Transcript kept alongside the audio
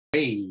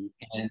And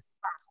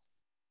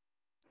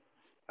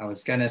I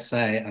was going to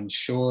say, I'm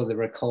sure the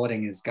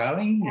recording is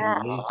going,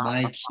 and here's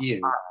my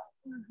cue.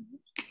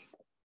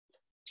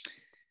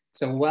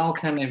 So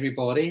welcome,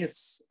 everybody.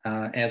 It's,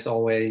 as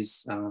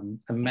always,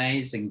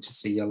 amazing to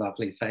see your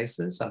lovely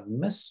faces. I've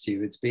missed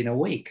you. It's been a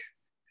week.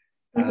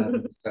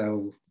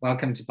 So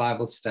welcome to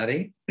Bible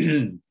study.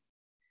 And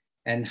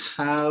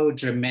how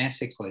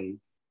dramatically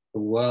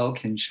the world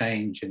can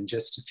change in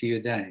just a few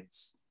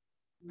days.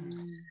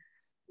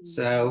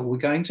 So we're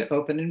going to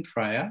open in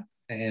prayer,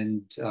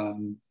 and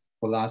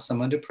we'll ask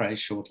someone to pray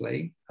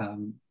shortly.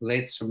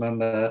 Let's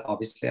remember,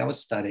 obviously, our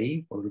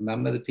study. We'll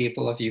remember the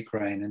people of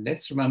Ukraine, and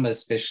let's remember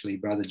especially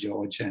Brother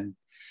George and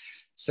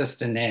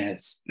Sister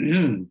Naz,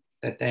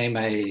 that they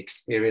may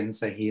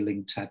experience a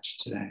healing touch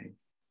today.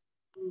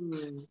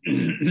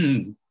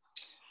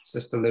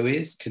 Sister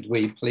Louise, could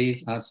we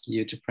please ask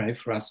you to pray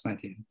for us, my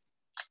dear?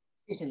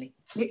 Certainly.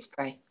 Let's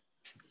pray.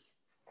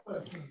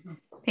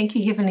 Thank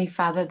you, Heavenly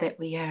Father, that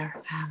we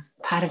are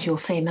part of your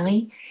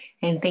family,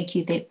 and thank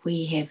you that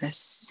we have a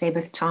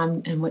Sabbath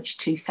time in which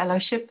to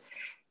fellowship,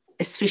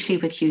 especially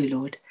with you,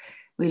 Lord.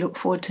 We look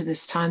forward to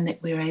this time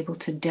that we're able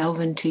to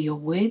delve into your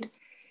word,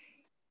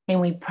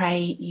 and we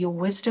pray your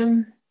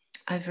wisdom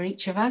over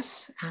each of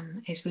us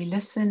as we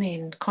listen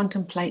and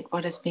contemplate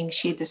what is being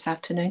shared this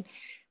afternoon.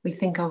 We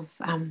think of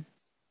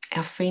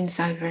our friends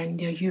over in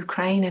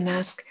Ukraine and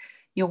ask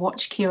your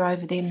watch care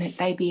over them, that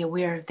they be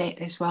aware of that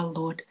as well,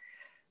 Lord.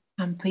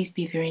 Please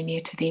be very near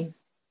to them.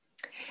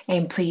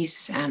 And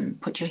please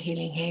put your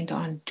healing hand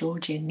on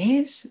George and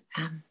Naz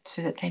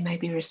so that they may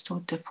be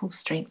restored to full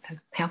strength, and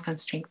health and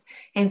strength.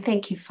 And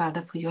thank you,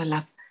 Father, for your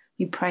love.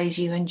 We praise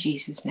you in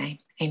Jesus' name.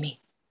 Amen.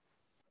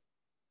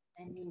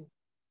 Amen.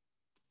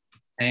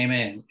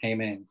 Amen.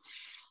 Amen.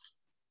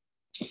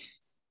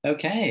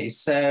 Okay,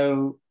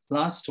 so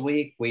last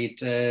week we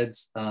did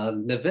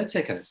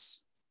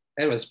Leviticus.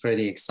 It was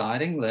pretty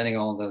exciting, learning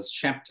all those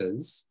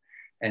chapters.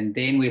 And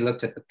then we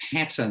looked at the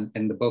pattern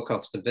in the book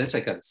of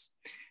Leviticus.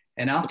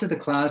 And after the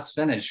class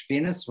finished,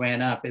 Venus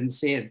ran up and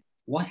said,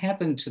 "What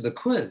happened to the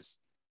quiz?"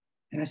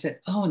 And I said,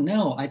 "Oh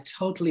no, I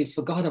totally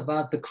forgot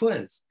about the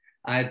quiz.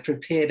 I had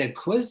prepared a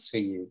quiz for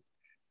you.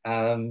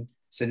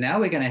 So now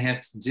we're going to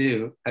have to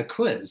do a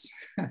quiz."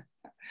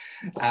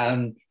 But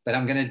I'm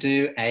going to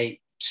do a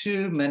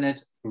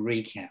 2-minute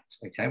recap.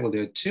 Okay, we'll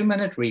do a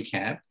 2-minute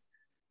recap,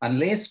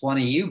 unless one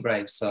of you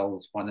brave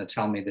souls want to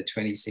tell me the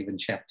 27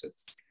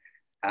 chapters.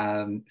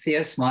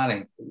 Thea's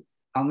smiling.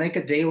 I'll make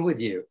a deal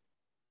with you.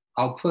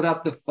 I'll put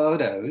up the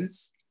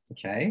photos,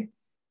 okay?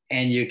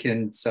 And you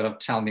can sort of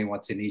tell me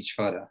what's in each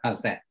photo.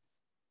 How's that?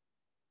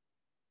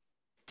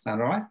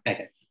 Sound all right?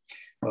 Okay.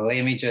 Well,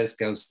 let me just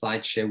go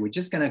slideshare. We're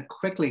just going to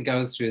quickly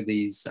go through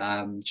these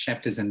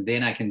chapters, and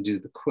then I can do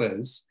the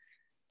quiz,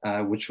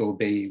 which will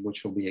be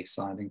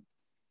exciting.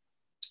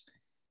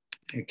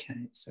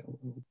 Okay, so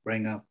we'll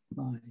bring up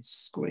my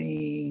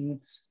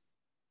screen.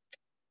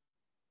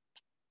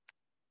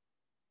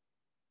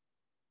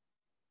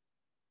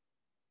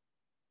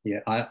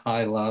 Yeah,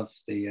 I love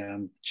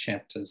the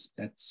chapters.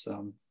 That's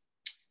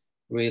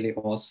really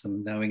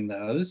awesome knowing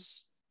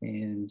those,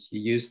 and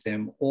you use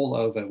them all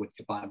over with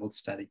your Bible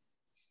study.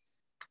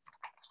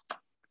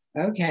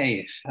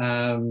 Okay,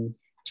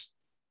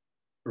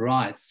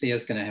 right,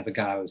 Thea's going to have a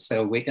go.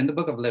 So we're in the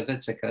book of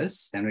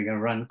Leviticus, and we're going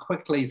to run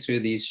quickly through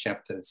these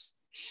chapters.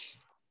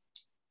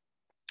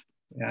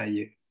 There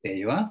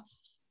you are.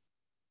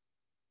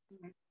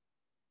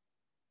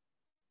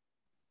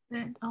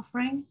 Burnt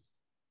offering,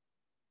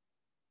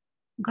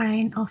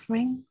 grain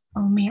offering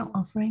or meal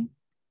offering,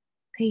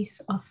 peace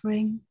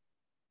offering,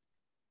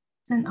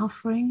 sin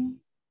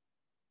offering,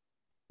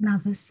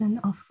 another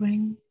sin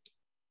offering,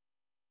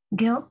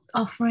 guilt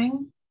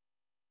offering,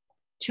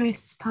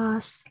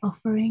 trespass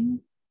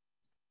offering,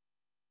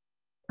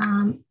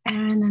 Aaron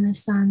and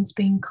his sons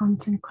being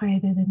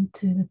consecrated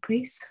into the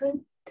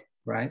priesthood.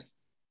 Right.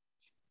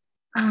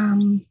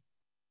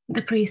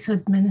 The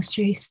priesthood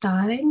ministry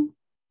starting.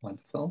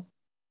 Wonderful.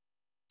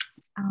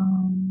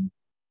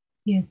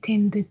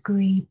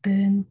 10-degree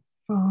burn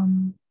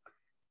from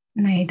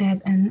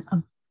Nadab and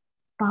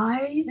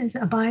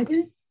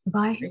Abihu?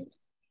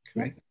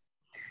 Correct.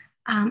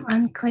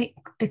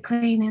 The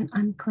clean and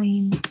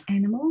unclean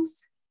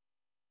animals.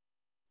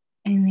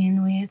 And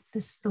then we have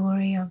the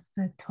story of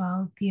the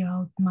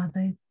 12-year-old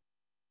mother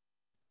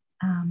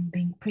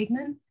being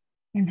pregnant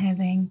and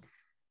having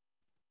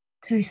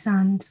 2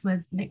 sons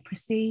with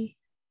leprosy,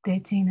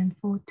 13 and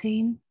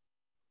 14.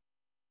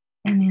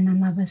 And then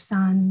another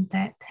son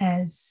that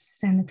has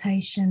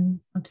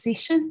sanitation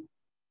obsession.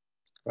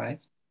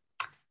 Right.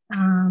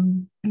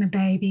 And a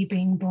baby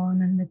being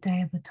born on the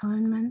Day of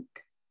Atonement.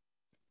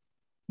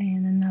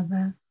 And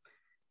another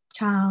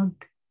child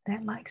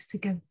that likes to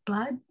give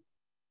blood.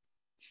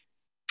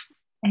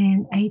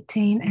 And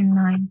 18 and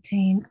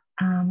 19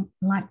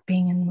 like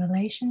being in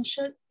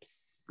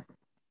relationships.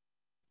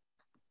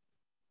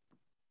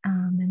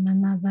 And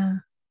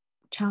another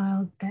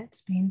child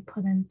that's been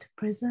put into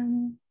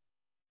prison.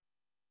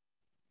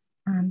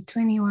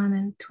 21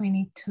 and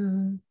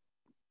 22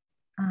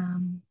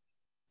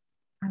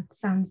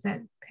 sons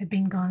that had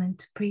been gone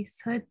into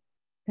priesthood,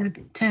 that had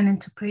been turned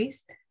into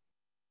priest.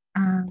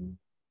 The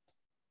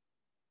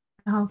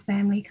whole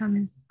family come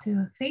into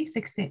a feast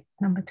except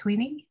number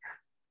 20.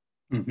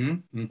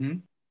 And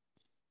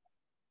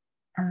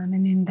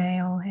then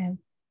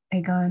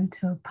they go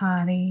into a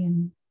party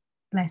and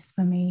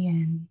blasphemy,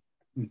 and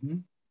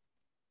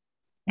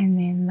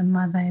then the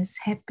mother is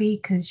happy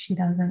because she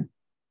doesn't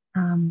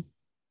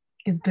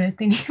give birth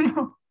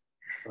anymore.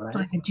 Right. It's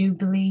like a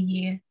jubilee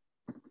year.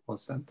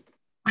 Awesome.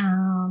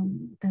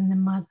 Then the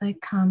mother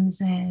comes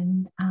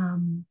and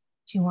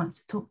she wants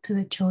to talk to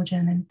the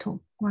children and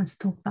wants to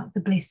talk about the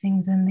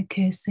blessings and the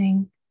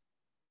cursing.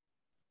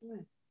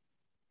 Right.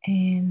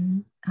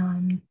 And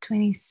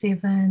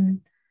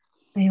 27,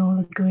 they all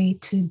agree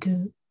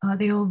to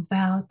they all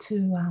vow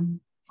to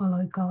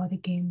follow God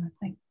again, I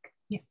think.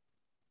 Yeah.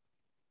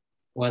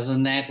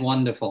 Wasn't that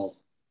wonderful?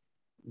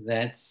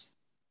 That's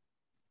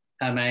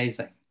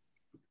amazing.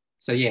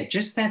 So yeah,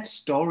 just that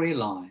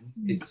storyline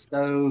is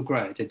so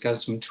great. It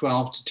goes from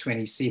 12 to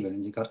 27,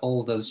 and you've got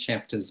all those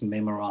chapters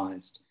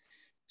memorized.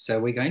 So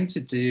we're going to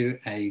do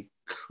a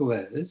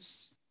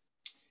quiz.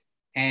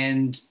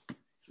 And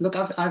look,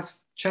 I've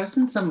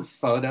chosen some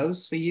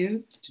photos for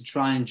you to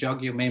try and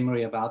jog your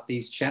memory about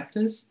these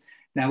chapters.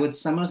 Now, with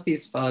some of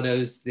these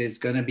photos, there's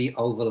going to be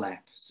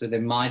overlap. So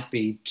there might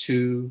be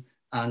 2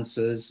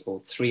 answers or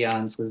 3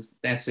 answers.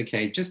 That's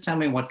okay. Just tell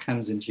me what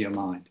comes into your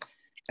mind.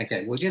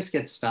 Okay, we'll just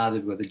get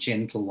started with a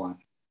gentle one.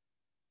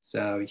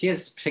 So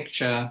here's a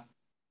picture.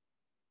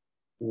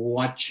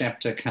 What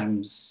chapter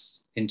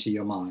comes into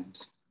your mind?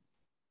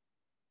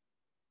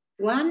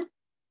 1.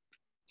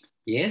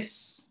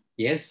 Yes,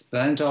 yes,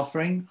 burnt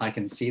offering. I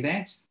can see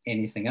that.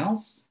 Anything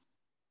else?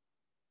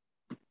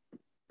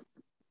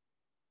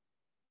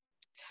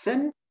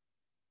 Sin.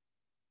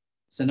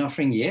 Sin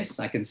offering, yes,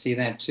 I can see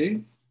that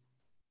too.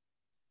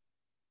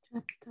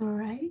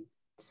 Chapter 8.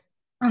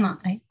 Oh, not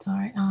 8,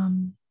 sorry.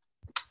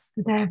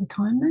 The Day of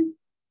Atonement,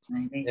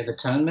 maybe? Day of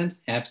Atonement,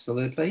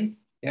 absolutely.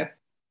 Yep.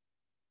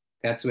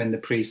 That's when the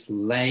priest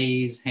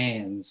lays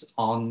hands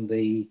on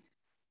the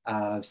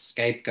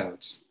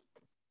scapegoat.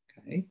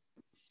 Okay.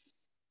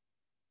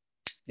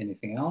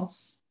 Anything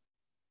else?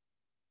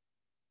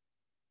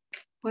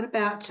 What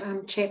about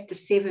chapter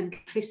 7,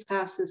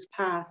 Trespassers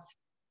Past?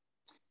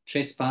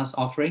 Trespass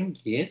offering,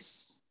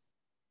 yes.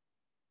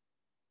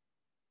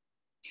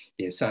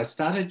 Yeah, so I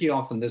started you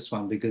off on this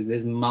one because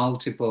there's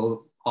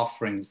multiple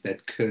offerings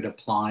that could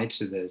apply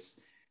to this,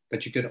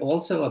 but you could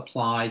also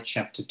apply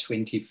chapter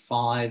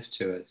 25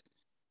 to it.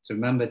 So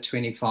remember,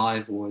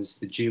 25 was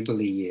the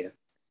Jubilee year,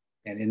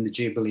 and in the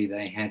Jubilee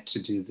they had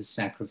to do the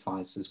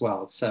sacrifice as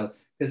well. So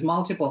there's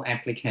multiple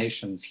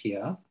applications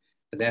here,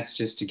 but that's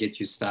just to get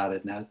you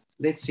started. Now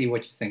let's see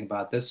what you think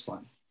about this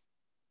one.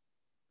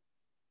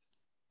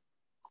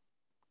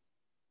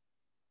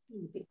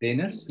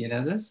 Venus, you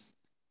know this?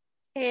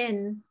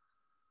 10.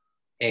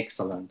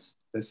 Excellent.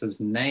 This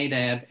is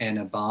Nadab and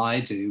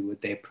Abihu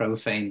with their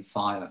profane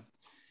fire.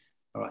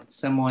 All right,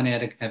 someone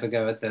have a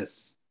go at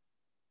this.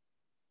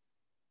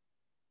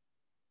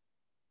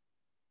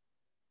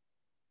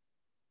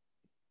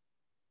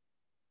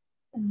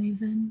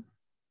 Eleven.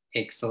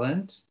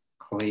 Excellent.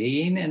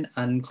 Clean and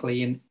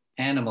unclean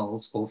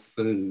animals or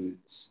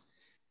foods.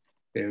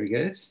 Very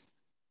good.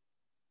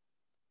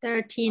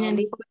 13 and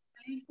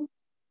 14.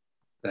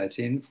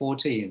 13,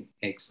 14.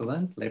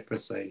 Excellent.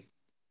 Leprosy.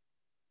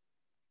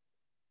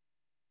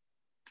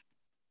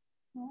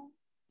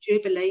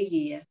 Jubilee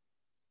year.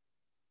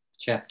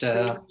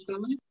 Chapter?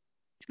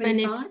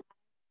 25.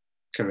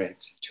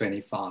 Correct.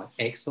 25.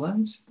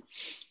 Excellent.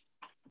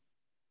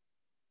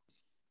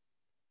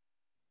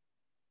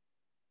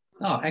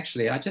 Oh,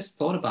 actually, I just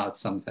thought about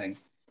something.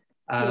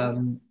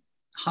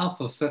 Half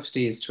of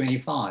 50 is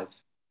 25.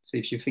 So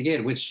if you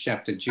forget which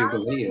chapter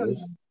Jubilee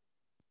is,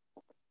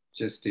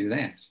 just do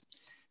that.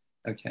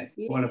 Okay.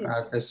 Yeah. What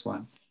about this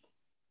one?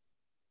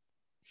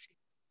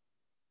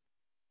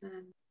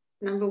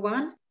 Number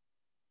 1?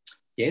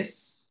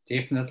 Yes,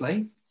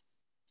 definitely.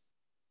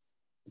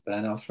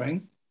 Burnt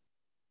offering.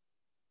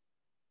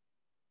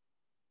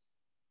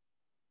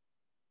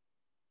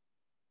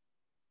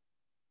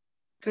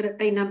 Could it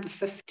be number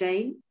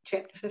 15,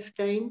 chapter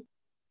 15?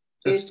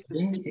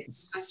 15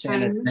 is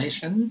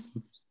sanitation.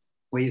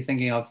 Were you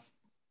thinking of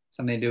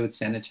something to do with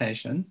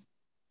sanitation?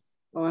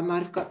 Oh, I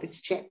might have got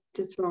these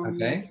chapters wrong.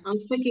 Okay. I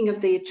was thinking of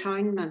the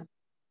atonement.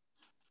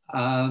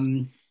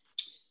 16.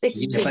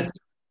 Yeah, but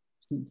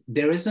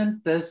there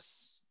isn't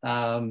this,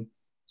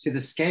 see, the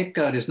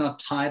scapegoat is not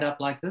tied up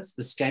like this.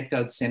 The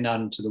scapegoat's sent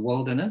out into the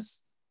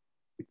wilderness.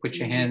 You put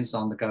your hands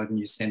on the goat and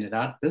you send it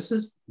out.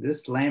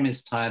 This lamb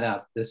is tied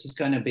up. This is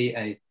going to be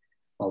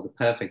the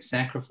perfect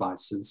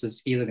sacrifice. So this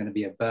is either going to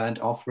be a burnt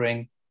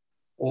offering,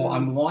 or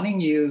I'm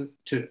wanting you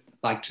to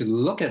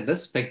look at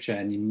this picture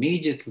and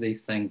immediately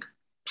think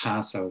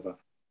Passover.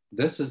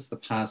 This is the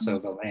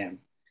Passover lamb.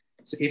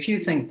 So if you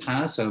think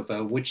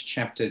Passover, which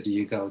chapter do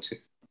you go to?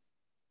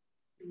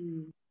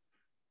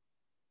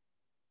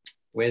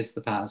 Where's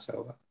the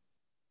Passover?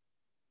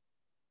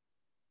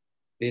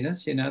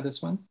 Venus, you know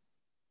this one?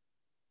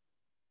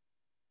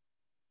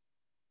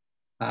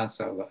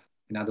 Passover.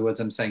 In other words,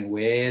 I'm saying,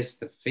 where's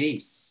the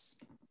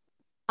feast?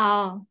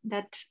 Oh,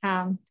 that's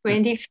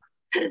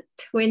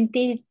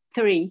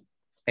 23.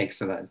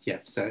 Excellent. Yeah.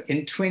 So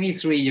in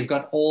 23, you've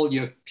got all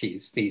your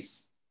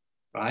feasts,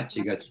 right?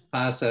 You got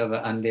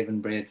Passover,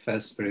 unleavened bread,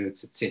 first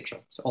fruits, etc.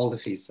 So all the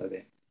feasts are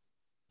there.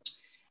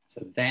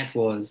 So that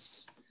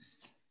was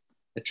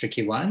a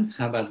tricky one.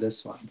 How about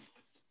this one?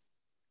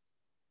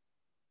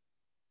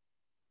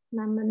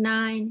 Number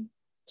 9,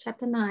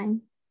 chapter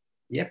 9.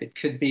 Yep, it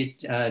could be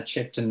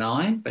chapter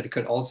 9, but it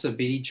could also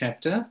be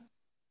chapter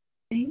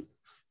 8.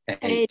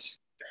 8.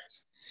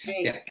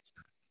 Yeah.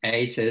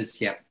 8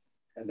 is, yeah,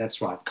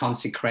 that's right.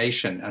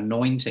 Consecration,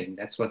 anointing,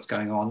 that's what's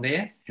going on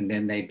there. And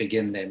then they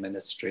begin their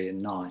ministry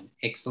in 9.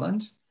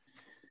 Excellent.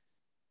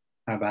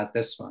 How about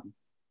this one?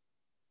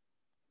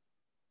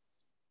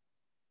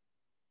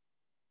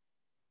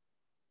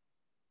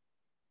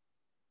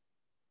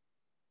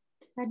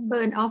 Is that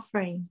burnt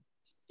offering?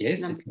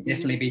 Yes, it can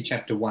definitely be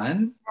chapter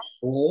 1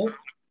 or...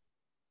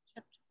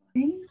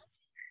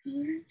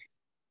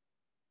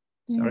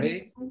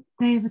 Sorry?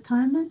 Day of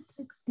Atonement,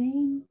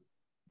 16.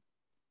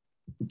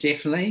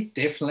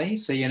 Definitely.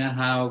 So you know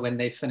how when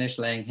they finish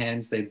laying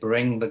hands, they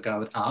bring the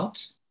goat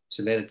out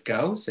to let it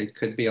go. So it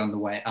could be on the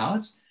way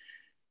out.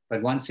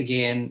 But once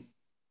again,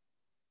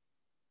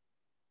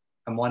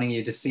 I'm wanting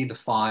you to see the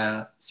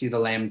fire, see the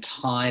lamb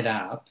tied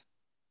up,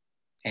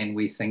 and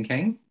we're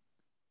thinking.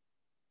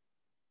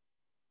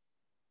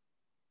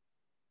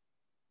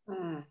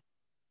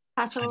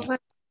 Passover.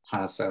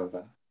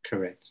 Passover,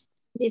 correct.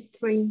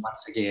 3.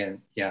 Once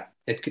again, yeah,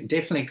 it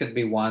definitely could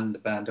be 1, the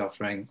burnt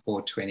offering,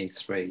 or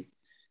 23.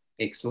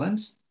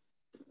 Excellent.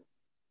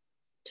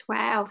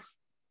 12.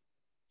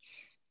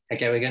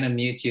 Okay, we're going to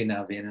mute you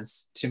now,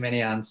 Venus. Too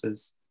many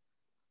answers.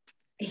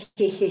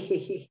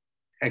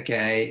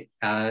 Okay,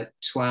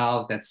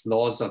 12, that's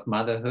laws of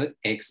motherhood.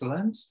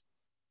 Excellent.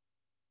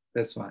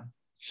 This one.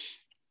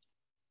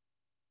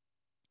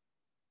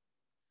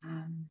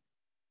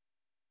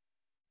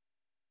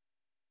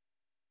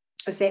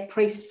 Is that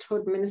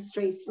priesthood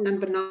ministries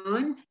number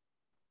 9?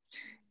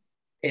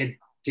 It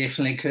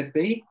definitely could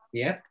be.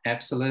 Yep,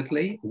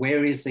 absolutely.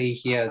 Where is he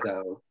here,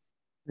 though?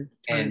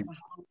 And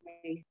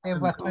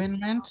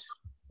atonement.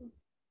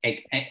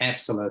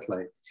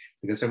 Absolutely.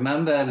 Because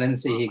remember,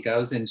 Lindsay, he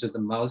goes into the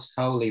most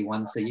holy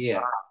once a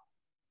year.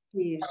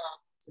 Yes.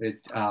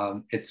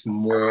 It's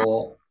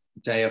more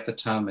Day of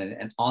Atonement.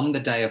 And on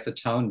the Day of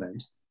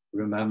Atonement,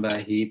 remember,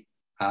 he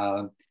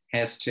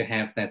has to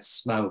have that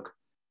smoke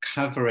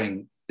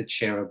covering the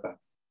cherubim.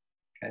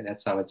 Okay,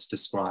 that's how it's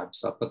described.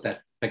 So I put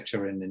that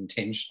picture in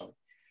intentionally.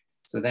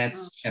 So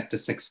that's chapter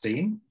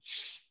 16.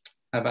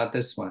 How about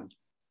this one?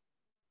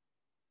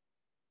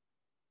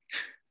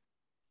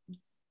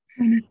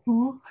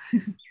 24.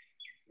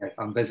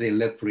 I'm busy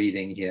lip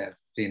reading here.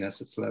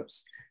 Venus, it's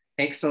lips.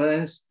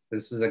 Excellent.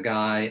 This is a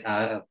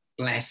guy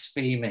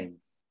blaspheming.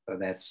 So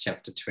that's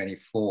chapter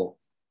 24.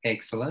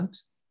 Excellent.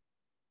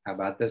 How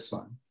about this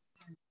one?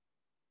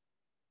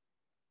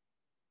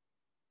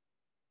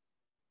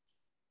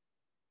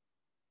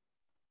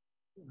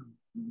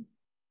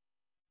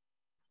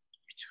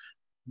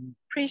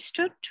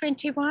 Priesthood,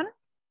 21.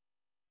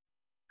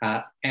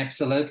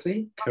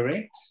 Absolutely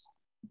correct.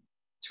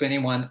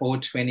 21 or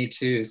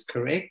 22 is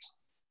correct.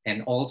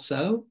 And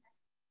also?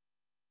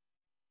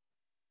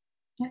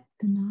 Chapter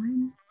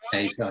 9.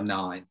 8 or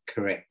 9,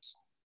 correct.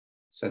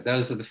 So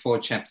those are the 4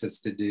 chapters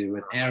to do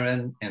with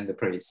Aaron and the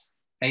priests.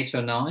 8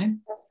 or 9,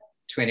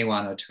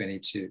 21 or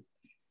 22.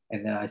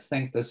 And then I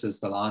think this is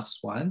the last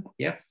one.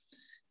 Yep.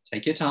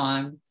 Take your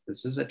time.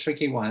 This is a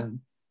tricky one.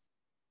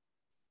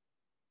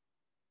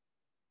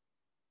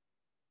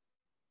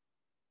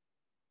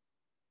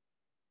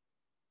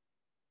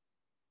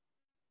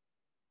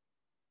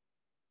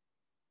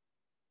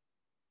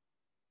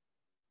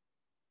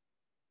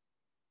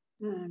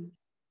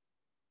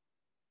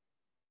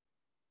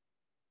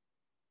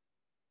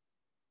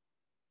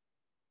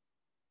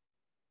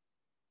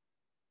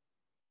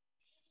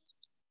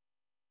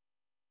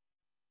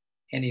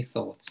 Any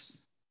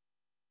thoughts?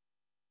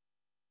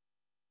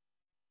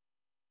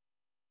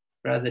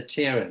 Brother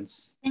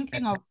Terence.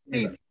 Thinking of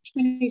this.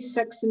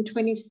 26 and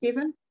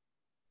 27.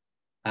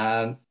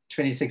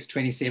 26,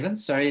 27.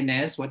 Sorry,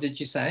 Naz, what did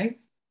you say?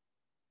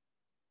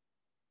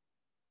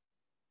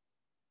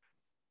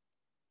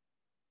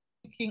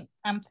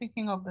 I'm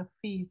thinking of the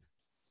feast.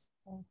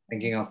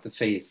 Thinking of the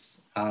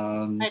feast.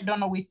 I don't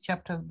know which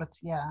chapters, but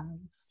yeah,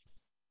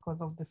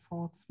 because of the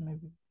fruits,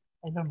 maybe.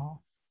 I don't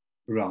know.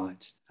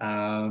 Right.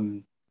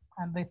 And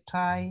the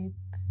tithe.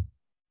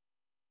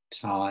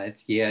 Tithe.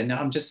 Yeah, no,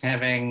 I'm just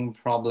having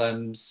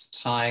problems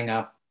tying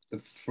up the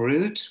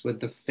fruit with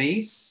the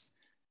feast.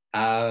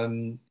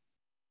 You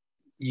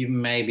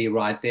may be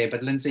right there,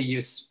 but Lindsay,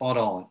 you're spot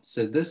on.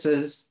 So this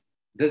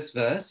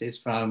verse is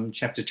from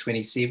chapter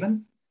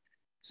 27.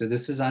 So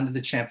this is under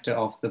the chapter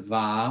of the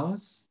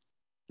vows.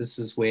 This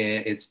is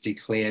where it's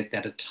declared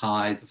that a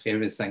tithe of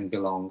everything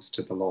belongs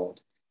to the Lord.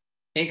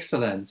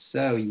 Excellent.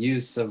 So you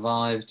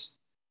survived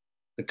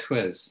the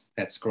quiz.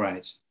 That's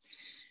great.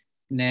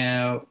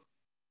 Now,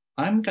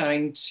 I'm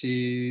going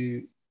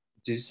to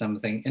do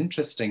something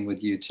interesting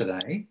with you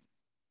today,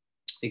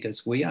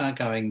 because we are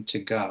going to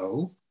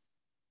go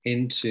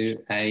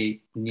into a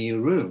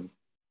new room.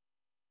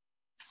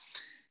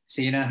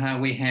 So you know how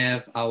we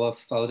have our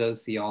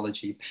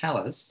Phototheology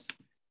palace,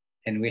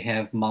 and we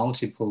have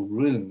multiple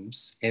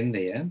rooms in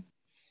there.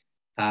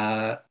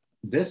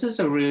 This is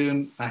a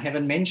room I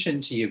haven't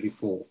mentioned to you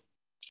before.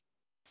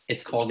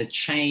 It's called a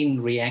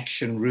chain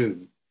reaction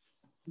room.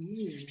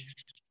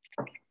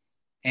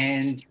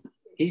 And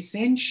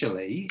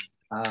essentially,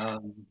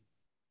 let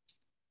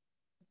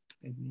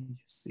me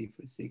just see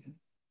for a second.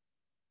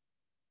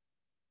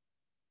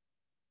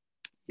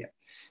 Yeah.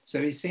 So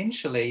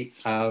essentially,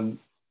 the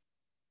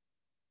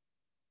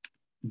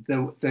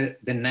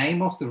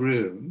name of the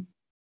room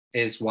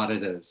is what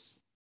it is.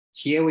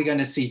 Here we're going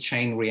to see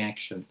chain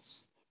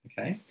reactions.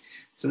 Okay.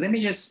 So let me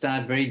just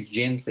start very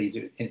gently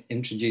to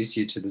introduce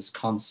you to this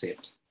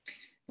concept.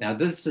 Now,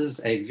 this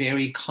is a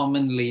very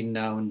commonly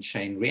known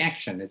chain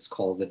reaction. It's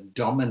called the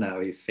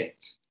domino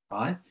effect,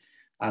 right?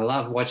 I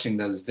love watching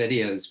those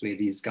videos where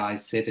these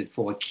guys set it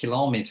for a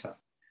kilometer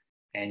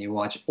and you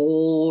watch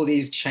all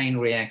these chain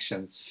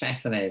reactions.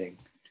 Fascinating,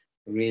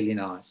 really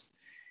nice.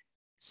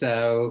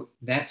 So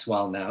that's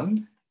well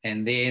known.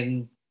 And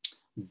then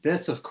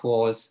this, of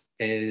course,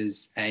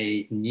 is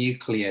a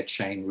nuclear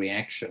chain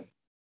reaction,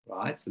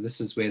 right? So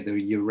this is where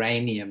the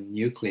uranium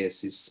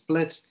nucleus is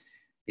split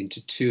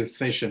into two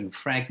fission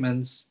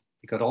fragments.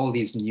 You've got all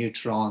these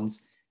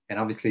neutrons, and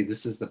obviously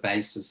this is the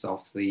basis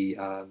of the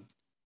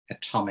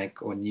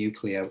atomic or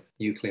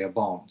nuclear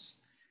bombs.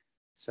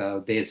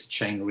 So there's a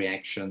chain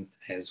reaction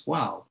as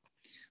well.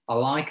 I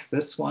like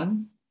this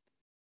one.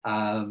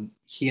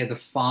 Here the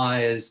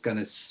fire is going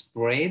to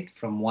spread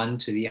from one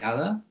to the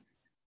other,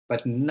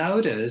 but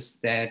notice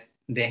that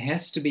there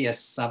has to be a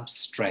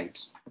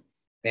substrate.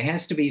 There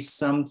has to be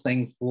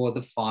something for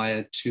the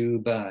fire to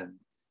burn.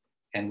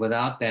 And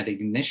without that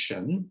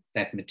ignition,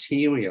 that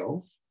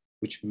material,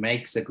 which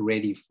makes it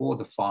ready for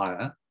the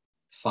fire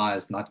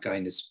is not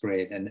going to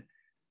spread. And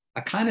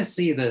I kind of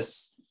see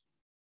this,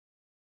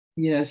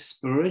 you know,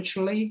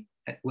 spiritually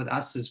with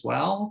us as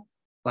well,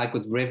 like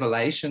with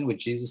Revelation, with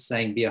Jesus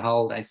saying,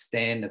 "Behold, I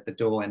stand at the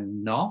door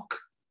and knock."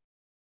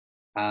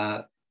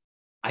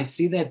 I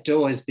see that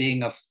door as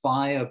being a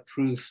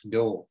fireproof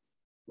door,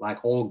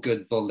 like all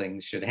good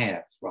buildings should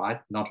have,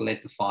 right? Not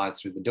let the fire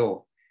through the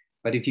door.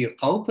 But if you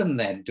open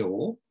that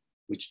door,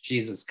 which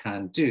Jesus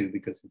can't do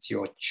because it's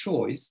your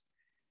choice,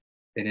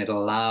 then it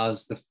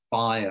allows the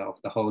fire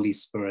of the Holy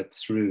Spirit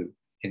through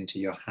into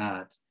your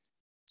heart.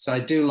 So I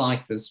do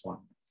like this one.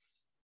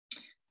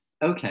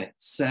 Okay,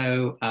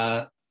 so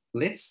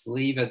let's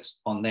leave it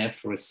on that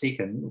for a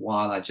second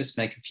while I just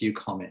make a few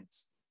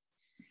comments.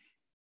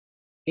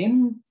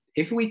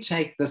 If we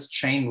take this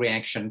chain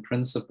reaction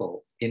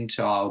principle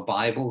into our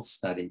Bible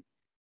study,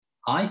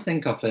 I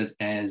think of it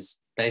as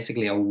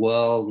basically a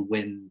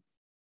whirlwind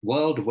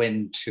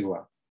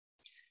tour.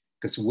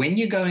 Because when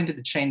you go into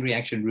the chain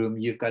reaction room,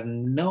 you've got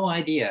no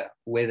idea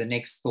where the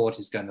next thought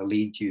is going to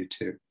lead you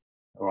to.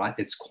 All right,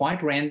 it's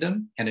quite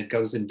random and it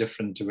goes in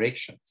different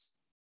directions.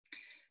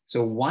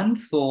 So one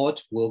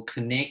thought will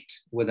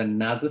connect with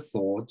another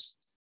thought,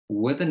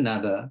 with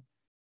another,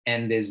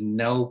 and there's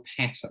no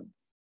pattern.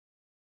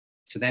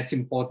 So that's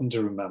important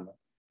to remember.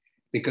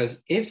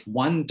 Because if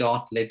one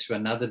dot led to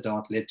another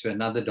dot, led to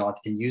another dot,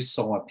 and you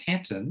saw a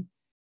pattern,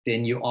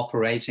 then you're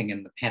operating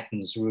in the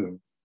patterns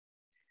room.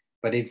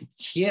 But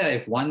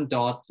if one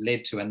dot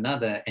led to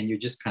another and you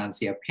just can't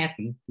see a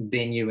pattern,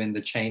 then you're in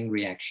the chain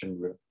reaction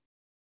room,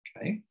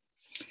 okay?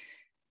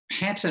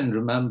 Pattern,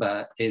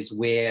 remember, is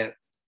where,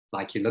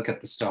 like you look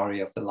at the story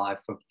of the life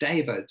of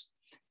David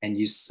and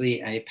you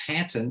see a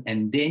pattern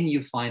and then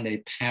you find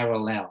a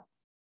parallel.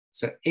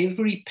 So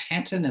every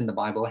pattern in the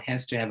Bible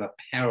has to have a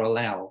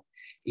parallel,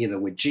 either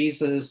with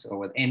Jesus or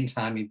with end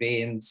time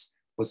events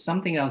or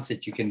something else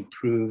that you can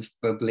prove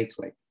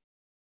biblically.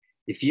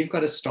 If you've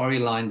got a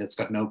storyline that's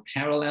got no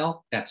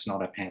parallel, that's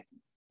not a pattern.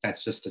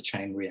 That's just a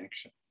chain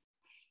reaction.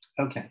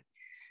 Okay,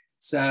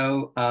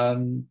 so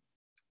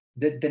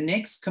the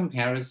next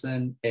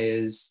comparison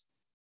is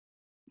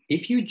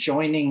if you're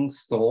joining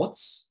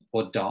thoughts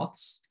or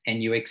dots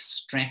and you're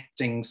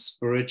extracting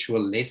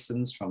spiritual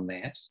lessons from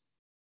that,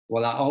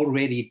 well, I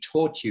already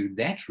taught you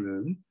that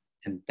room,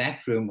 and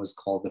that room was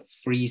called the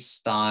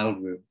freestyle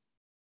room,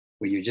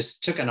 where you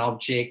just took an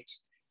object,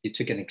 you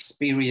took an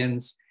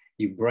experience,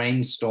 you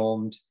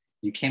brainstormed,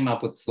 you came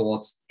up with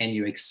thoughts, and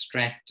you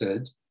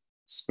extracted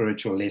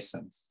spiritual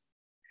lessons.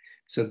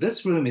 So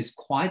this room is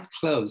quite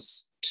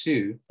close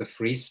to the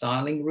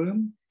freestyling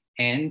room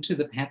and to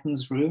the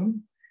patterns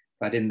room,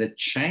 but in the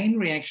chain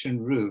reaction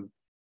room,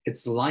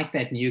 it's like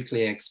that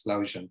nuclear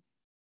explosion.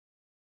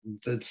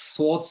 The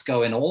thoughts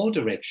go in all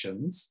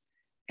directions,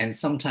 and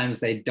sometimes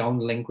they don't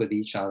link with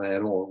each other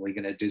at all. We're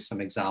going to do some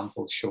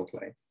examples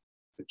shortly.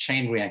 The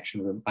chain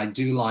reaction room, I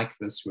do like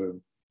this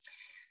room.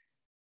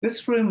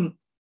 This room,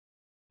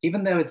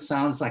 even though it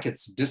sounds like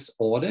it's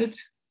disordered,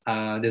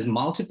 there's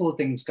multiple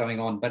things going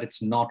on, but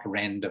it's not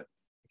random.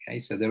 Okay,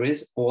 so there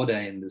is order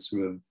in this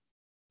room.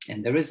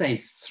 And there is a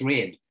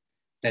thread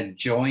that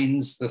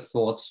joins the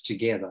thoughts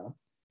together,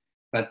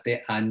 but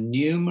there are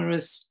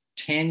numerous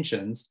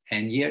tangents,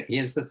 and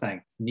here's the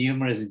thing,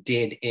 numerous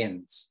dead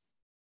ends.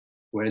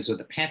 Whereas with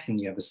a pattern,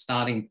 you have a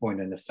starting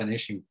point and a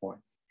finishing point.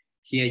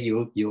 Here,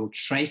 you'll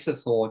trace a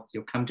thought,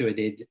 you'll come to a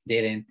dead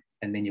end,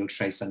 and then you'll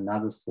trace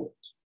another thought.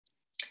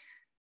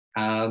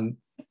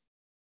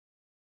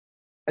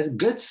 A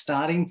good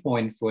starting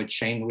point for a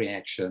chain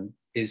reaction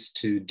is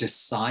to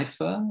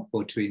decipher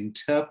or to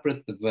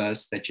interpret the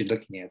verse that you're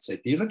looking at. So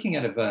if you're looking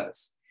at a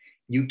verse,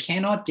 you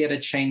cannot get a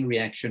chain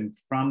reaction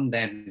from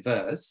that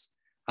verse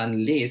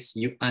unless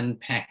you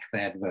unpack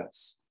that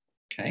verse,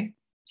 okay?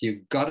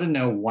 You've got to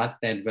know what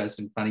that verse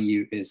in front of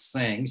you is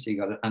saying, so you've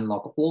got to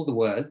unlock all the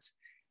words,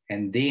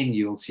 and then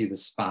you'll see the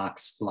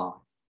sparks fly.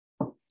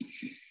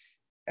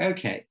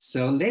 Okay,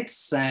 so let's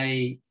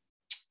say,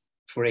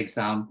 for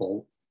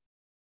example,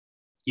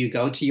 you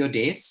go to your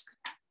desk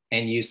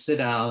and you sit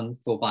down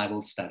for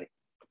Bible study,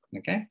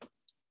 okay?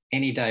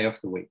 Any day of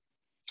the week.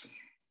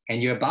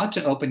 And you're about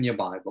to open your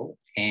Bible,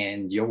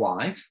 and your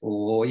wife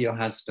or your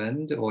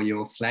husband or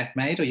your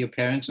flatmate or your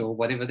parent or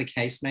whatever the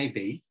case may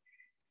be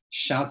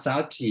shouts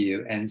out to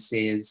you and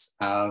says,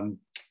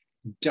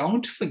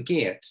 don't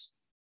forget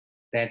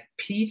that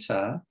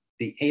Peter,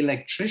 the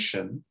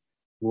electrician,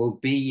 will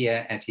be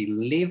here at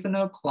 11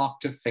 o'clock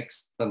to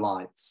fix the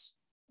lights.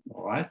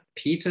 All right,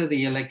 Peter,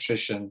 the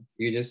electrician,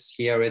 you just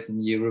hear it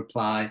and you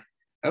reply,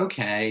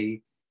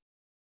 okay,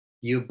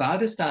 you're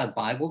about to start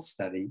Bible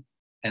study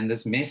and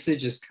this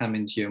message has come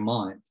into your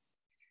mind.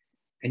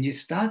 And you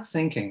start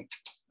thinking,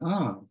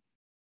 oh,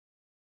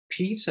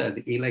 Peter,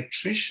 the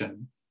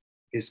electrician,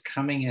 is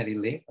coming at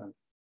 11.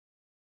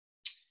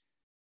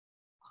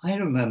 I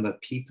remember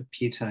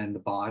Peter in the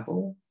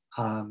Bible.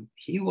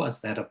 He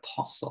was that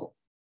apostle.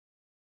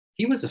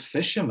 He was a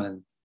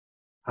fisherman.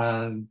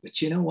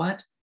 But you know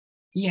what?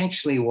 He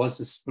actually was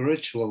a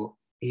spiritual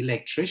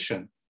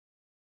electrician,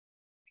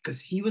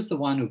 because he was the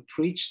one who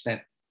preached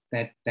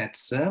that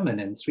sermon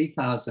and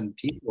 3,000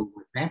 people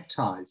were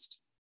baptized.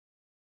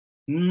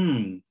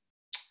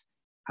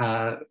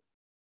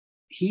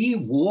 He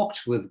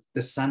walked with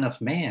the Son of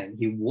Man.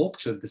 He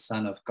walked with the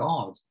Son of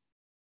God.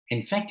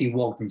 In fact, he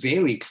walked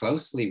very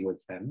closely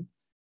with him.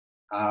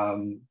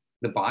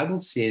 The Bible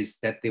says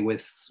that there were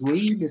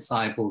 3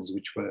 disciples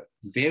which were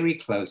very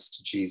close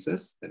to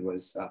Jesus. There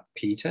was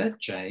Peter,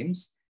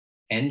 James,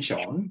 and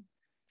John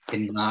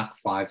in Mark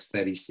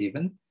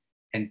 5:37.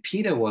 And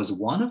Peter was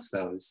one of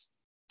those.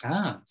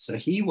 So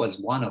he was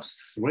one of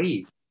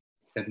 3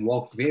 that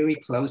walked very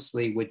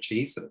closely with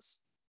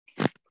Jesus.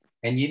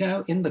 And you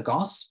know, in the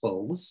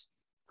Gospels,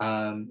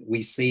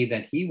 we see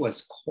that he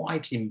was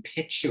quite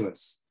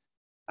impetuous.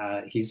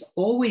 He's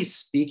always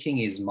speaking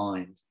his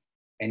mind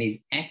and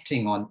he's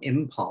acting on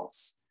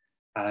impulse.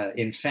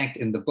 In fact,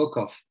 in the book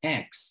of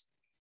Acts,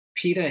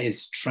 Peter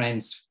is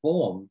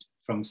transformed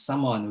from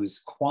someone who's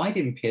quite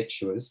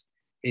impetuous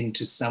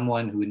into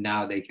someone who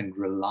now they can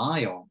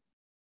rely on.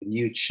 The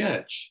new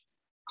church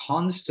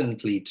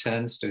constantly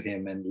turns to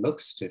him and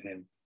looks to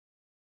him.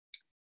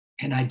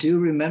 And I do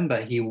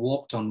remember he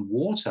walked on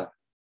water.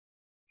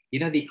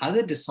 You know, the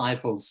other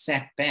disciples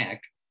sat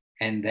back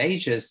and they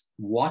just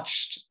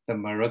watched the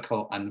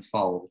miracle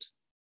unfold,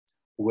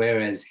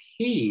 whereas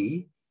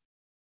he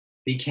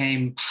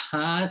became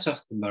part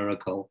of the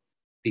miracle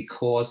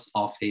because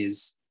of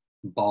his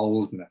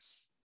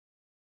boldness,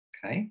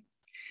 okay?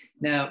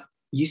 Now,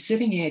 you're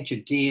sitting here at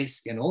your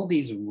desk and all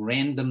these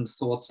random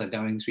thoughts are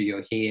going through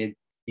your head.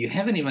 You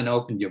haven't even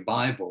opened your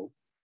Bible.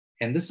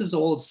 And this is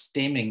all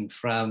stemming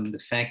from the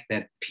fact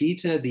that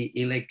Peter, the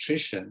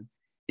electrician,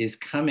 is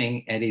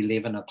coming at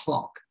 11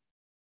 o'clock,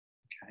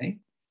 okay?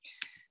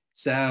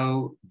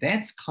 So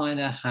that's kind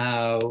of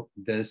how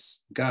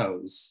this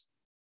goes.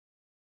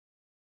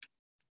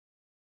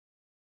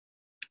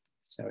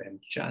 So I'm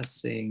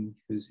just seeing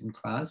who's in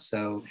class.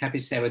 So happy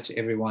Sabbath to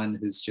everyone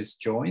who's just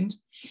joined.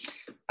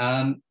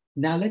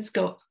 Now let's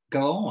go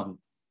on.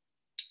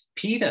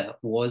 Peter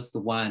was the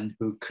one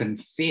who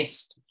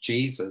confessed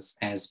Jesus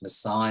as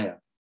Messiah.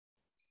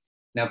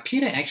 Now,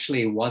 Peter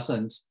actually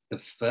wasn't the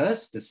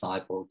first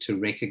disciple to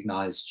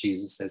recognize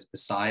Jesus as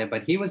Messiah,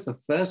 but he was the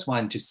first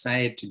one to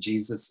say it to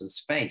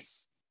Jesus's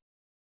face.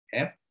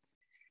 Okay?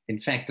 In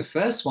fact, the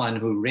first one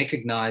who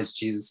recognized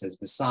Jesus as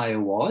Messiah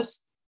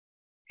was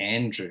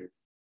Andrew.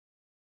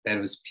 That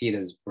was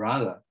Peter's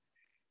brother,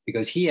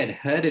 because he had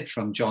heard it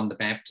from John the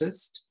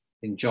Baptist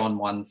in John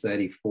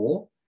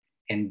 1:34.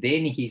 And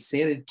then he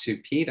said it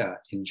to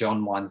Peter in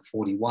John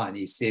 1:41.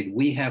 He said,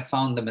 "We have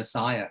found the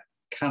Messiah.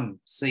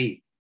 Come,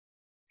 see."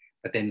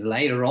 But then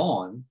later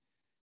on,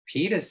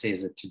 Peter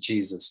says it to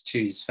Jesus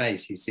to his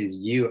face. He says,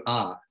 "You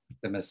are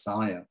the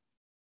Messiah."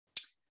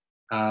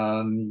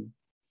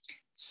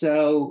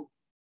 So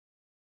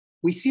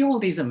we see all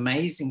these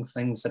amazing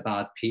things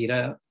about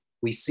Peter.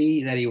 We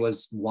see that he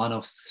was one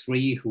of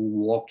 3 who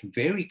walked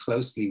very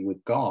closely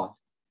with God.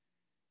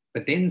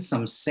 But then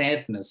some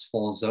sadness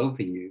falls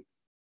over you,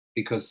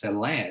 because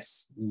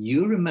alas,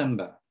 you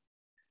remember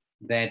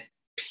that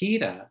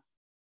Peter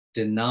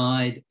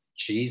denied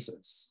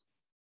Jesus.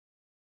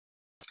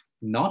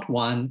 Not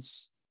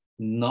once,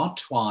 not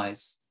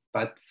twice,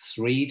 but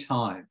 3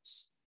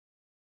 times.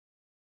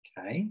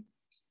 Okay?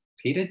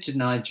 Peter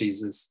denied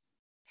Jesus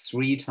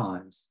 3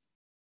 times.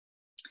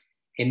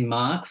 In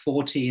Mark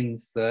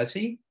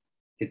 14:30,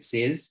 it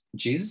says,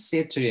 Jesus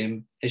said to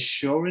him,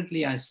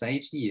 assuredly I say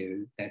to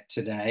you that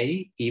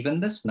today, even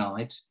this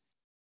night,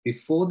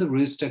 before the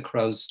rooster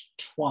crows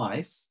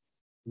twice,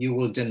 you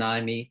will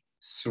deny me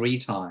 3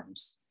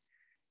 times.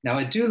 Now,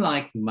 I do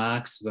like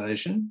Mark's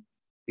version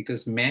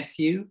because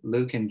Matthew,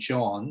 Luke, and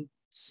John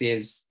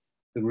says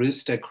the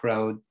rooster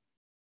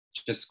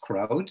just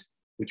crowed,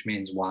 which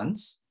means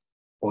once,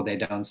 or they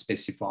don't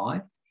specify.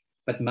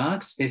 But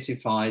Mark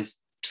specifies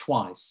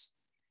twice.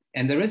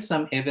 And there is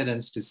some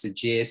evidence to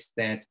suggest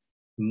that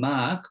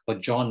Mark, or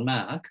John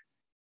Mark,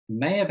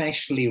 may have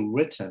actually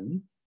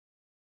written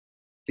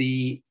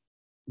the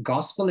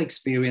gospel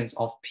experience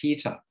of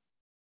Peter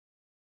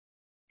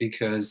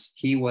because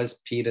he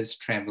was Peter's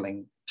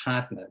traveling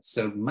partner.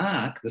 So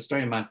Mark, the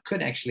story of Mark,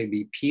 could actually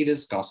be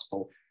Peter's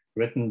gospel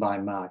written by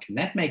Mark. And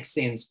that makes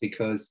sense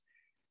because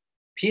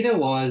Peter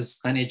was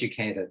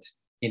uneducated.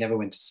 He never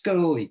went to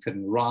school, he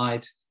couldn't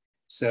write.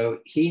 So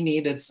he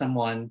needed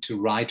someone to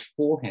write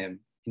for him.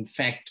 In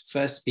fact,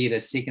 1 Peter,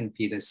 2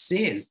 Peter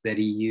says that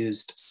he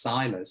used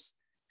Silas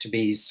to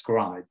be his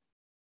scribe.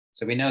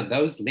 So we know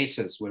those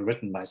letters were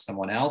written by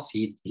someone else.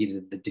 He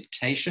did the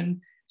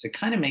dictation. So it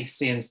kind of makes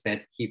sense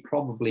that he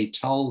probably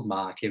told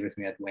Mark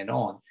everything that went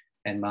on,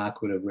 and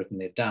Mark would have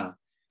written it down.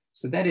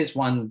 So that is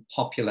one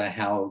popular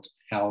held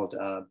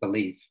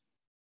belief.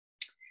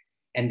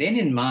 And then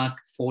in Mark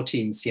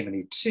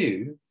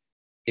 14:72,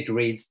 it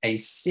reads, a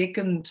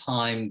second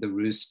time the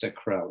rooster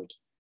crowed.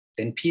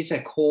 Then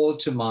Peter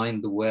called to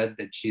mind the word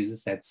that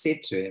Jesus had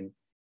said to him,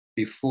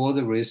 before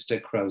the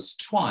rooster crows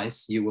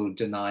twice, you will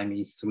deny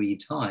me 3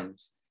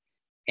 times.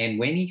 And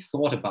when he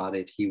thought about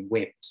it, he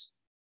wept.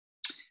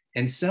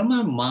 And so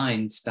my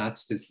mind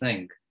starts to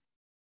think,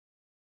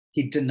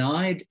 he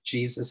denied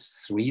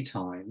Jesus 3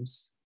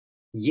 times,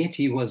 yet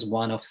he was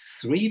one of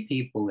 3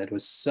 people that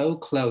was so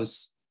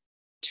close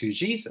to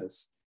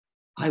Jesus.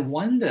 I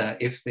wonder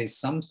if there's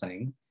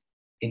something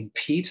in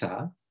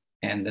Peter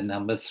and the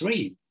number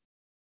 3.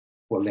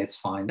 Well, let's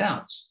find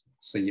out.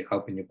 So you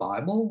open your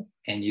Bible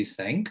and you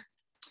think,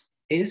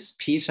 is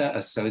Peter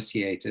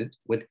associated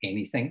with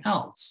anything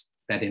else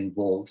that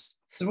involves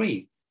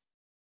 3?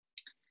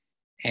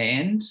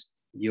 And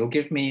you'll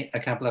give me a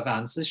couple of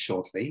answers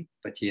shortly,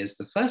 but here's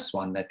the first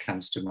one that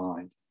comes to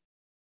mind.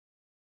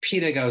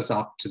 Peter goes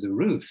up to the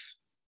roof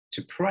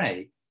to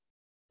pray,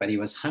 but he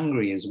was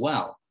hungry as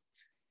well.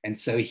 And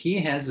so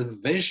he has a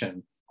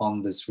vision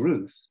on this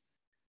roof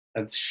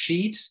of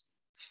sheet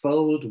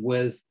filled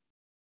with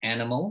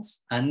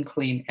animals,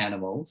 unclean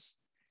animals.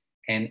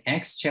 And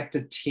Acts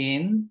chapter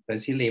 10,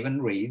 verse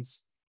 11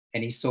 reads,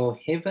 and he saw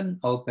heaven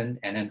opened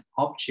and an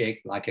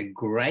object like a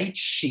great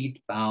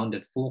sheet bound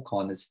at 4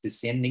 corners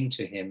descending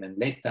to him and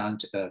let down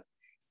to earth.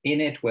 In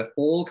it were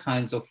all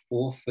kinds of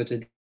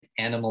 4-footed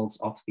animals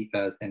of the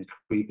earth and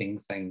creeping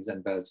things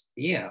and birds of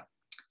the air.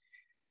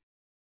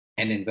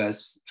 And in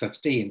verse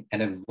 15,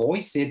 and a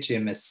voice said to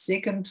him a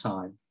second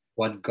time,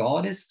 what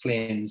God has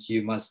cleansed,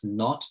 you must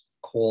not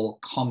call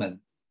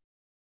common.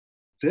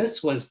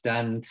 This was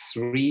done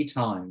 3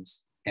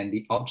 times, and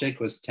the object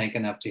was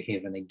taken up to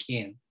heaven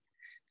again.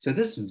 So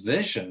this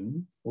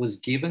vision was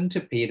given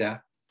to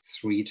Peter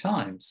 3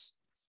 times.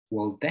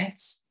 Well,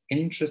 that's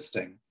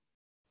interesting,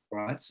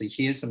 right? So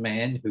here's a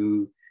man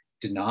who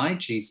denied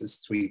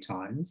Jesus 3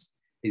 times,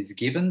 is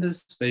given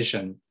this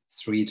vision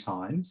 3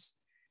 times,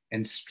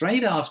 and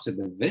straight after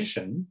the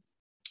vision,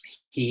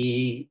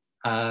 he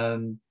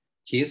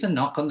hears a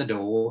knock on the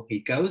door, he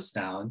goes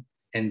down,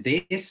 and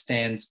there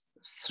stands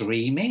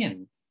 3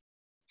 men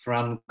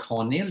from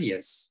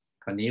Cornelius.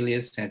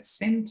 Cornelius had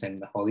sent him,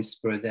 the Holy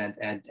Spirit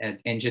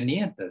had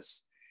engineered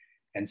this.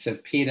 And so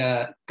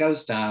Peter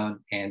goes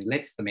down and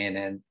lets the men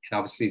in and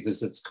obviously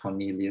visits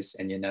Cornelius,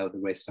 and you know the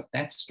rest of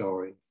that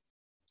story.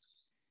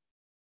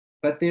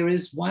 But there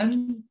is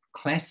one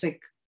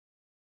classic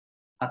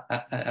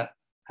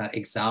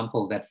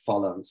example that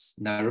follows.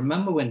 Now,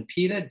 remember when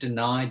Peter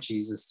denied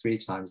Jesus 3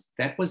 times,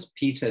 that was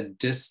Peter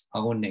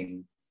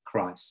disowning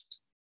Christ.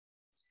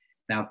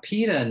 Now,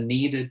 Peter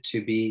needed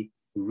to be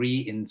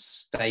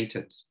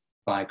reinstated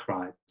by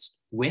Christ.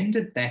 When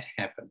did that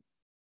happen?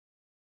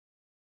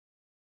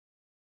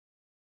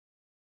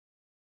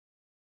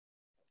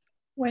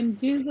 When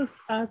Jesus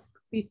asked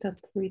Peter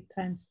 3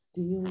 times,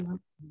 do you love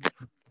me?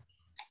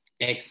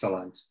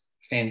 Excellent.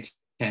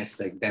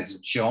 Fantastic. That's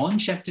John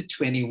chapter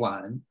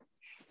 21.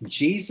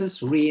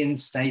 Jesus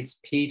reinstates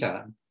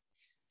Peter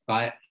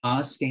by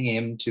asking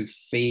him to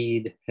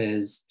feed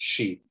his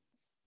sheep.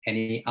 And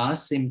he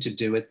asks him to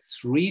do it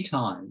 3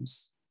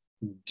 times.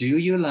 Do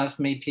you love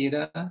me,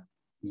 Peter?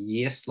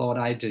 Yes, Lord,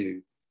 I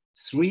do.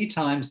 3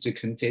 times to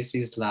confess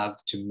his love,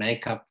 to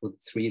make up for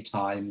 3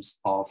 times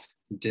of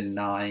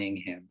denying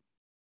him.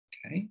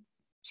 Okay.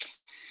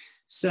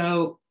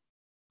 So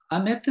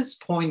I'm at this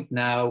point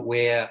now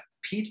where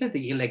Peter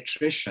the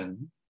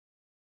electrician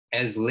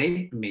has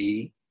led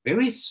me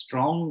very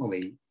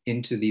strongly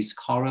into these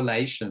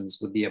correlations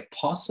with the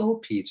Apostle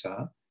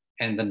Peter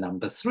and the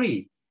number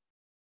 3.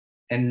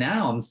 And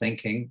now I'm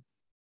thinking,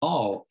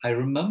 oh, I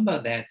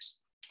remember that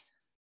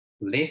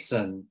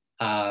lesson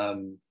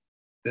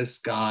this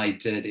guy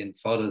did in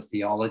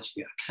Phototheology.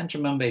 I can't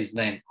remember his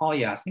name. Oh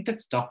yeah, I think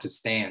it's Dr.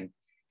 Stan.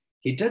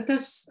 He did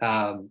this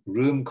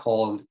room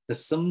called the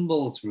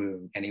symbols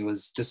room, and he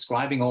was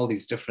describing all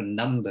these different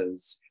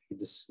numbers.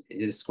 He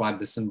described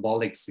the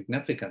symbolic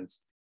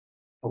significance.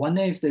 I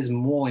wonder if there's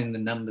more in the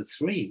number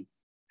 3,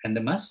 and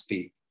there must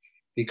be,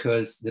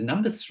 because the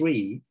number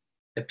 3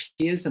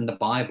 appears in the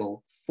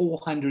Bible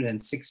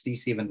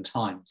 467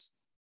 times.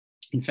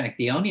 In fact,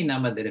 the only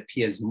number that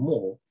appears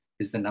more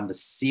is the number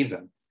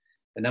 7.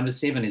 The number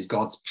 7 is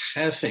God's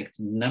perfect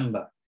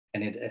number,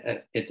 and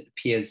it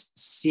appears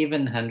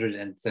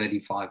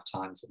 735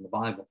 times in the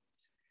Bible.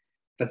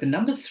 But the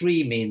number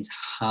 3 means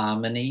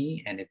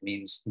harmony, and it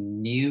means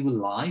new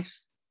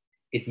life.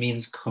 It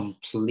means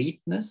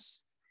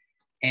completeness.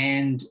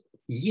 And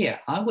yeah,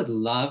 I would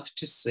love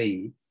to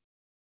see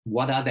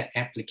what other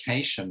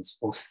applications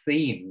or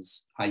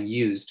themes are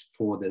used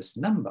for this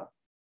number.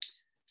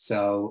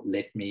 So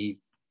let me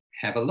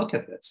have a look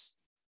at this.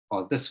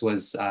 Oh, this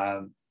was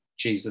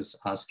Jesus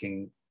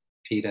asking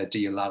Peter, do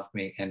you love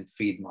me, and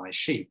feed my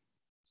sheep.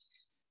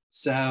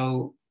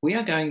 So we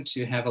are going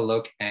to have a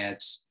look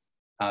at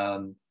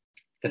the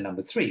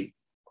number 3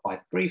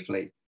 quite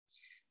briefly.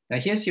 Now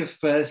here's your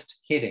first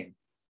heading.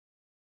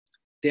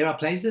 There are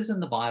places in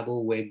the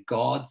Bible where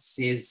God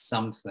says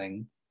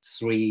something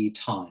 3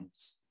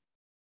 times.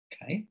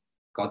 Okay,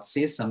 God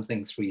says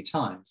something 3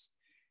 times.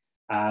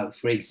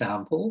 For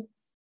example,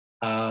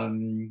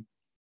 God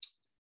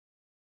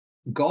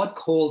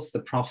calls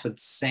the prophet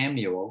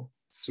Samuel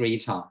 3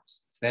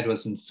 times. So that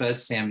was in 1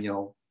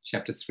 Samuel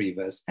chapter 3,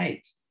 verse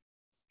 8.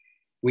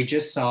 We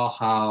just saw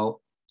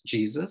how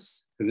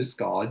Jesus, who is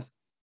God,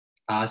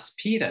 asked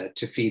Peter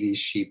to feed his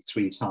sheep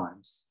 3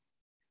 times.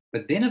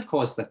 But then, of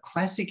course, the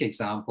classic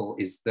example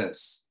is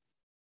this.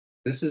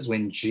 This is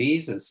when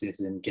Jesus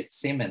is in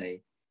Gethsemane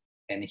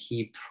and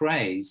he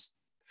prays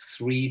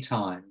 3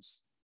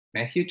 times.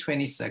 Matthew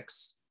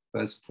 26,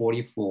 verse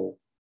 44,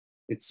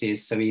 it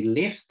says, so he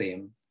left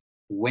them,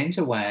 went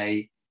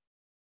away,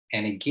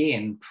 and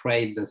again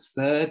prayed the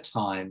 3rd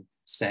time,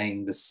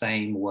 saying the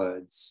same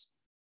words.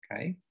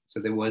 Okay, so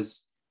there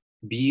was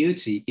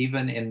beauty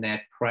even in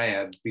that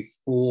prayer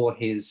before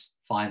his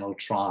final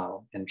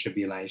trial and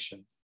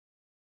tribulation.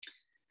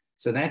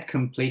 So that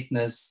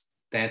completeness,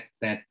 that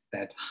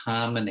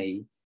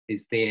harmony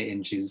is there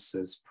in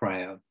Jesus'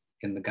 prayer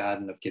in the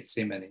Garden of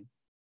Gethsemane.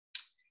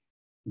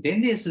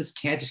 Then there's this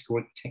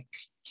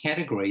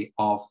category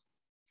of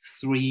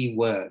 3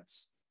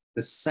 words,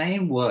 the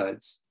same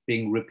words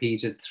being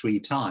repeated 3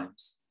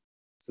 times.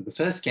 So the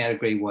first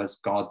category was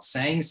God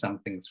saying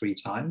something 3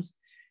 times.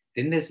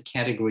 Then there's a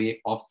category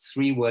of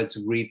 3 words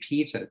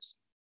repeated,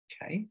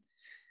 okay?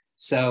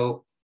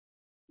 So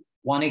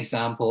one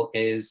example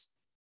is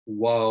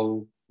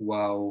woe,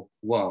 woe,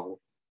 woe,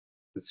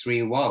 the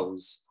 3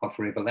 woes of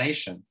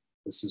Revelation.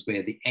 This is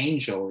where the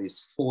angel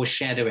is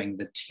foreshadowing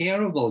the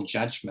terrible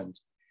judgment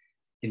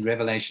in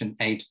Revelation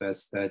 8,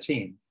 verse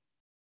 13.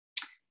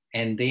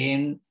 And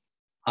then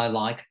I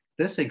like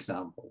this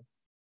example,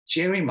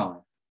 Jeremiah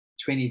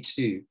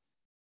 22.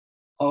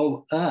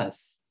 Oh,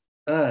 earth,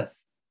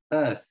 earth,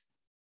 earth,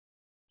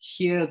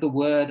 hear the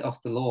word of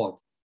the Lord.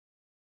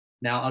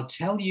 Now, I'll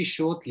tell you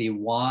shortly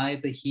why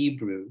the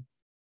Hebrew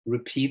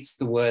repeats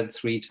the word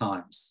 3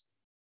 times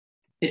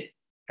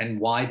and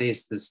why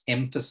there's this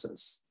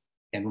emphasis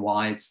and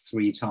why it's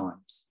 3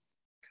 times,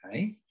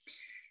 okay?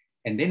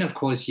 And then, of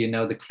course, you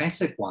know the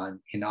classic one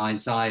in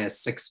Isaiah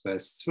 6,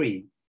 verse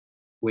 3,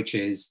 which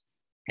is,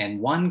 and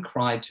one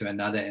cried to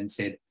another and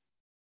said,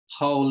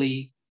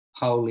 holy,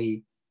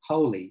 holy,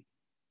 holy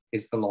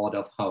is the Lord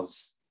of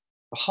hosts.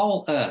 The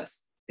whole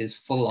earth is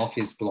full of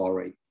his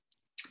glory.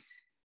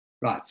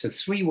 Right, so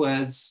 3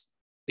 words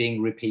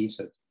being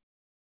repeated.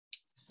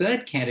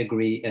 Third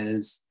category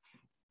is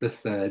the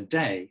 3rd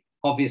day.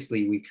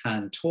 Obviously, we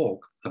can't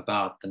talk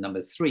about the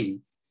number 3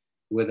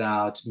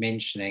 without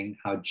mentioning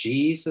how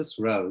Jesus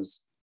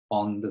rose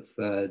on the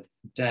 3rd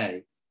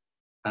day.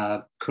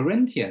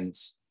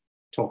 Corinthians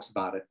talks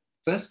about it.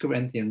 1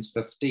 Corinthians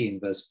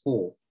 15, verse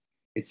 4.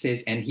 It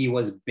says, and he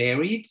was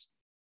buried,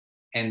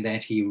 and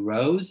that he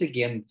rose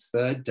again the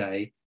 3rd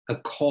day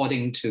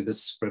according to the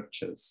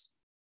scriptures.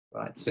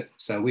 Right?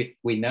 So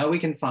we know we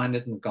can find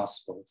it in the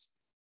Gospels,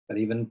 but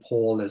even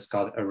Paul has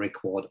got a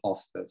record of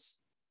this.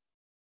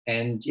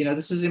 And, you know,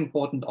 this is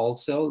important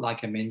also,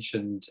 like I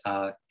mentioned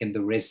in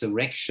the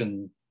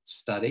resurrection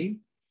study.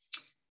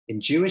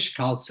 In Jewish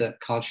culture,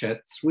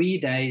 3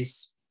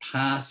 days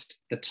past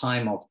the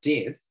time of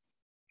death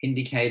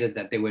indicated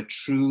that they were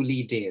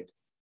truly dead.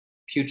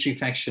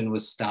 Putrefaction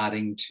was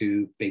starting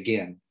to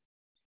begin.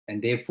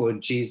 And therefore,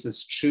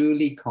 Jesus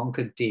truly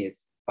conquered death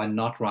by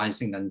not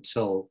rising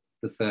until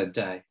the 3rd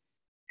day,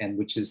 and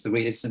which is the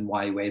reason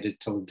why he waited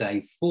till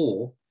day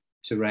 4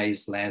 to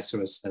raise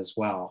Lazarus as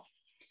well.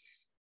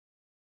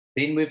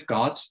 Then we've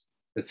got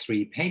the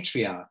three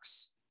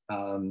patriarchs,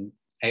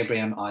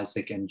 Abraham,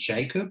 Isaac, and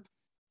Jacob.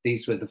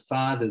 These were the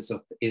fathers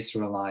of the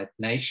Israelite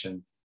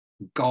nation,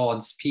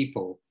 God's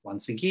people.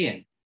 Once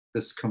again,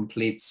 this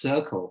complete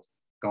circle,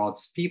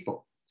 God's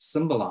people,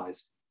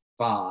 symbolized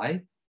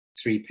by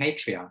three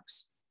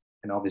patriarchs.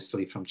 And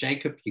obviously from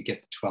Jacob, you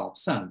get the 12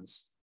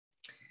 sons.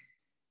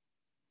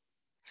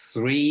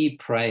 3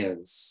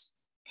 prayers.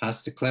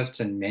 Pastor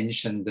Clifton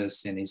mentioned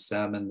this in his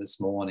sermon this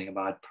morning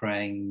about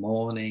praying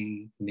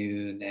morning,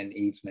 noon, and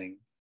evening.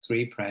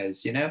 3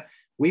 prayers. You know,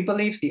 we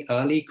believe the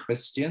early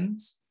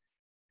Christians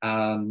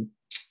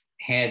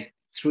had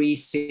 3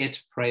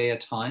 set prayer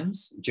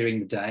times during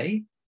the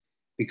day,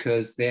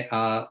 because there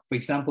are, for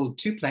example,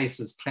 2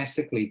 places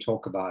classically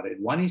talk about it.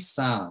 One is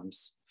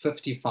Psalms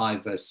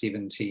 55, verse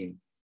 17.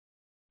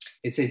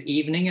 It says,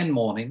 evening and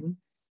morning,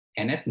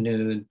 and at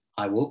noon,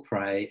 I will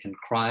pray and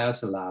cry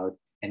out aloud,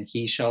 and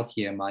he shall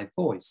hear my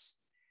voice.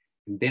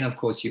 And then, of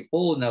course, you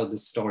all know the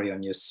story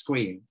on your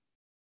screen,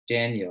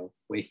 Daniel,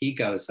 where he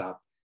goes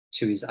up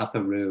to his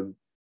upper room,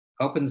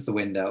 opens the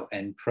window,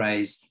 and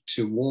prays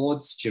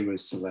towards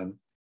Jerusalem,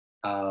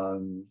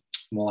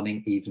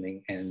 morning,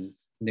 evening, and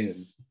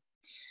noon.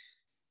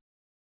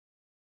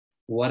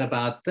 What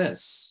about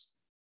this?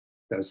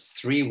 Those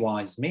 3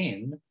 wise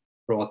men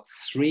brought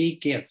 3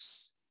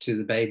 gifts to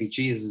the baby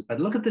Jesus. But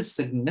look at the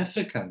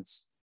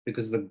significance,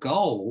 because the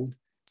gold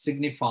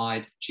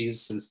signified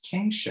Jesus's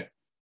kingship.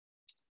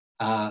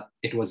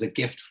 It was a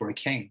gift for a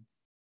king.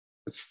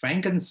 The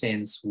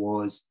frankincense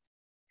was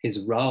his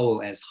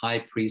role as high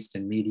priest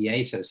and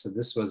mediator. So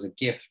this was a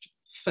gift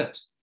fit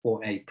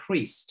for a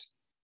priest.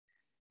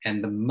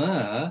 And the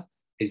myrrh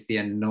is the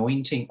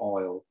anointing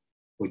oil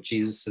for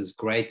Jesus's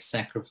great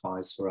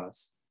sacrifice for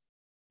us.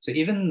 So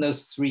even in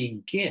those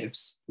 3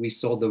 gifts, we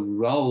saw the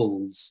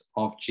roles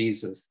of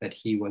Jesus that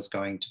he was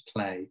going to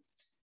play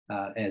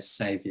as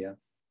Savior.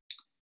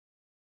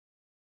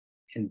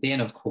 And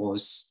then, of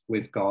course,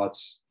 we've got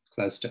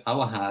close to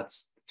our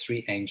hearts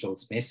 3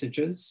 angels'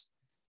 messages,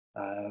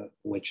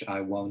 which I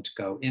won't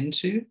go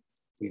into.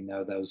 We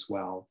know those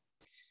well.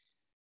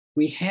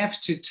 We have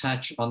to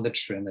touch on the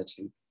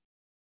Trinity.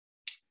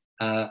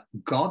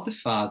 God the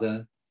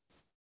Father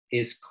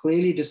is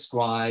clearly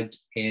described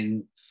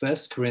in 1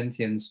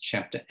 Corinthians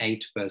chapter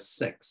 8, verse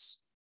 6.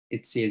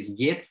 It says,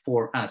 yet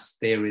for us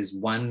there is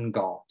one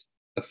God,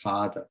 the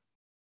Father,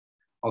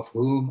 of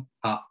whom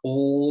are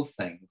all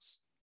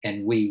things,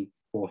 and we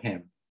for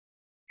him,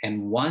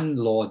 and one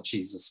Lord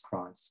Jesus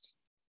Christ.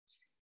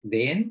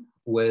 Then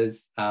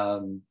with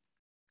God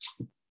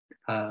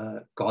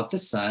the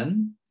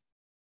Son,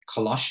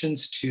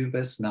 Colossians 2,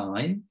 verse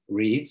 9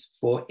 reads,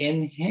 for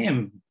in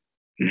him,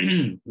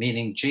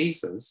 meaning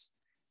Jesus,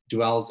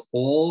 dwells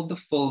all the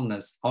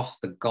fullness of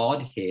the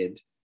Godhead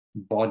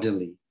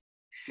bodily.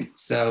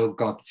 So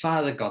God the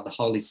Father, God the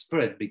Holy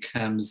Spirit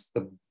becomes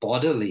the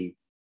bodily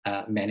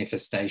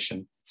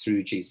manifestation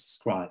through Jesus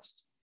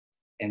Christ.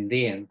 And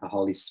then the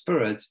Holy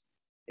Spirit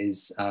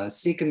is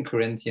 2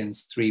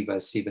 Corinthians 3,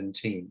 verse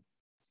 17.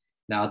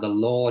 Now the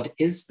Lord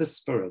is the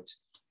Spirit,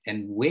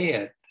 and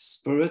where the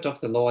Spirit of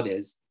the Lord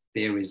is,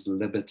 there is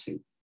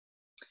liberty.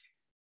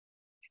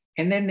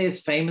 And then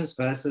there's famous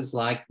verses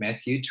like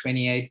Matthew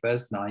 28,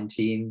 verse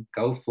 19,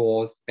 go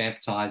forth,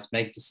 baptize,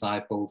 make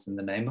disciples in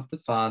the name of the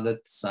Father, the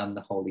Son,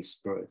 the Holy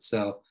Spirit.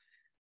 So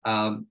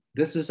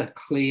this is a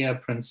clear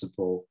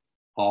principle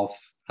of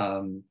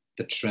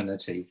the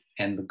Trinity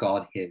and the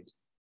Godhead.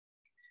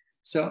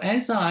 So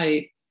as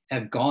I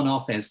have gone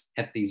off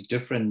at these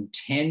different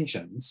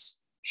tangents,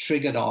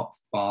 triggered off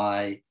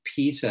by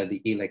Peter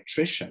the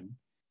electrician,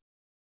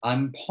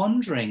 I'm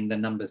pondering the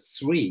number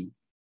 3,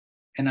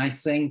 and I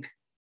think,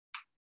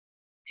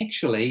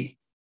 actually,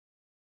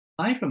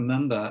 I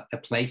remember a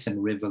place in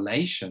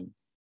Revelation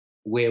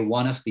where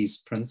one of these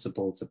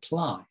principles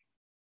apply.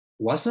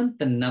 Wasn't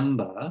the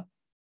number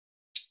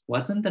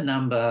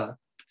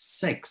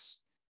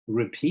 6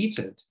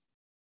 repeated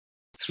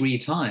 3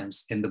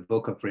 times in the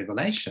book of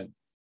Revelation?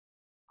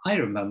 I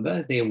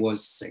remember there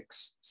was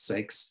 6,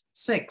 6,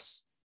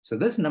 6. So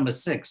this number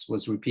 6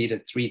 was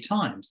repeated 3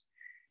 times.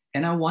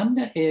 And I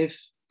wonder if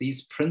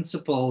these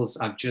principles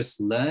I've just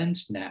learned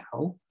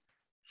now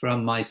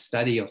from my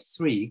study of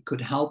 3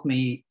 could help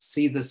me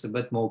see this a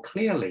bit more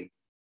clearly.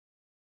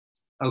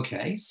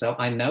 Okay, so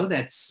I know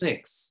that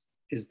 6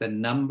 is the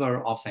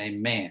number of a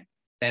man.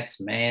 That's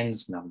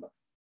man's number,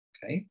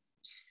 okay?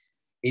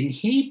 In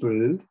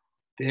Hebrew,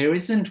 there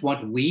isn't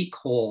what we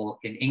call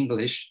in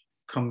English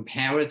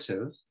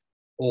comparative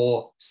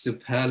or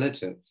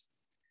superlative.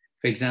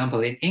 For example,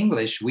 in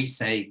English, we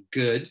say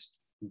good,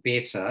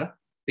 better,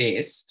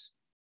 best.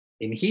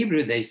 In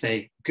Hebrew, they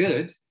say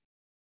good,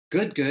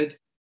 good, good,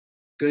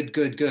 good,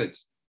 good, good.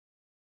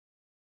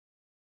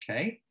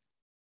 Okay?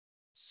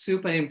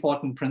 Super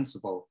important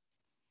principle.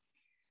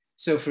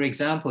 So for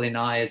example, in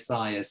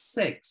Isaiah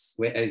 6,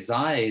 where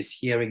Isaiah is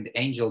hearing the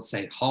angel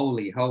say,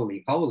 holy,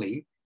 holy,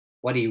 holy,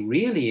 what he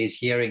really is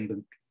hearing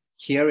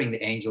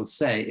the angel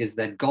say is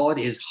that God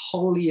is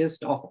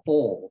holiest of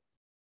all.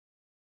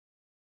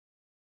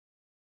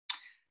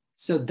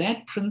 So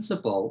that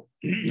principle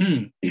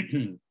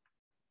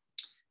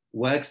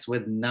works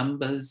with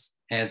numbers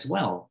as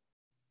well.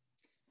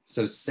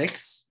 So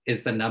 6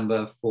 is the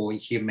number for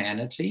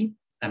humanity,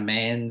 a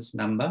man's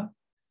number.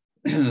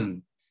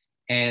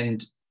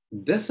 And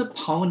this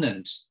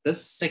opponent,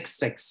 this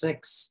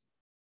 666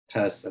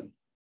 person,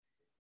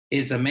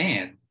 is a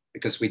man,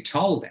 because we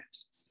told that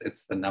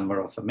it's the number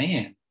of a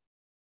man.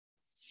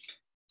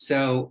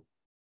 So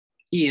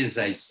he is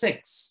a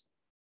 6,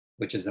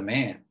 which is a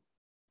man.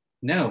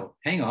 No,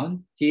 hang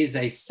on, he is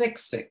a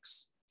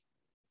 666,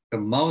 the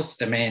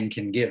most a man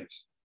can give.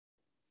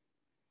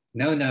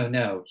 No, no,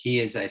 no,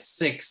 he is a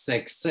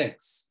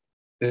 666,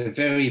 the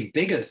very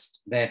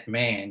biggest that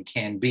man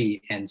can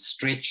be and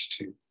stretch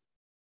to.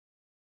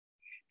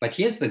 But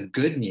here's the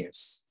good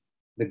news.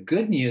 The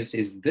good news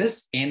is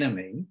this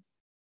enemy,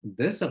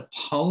 this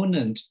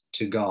opponent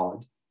to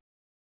God,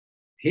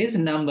 his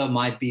number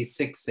might be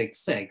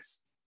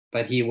 666,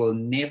 but he will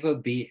never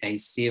be a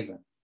 7.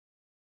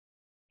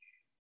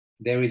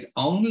 There is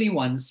only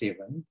one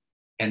 7,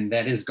 and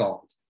that is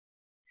God.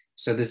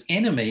 So this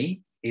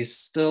enemy is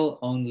still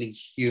only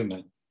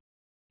human.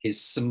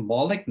 His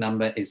symbolic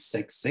number is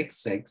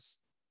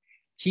 666.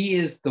 He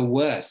is the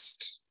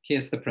worst.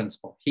 Here's the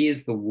principle. He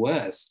is the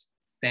worst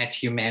that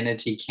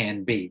humanity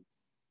can be.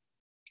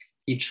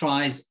 He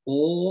tries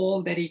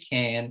all that he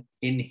can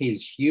in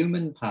his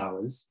human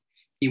powers.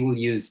 He will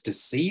use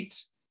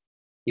deceit.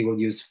 He will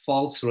use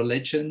false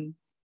religion.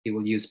 He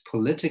will use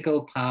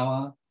political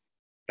power,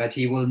 but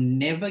he will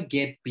never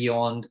get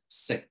beyond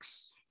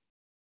 6,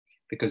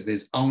 because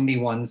there's only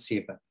one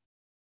 7,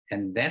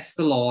 and that's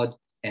the Lord,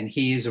 and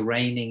he is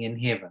reigning in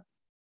heaven.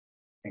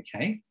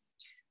 Okay,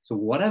 so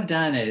what I've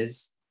done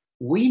is,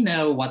 we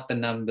know what the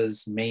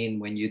numbers mean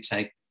when you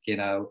take,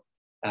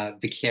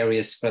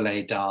 vicarious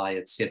fillet die,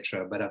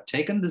 etc. But I've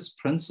taken this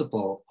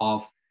principle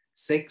of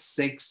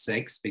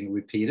 666 being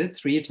repeated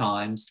 3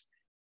 times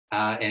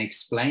and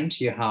explained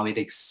to you how it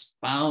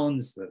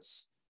expounds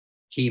this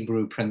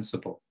Hebrew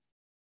principle.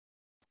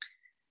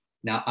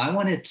 Now, I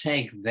want to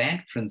take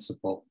that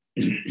principle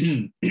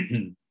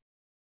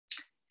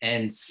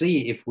and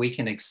see if we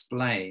can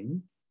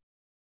explain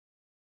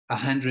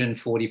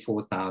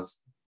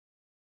 144,000.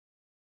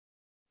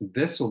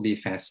 This will be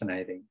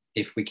fascinating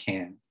if we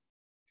can.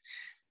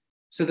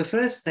 So the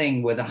first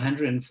thing with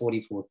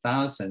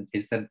 144,000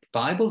 is that the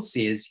Bible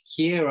says,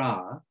 here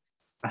are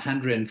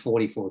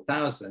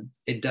 144,000.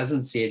 It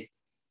doesn't say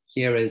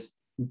here is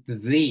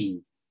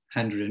the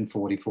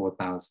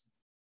 144,000.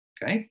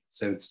 Okay,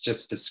 so it's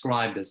just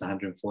described as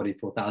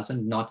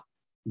 144,000, not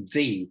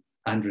the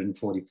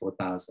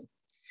 144,000.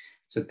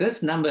 So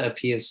this number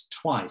appears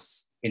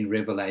twice in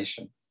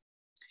Revelation,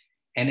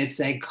 and it's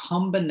a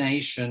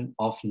combination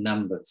of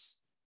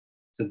numbers.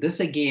 So this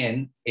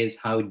again is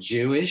how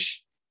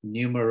Jewish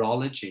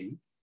numerology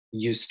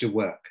used to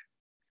work.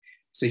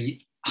 So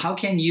how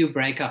can you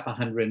break up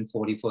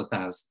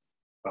 144,000,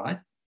 right?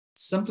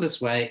 Simplest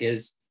way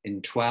is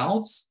in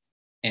 12s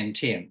and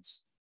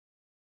 10s.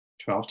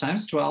 12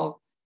 times 12,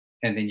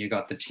 and then you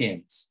got the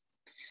 10s.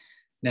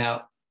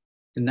 Now,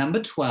 the number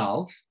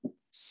 12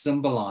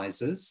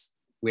 symbolizes,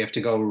 we have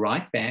to go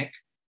right back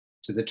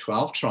to the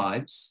 12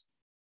 tribes.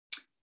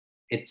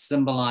 It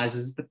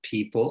symbolizes the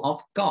people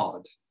of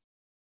God.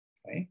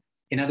 Okay?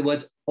 In other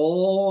words,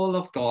 all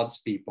of God's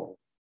people.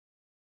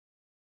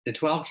 The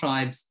 12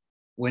 tribes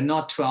were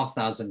not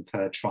 12,000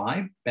 per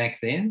tribe back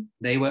then.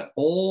 They were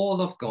all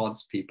of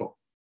God's people.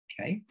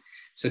 Okay?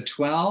 So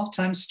 12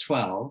 times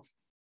 12,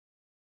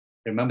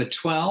 remember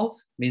 12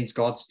 means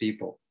God's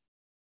people.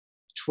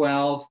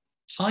 12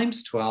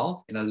 times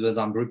 12, in other words,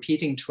 I'm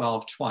repeating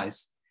 12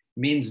 twice,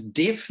 means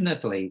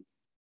definitely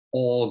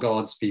all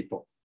God's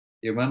people.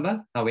 You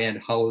remember how we had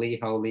holy,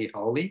 holy,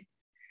 holy?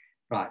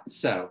 Right,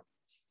 so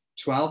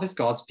 12 is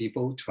God's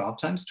people. 12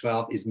 times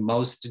 12 is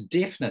most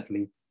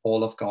definitely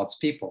all of God's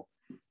people.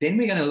 Then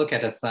we're going to look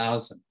at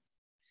 1,000.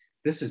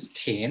 This is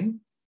 10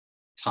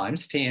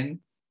 times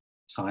 10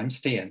 times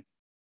 10.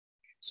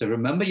 So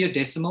remember your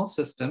decimal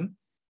system.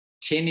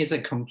 10 is a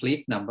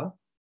complete number.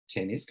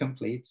 10 is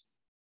complete.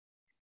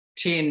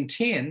 10,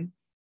 10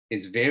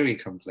 is very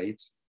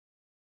complete.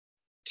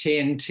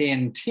 10,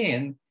 10,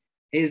 10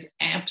 is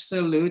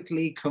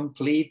absolutely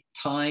complete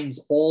times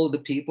all the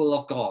people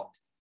of God.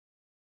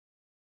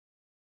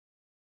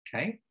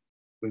 Okay,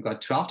 we've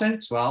got 12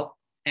 times 12,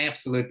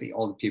 absolutely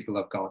all the people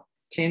of God.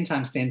 10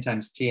 times 10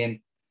 times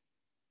 10,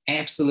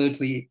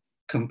 absolutely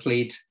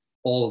complete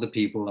all the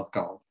people of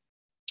God.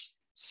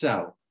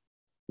 So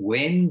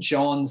when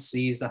John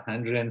sees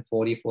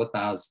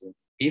 144,000,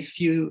 if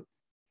you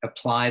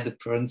apply the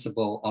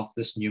principle of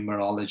this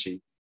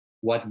numerology,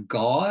 what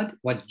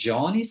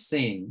John is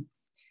saying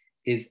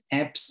is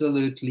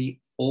absolutely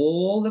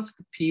all of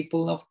the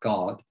people of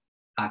God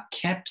are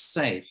kept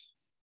safe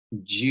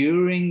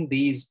during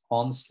these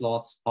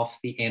onslaughts of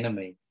the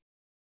enemy.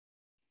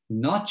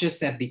 Not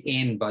just at the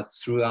end, but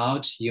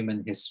throughout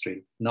human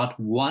history. Not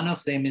one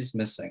of them is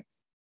missing.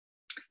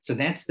 So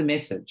that's the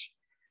message.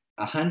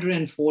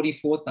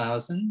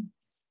 144,000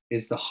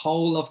 is the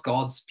whole of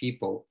God's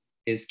people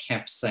is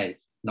kept safe.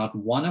 Not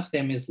one of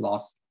them is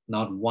lost.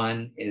 Not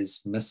one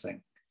is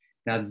missing.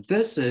 Now,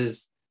 this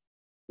is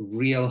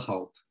real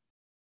hope.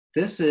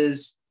 This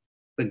is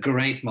the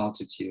great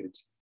multitude.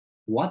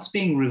 What's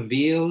being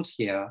revealed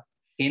here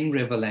in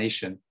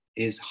Revelation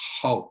is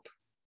hope.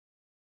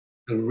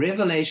 The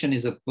Revelation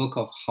is a book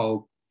of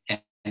hope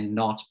and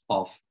not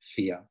of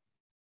fear.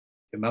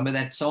 Remember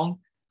that song?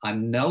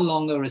 I'm no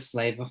longer a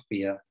slave of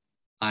fear.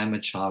 I'm a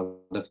child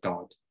of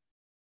God.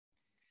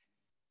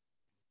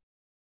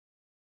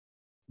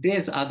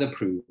 There's other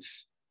proof.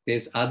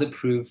 There's other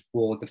proof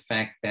for the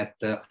fact that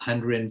the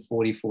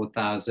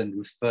 144,000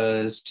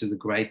 refers to the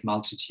great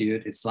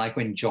multitude. It's like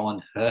when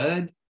John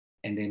heard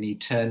and then he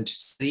turned to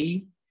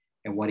see,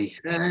 and what he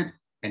heard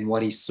and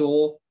what he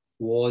saw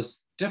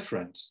was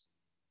different.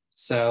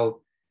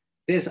 So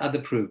there's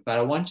other proof, but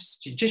I want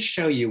to just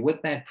show you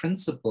with that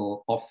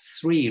principle of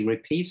 3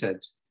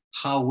 repeated,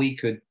 how we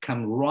could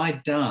come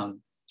right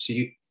down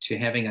to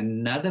having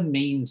another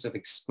means of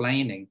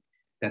explaining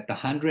that the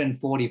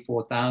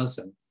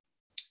 144,000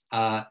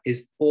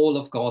 is all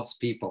of God's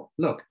people.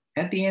 Look,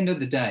 at the end of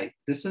the day,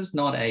 this is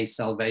not a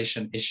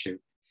salvation issue.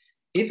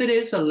 If it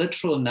is a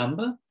literal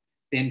number,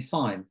 then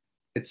fine.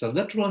 It's a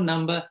literal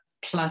number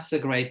plus a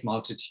great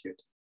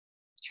multitude,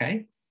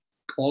 okay?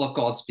 All of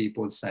God's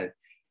people is saved.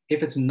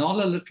 If it's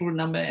not a literal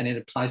number and it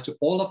applies to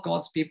all of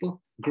God's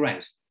people,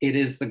 great. It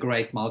is the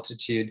great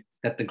multitude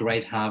that the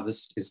great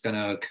harvest is going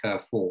to occur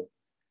for.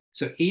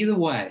 So either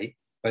way,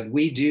 but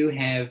we do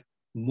have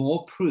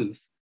more proof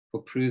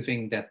for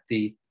proving that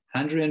the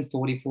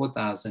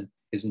 144,000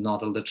 is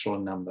not a literal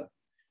number.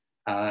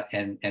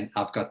 And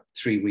I've got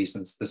 3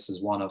 reasons. This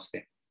is one of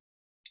them.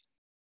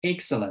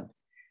 Excellent.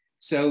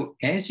 So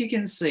as you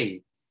can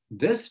see,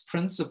 this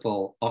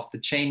principle of the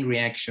chain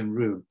reaction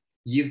room,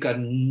 you've got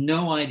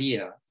no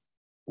idea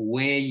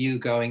where you're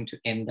going to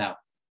end up.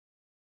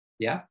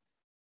 Yeah.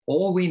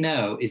 All we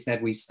know is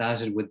that we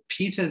started with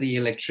Peter the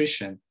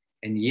electrician,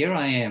 and here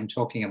I am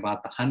talking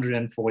about the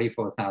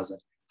 144,000.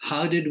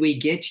 How did we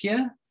get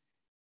here?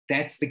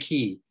 That's the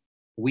key.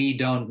 We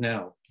don't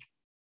know.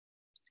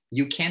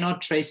 You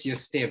cannot trace your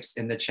steps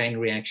in the chain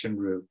reaction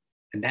room,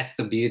 and that's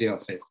the beauty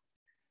of it.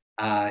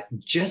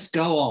 Just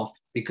go off,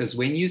 because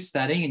when you're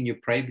studying and you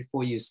pray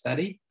before you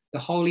study, the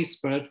Holy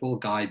Spirit will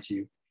guide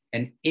you,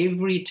 and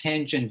every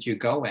tangent you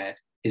go at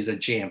is a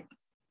gem.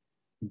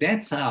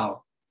 That's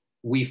how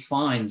we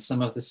find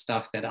some of the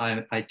stuff that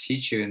I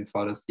teach you in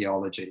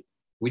Phototheology.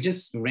 We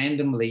just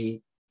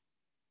randomly,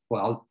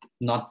 well,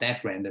 not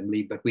that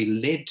randomly, but we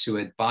led to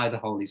it by the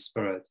Holy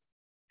Spirit.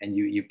 And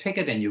you pick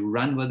it and you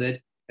run with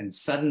it, and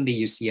suddenly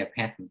you see a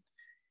pattern.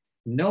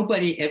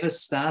 Nobody ever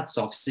starts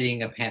off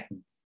seeing a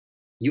pattern.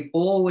 You're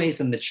always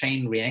in the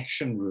chain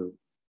reaction room.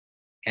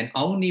 And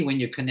only when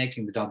you're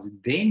connecting the dots,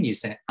 then you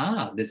say,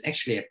 there's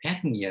actually a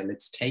pattern here.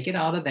 Let's take it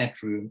out of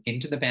that room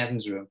into the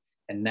patterns room.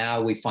 And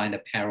now we find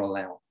a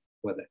parallel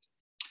with it.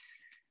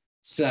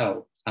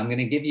 So I'm going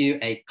to give you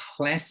a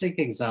classic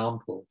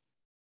example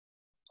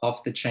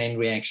of the chain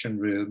reaction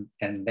room,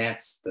 and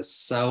that's the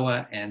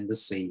sower and the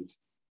seed.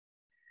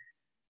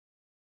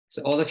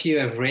 So all of you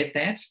have read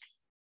that?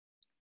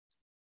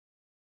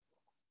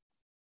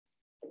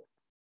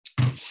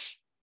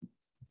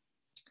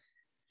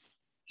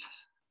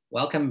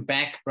 Welcome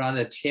back,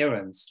 Brother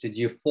Terence. Did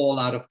you fall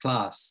out of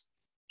class?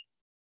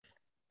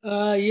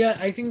 Yeah,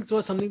 I think it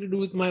was something to do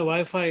with my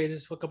Wi-Fi.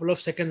 Just for a couple of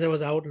seconds I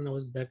was out and I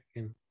was back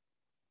again.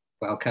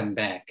 Welcome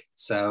back.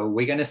 So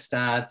we're going to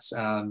start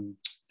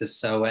the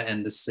sower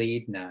and the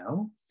seed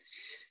now.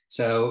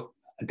 So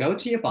go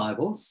to your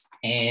Bibles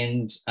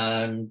and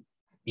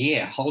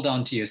hold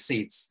on to your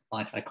seats,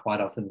 like I quite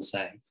often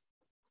say.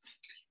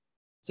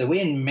 So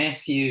we're in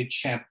Matthew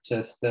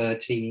chapter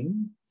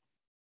 13.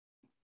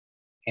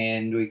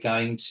 And we're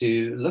going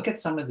to look at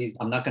some of these.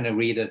 I'm not going to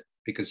read it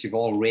because you've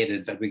all read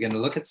it, but we're going to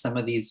look at some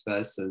of these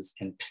verses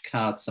and pick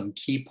out some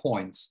key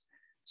points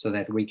so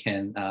that we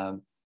can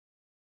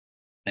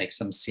make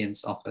some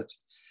sense of it.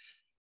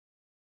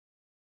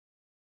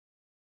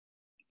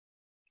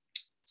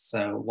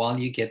 So while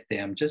you get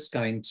there, I'm just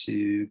going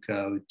to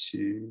go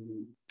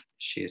to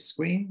share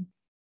screen.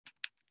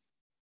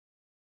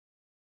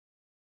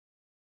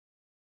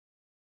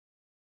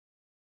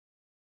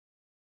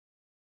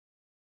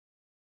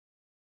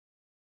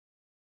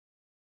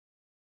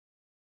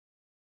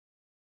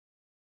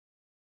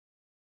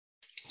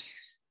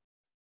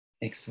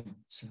 Excellent.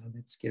 So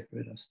let's get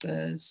rid of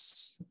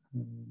this.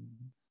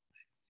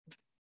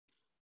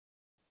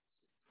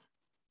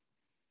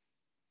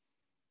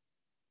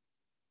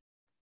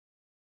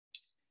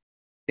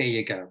 There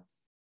you go.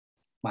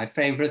 My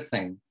favorite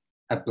thing,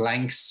 a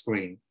blank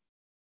screen.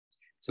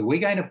 So we're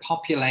going to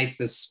populate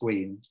this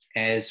screen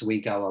as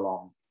we go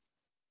along.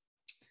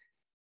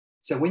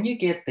 So when you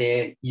get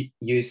there,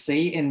 you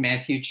see in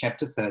Matthew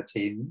chapter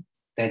 13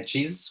 that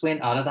Jesus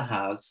went out of the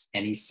house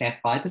and he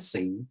sat by the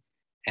sea,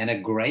 and a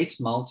great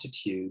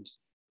multitude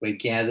were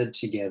gathered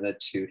together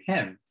to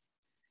him,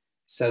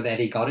 so that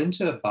he got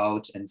into a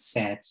boat and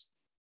sat,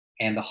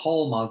 and the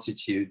whole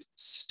multitude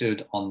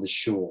stood on the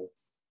shore.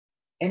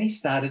 And he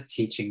started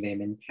teaching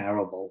them in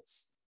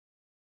parables.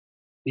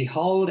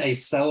 Behold, a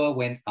sower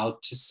went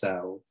out to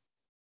sow,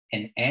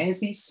 and as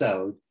he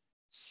sowed,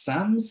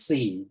 some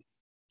seed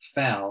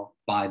fell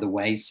by the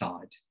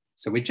wayside.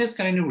 So we're just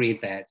going to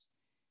read that,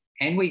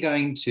 and we're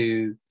going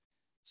to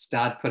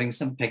start putting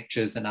some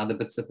pictures and other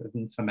bits of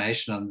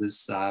information on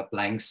this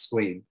blank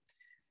screen.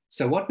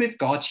 So what we've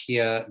got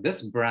here,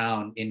 this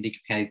brown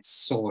indicates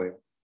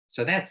soil.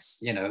 So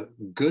that's,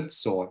 good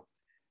soil.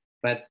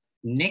 But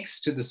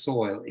next to the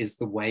soil is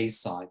the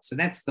wayside. So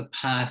that's the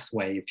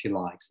pathway, if you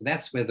like. So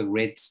that's where the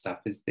red stuff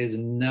is. There's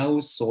no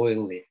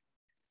soil there.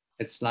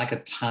 It's like a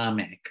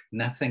tarmac.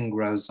 Nothing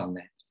grows on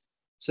that.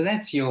 So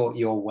that's your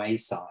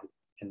wayside.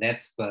 And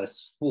that's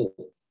verse 4.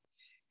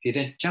 If you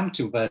then jump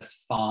to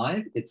verse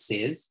 5, it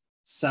says,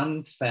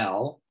 some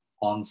fell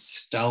on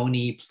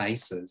stony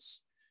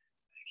places,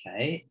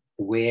 okay,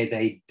 where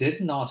they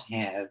did not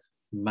have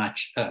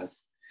much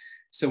earth.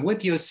 So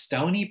with your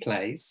stony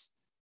place,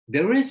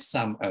 there is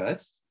some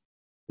earth,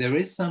 there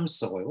is some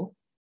soil,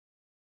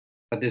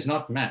 but there's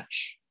not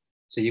much.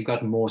 So you've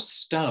got more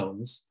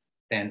stones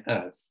than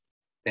earth.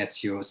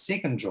 That's your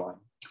second drawing.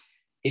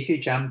 If you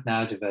jump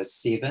now to verse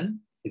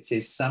 7, it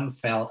says some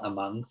fell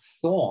among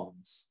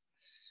thorns.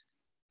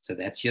 So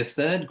that's your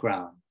third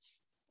ground.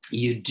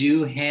 You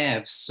do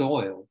have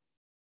soil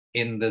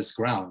in this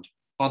ground.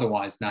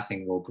 Otherwise,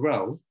 nothing will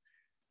grow,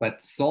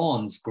 but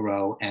thorns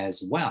grow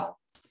as well.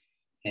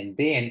 And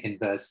then in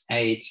verse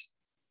 8,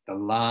 the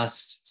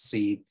last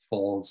seed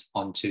falls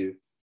onto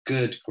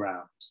good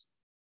ground.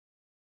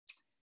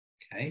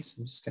 Okay, so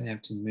I'm just going to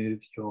have to move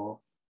your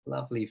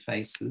lovely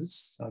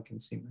faces so I can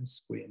see my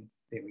screen.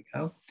 There we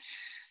go.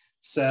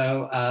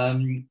 So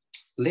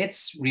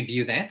let's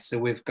review that. So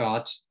we've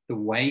got the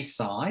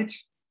wayside,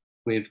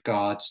 we've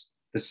got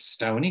the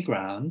stony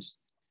ground,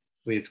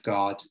 we've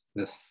got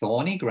the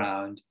thorny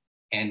ground,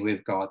 and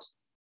we've got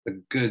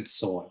the good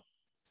soil.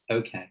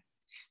 Okay.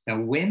 Now,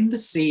 when the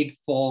seed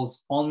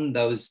falls on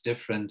those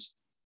different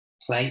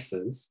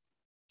places,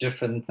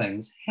 different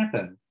things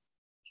happen.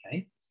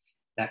 Okay.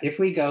 Now, if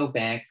we go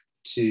back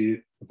to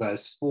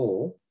verse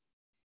 4,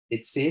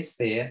 it says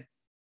there,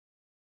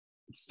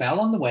 it fell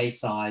on the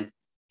wayside,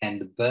 and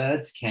the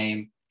birds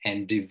came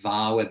and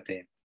devoured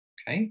them.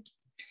 Okay.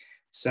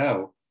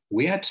 So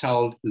we are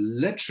told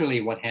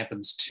literally what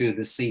happens to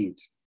the seed,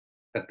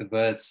 that the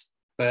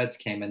birds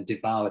came and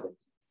devoured it.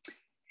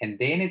 And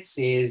then it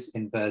says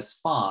in verse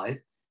 5,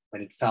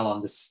 when it fell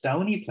on the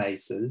stony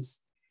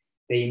places,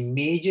 they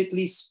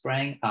immediately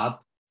sprang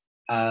up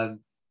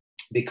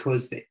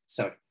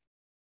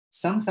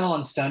some fell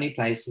on stony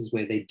places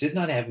where they did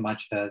not have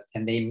much earth,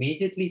 and they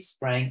immediately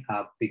sprang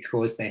up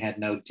because they had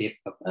no depth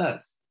of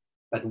earth.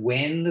 But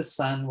when the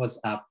sun was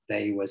up,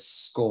 they were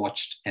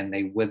scorched and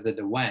they withered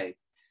away.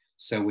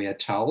 So we are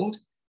told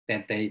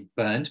that they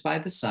burnt by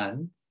the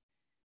sun.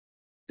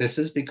 This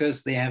is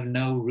because they have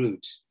no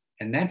root.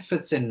 And that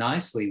fits in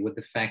nicely with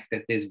the fact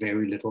that there's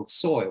very little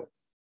soil.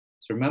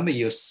 So remember,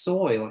 your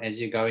soil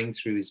as you're going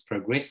through is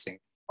progressing.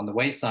 On the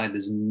wayside,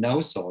 there's no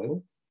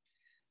soil.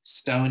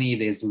 Stony,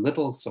 there's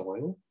little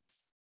soil.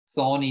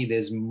 Thorny,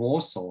 there's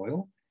more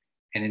soil.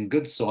 And in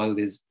good soil,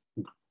 there's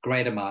a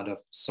great amount of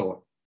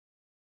soil.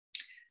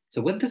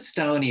 So with the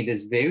stony,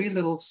 there's very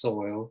little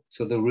soil,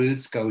 so the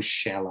roots go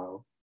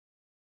shallow.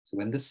 So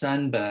when the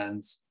sun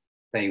burns,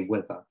 they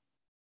wither.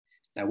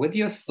 Now with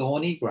your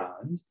thorny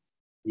ground,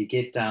 you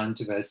get down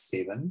to verse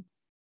 7.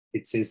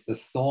 It says the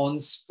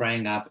thorns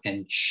sprang up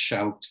and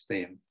choked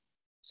them.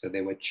 So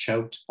they were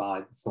choked by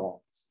the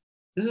thorns.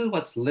 This is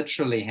what's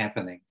literally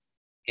happening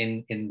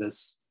in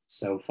this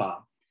so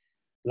far.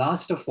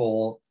 Last of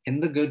all,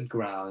 in the good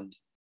ground,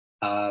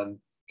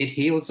 it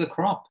heals a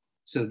crop.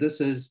 So this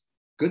is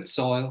good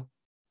soil,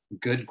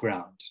 good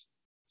ground.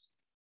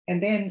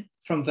 And then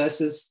from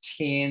verses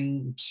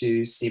 10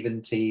 to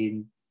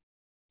 17,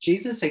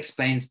 Jesus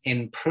explains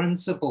in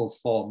principle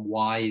form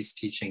why he's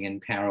teaching in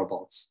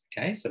parables.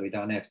 Okay, so we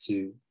don't have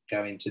to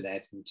go into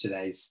that in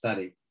today's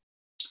study.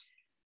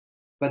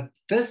 But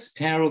this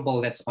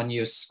parable that's on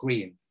your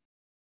screen,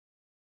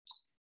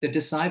 the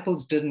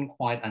disciples didn't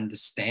quite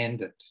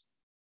understand it.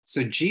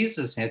 So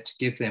Jesus had to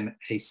give them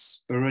a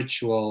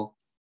spiritual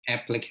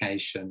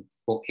application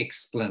or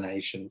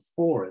explanation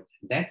for it.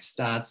 That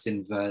starts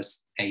in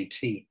verse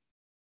 18.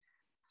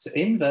 So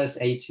in verse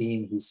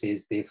 18, he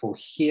says, therefore,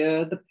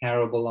 hear the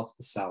parable of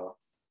the sower.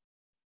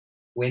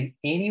 When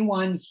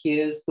anyone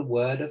hears the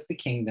word of the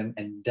kingdom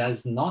and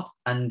does not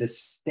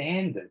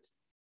understand it,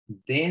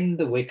 then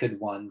the wicked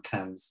one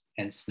comes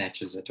and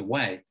snatches it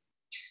away.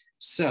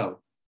 So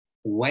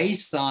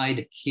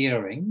wayside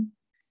hearing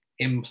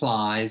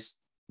implies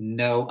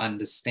no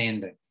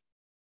understanding.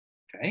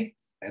 Okay,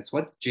 that's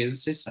what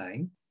Jesus is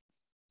saying.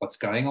 What's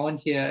going on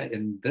here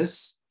in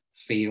this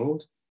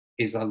field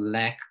is a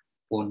lack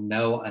or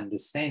no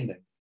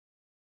understanding.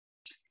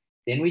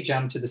 Then we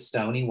jump to the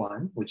stony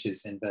one, which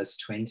is in verse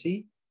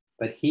 20.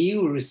 But he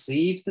who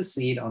receives the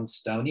seed on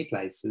stony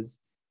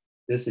places,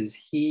 this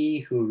is he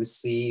who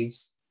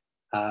receives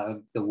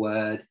the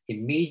word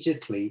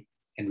immediately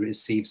and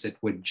receives it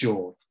with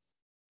joy.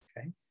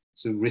 Okay,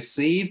 So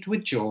received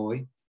with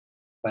joy,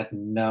 but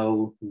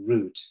no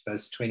root.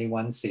 Verse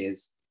 21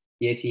 says,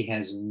 yet he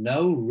has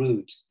no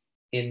root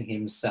in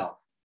himself,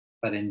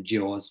 but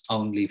endures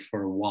only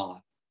for a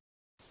while.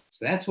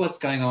 So that's what's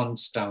going on in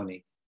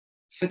stony,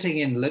 fitting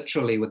in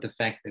literally with the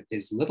fact that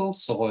there's little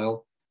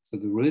soil, so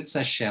the roots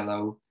are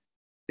shallow,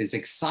 there's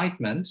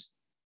excitement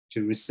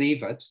to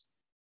receive it,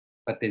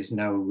 but there's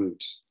no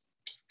root,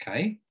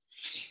 okay?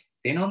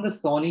 Then on the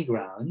thorny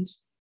ground,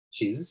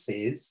 Jesus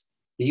says,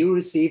 he who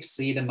receives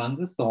seed among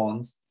the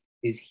thorns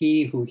is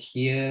he who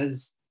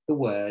hears the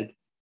word,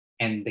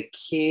 and the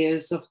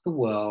cares of the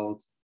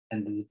world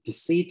and the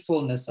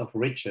deceitfulness of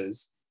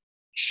riches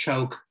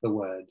choke the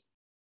word,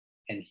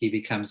 and he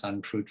becomes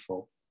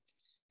unfruitful.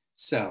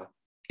 So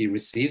he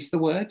receives the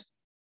word,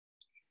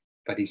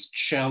 but he's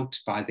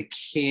choked by the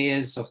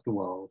cares of the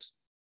world,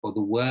 or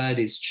the word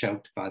is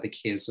choked by the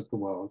cares of the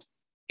world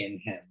in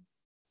him.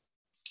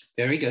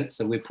 Very good.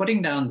 So we're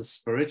putting down the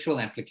spiritual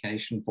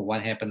application for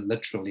what happened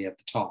literally at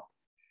the top.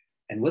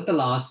 And with the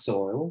last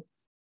soil,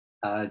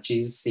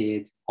 Jesus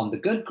said, on the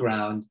good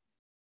ground,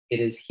 it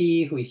is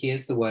he who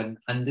hears the word and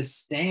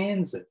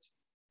understands it.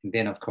 And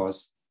then, of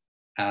course,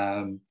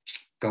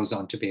 goes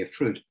on to bear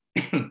fruit.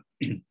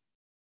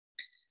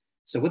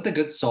 So with the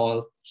good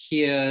soil,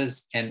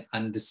 hears and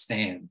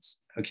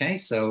understands. Okay,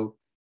 so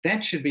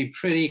that should be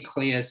pretty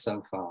clear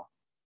so far.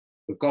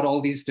 We've got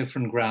all these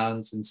different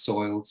grounds and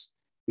soils.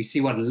 We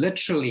see what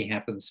literally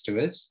happens to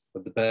it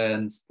with the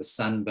burns, the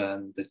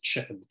sunburn, the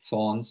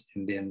thorns,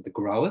 and then the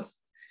growth,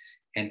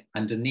 and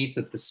underneath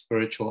it, the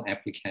spiritual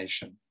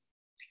application.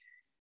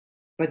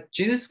 But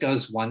Jesus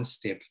goes one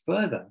step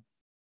further,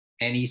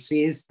 and he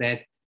says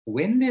that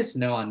when there's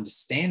no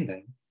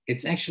understanding,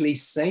 it's actually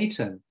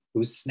Satan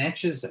who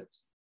snatches it,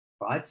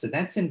 right? So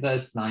that's in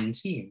verse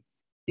 19.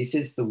 He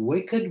says, the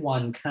wicked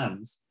one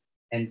comes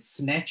and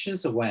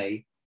snatches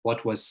away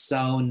what was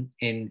sown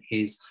in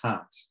his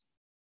heart.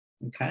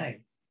 Okay.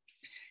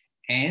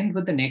 And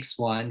with the next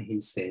one, he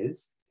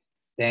says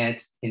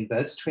that in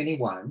verse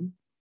 21,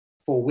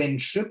 for when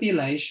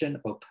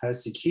tribulation or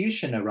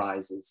persecution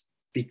arises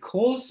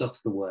because of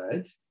the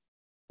word,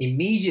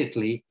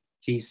 immediately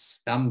he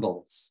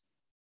stumbles.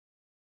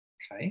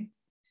 Okay.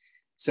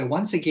 So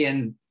once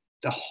again,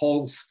 the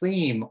whole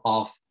theme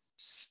of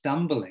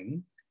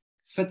stumbling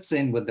fits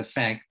in with the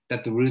fact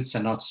that the roots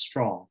are not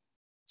strong.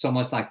 It's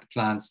almost like the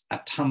plants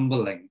are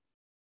tumbling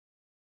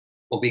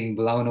or being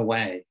blown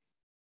away.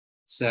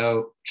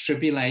 So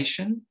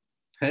tribulation,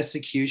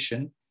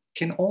 persecution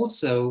can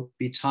also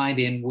be tied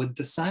in with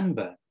the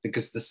sunburn,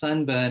 because the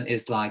sunburn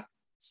is like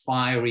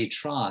fiery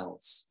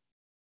trials.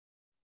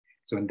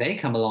 So when they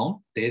come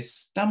along, there's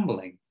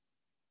stumbling.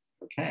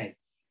 Okay.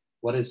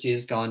 What does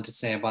Jesus go on to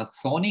say about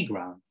thorny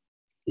ground?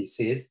 He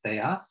says they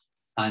are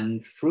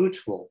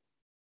unfruitful.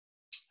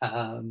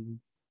 In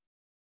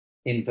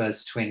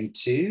verse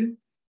 22,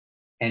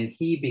 and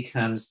he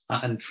becomes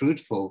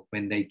unfruitful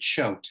when they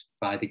choked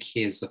by the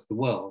cares of the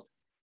world.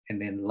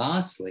 And then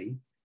lastly,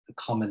 a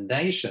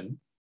commendation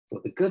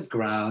for the good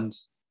ground.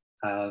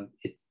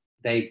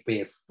 They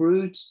bear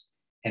fruit,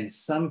 and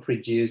some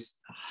produce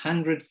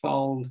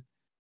 100-fold,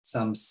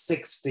 some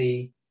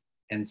 60,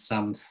 and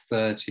some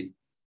 30.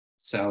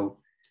 So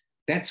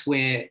that's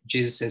where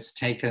Jesus has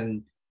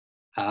taken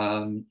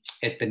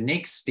at the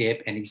next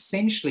step, and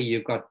essentially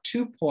you've got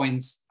 2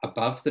 points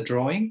above the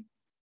drawing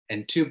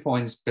and 2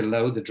 points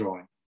below the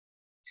drawing.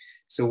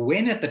 So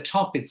when at the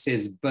top it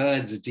says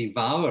birds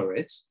devour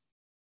it,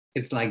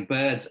 it's like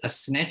birds are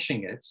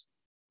snatching it.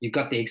 You've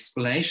got the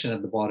explanation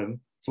at the bottom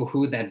for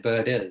who that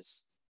bird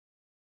is,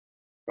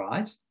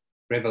 right?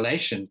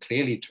 Revelation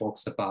clearly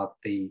talks about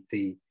the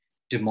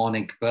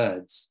demonic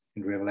birds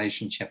in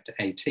Revelation chapter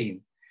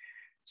 18.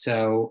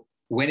 So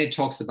when it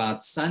talks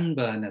about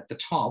sunburn at the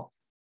top,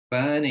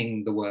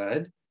 burning the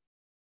word,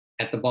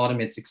 at the bottom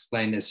it's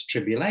explained as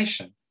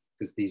tribulation,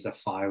 because these are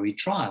fiery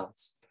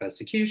trials,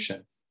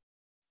 persecution.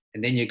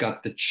 And then you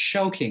got the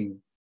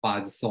choking by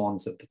the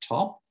thorns at the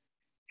top,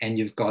 and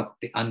you've got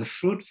the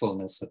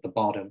unfruitfulness at the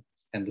bottom,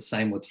 and the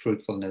same with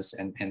fruitfulness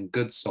and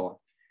good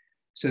soil.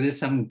 So there's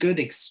some good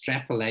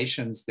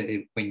extrapolations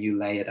that when you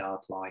lay it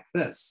out like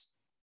this.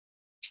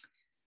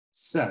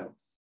 So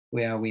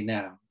where are we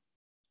now?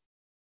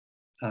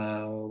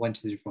 1,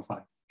 2, 3, 4, 5.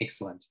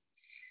 Excellent.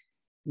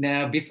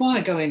 Now, before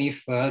I go any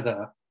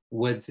further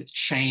with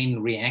chain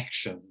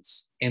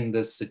reactions in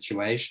this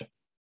situation,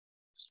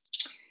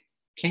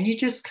 can you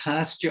just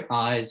cast your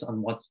eyes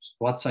on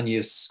what's on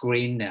your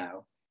screen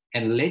now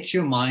and let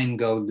your mind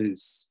go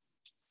loose?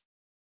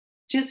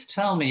 Just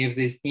tell me if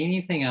there's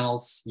anything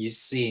else you're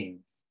seeing,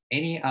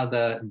 any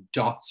other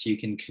dots you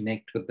can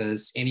connect with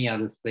this, any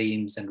other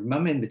themes. And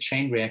remember, in the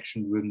chain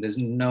reaction room, there's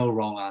no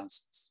wrong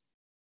answers.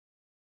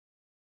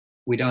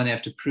 We don't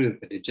have to prove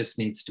it. It just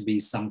needs to be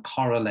some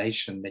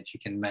correlation that you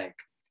can make.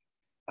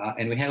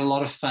 And we had a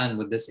lot of fun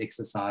with this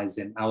exercise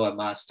in our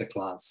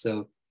masterclass.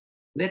 So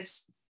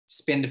let's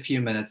spend a few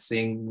minutes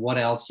seeing what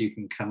else you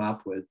can come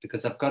up with,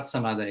 because I've got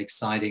some other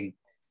exciting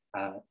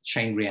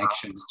chain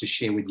reactions to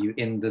share with you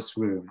in this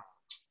room.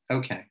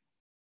 Okay.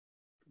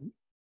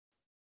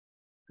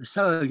 the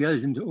sower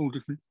goes into all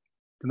different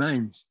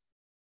domains.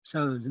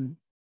 Sowers and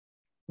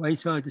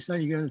wayside, the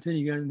sunny ground, the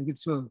tiny ground, and the good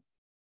soil.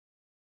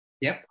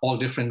 Yep, all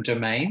different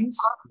domains.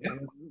 Yep.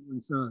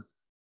 So,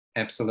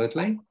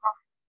 Absolutely.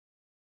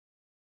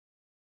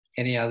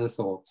 Any other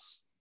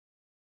thoughts?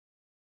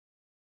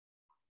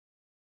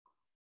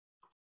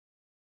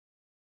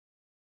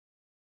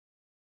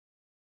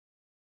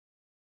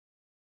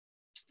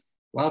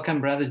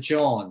 Welcome, Brother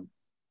John.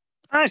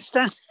 Hi,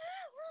 Stan.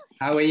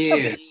 How are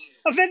you?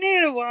 I've been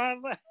here a while.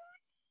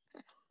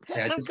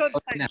 Yeah, I'm just good,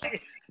 got thank now.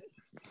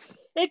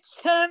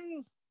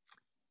 you.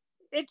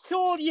 It's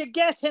all you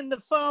get in the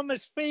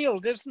farmer's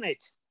field, isn't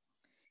it?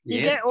 You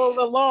Yes. get all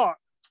the lot,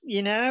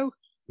 you know?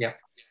 Yep.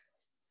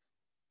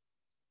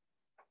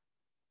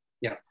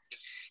 Yep.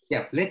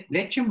 Yep.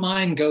 Let your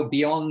mind go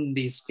beyond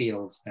these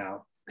fields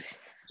now.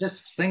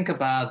 Just think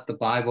about the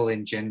Bible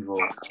in general.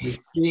 Are you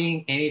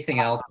seeing anything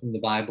else in the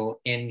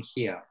Bible in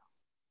here?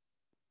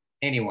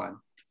 Anyone?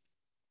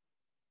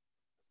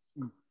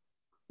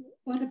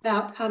 What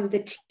about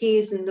the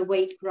tares and the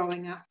wheat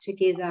growing up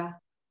together?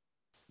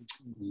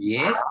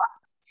 Yes.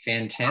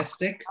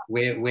 Fantastic.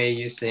 Where are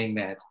you seeing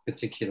that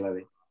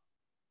particularly?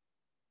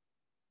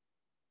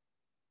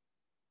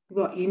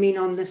 What, you mean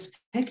on this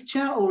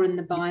picture or in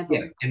the Bible?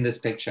 Yeah, in this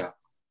picture.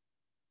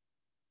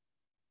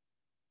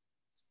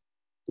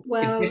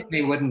 Well, it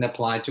definitely wouldn't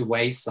apply to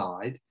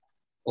wayside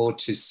or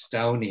to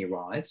stony,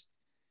 right?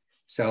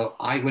 So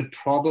I would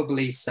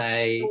probably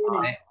say,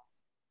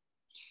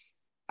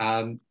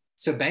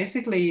 so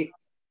basically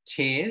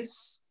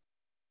tares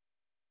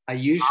are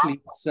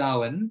usually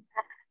sown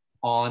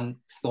on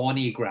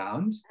thorny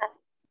ground.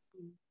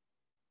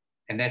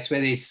 And that's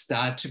where they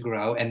start to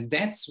grow. And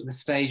that's the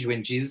stage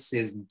when Jesus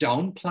says,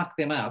 don't pluck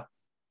them up,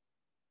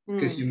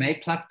 because you may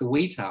pluck the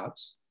wheat out.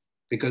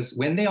 Because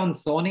when they're on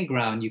thorny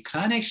ground, you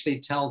can't actually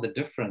tell the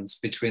difference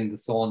between the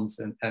thorns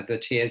and the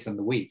tares and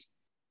the wheat.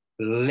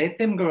 Let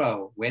them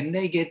grow. When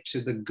they get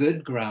to the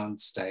good ground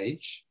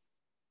stage,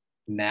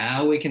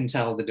 now we can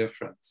tell the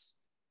difference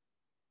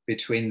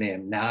between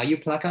them. Now you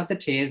pluck out the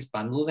tares,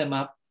 bundle them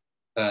up,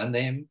 burn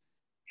them,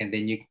 and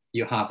then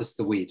you harvest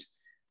the wheat.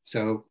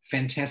 So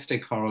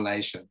fantastic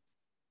correlation.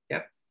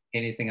 Yep.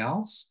 Anything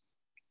else?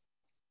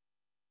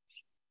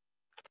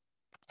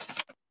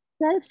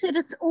 Dave said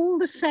it's all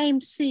the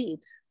same seed.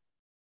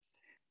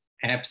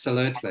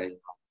 Absolutely.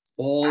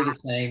 All the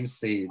same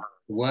seed.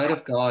 The word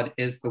of God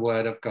is the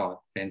word of God.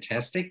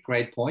 Fantastic.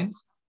 Great point.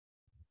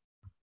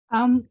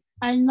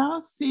 I now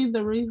see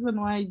the reason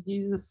why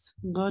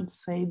God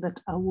said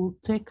that I will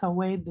take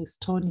away the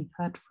stony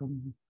heart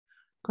from you.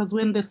 Because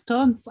when the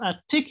stones are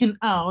taken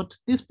out,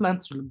 these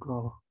plants will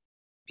grow.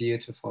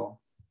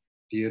 Beautiful.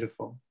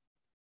 Beautiful.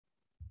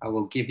 I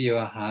will give you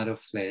a heart of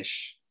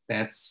flesh.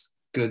 That's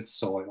good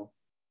soil.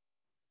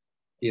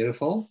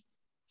 Beautiful.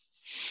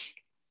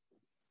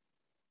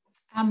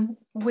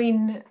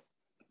 When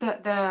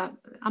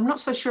I'm not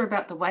so sure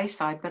about the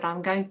wayside, but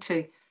I'm going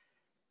to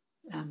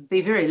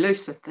be very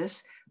loose with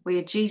this,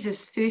 where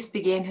Jesus first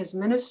began his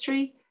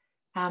ministry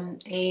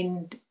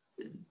and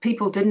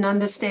people didn't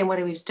understand what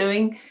he was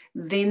doing.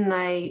 Then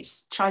they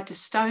tried to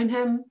stone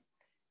him.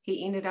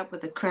 He ended up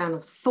with a crown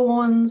of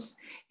thorns.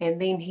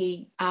 And then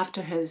he,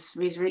 after his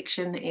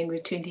resurrection and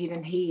return to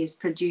heaven, he has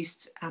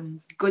produced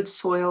good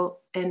soil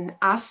in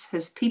us,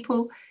 his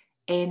people,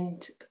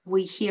 and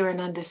we hear and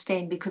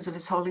understand because of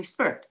his Holy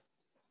Spirit.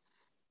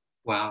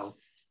 Wow.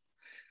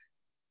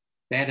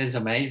 That is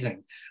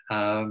amazing.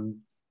 I've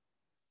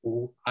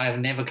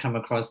never come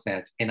across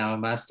that in our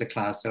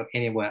masterclass or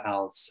anywhere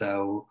else.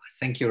 So I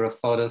think you're a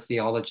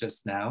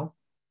phototheologist now.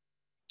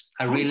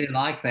 I really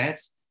like that.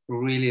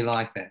 Really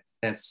like that.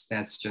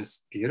 That's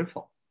just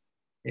beautiful.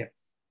 Yeah.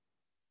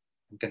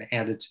 I'm going to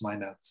add it to my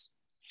notes.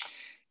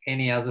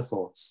 Any other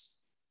thoughts?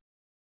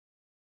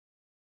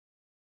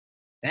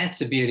 That's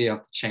the beauty of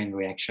the chain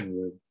reaction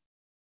room.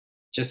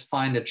 Just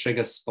find a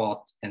trigger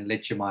spot and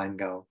let your mind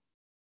go.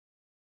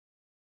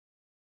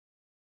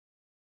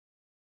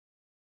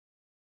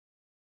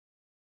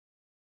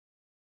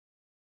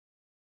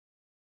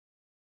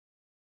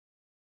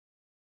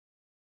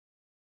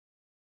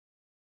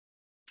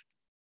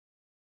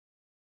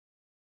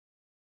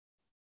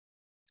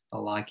 I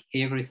like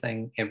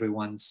everything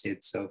everyone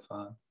said so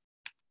far.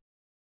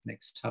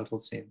 Makes total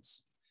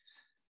sense.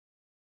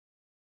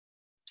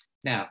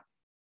 Now,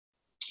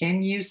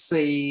 can you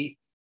see,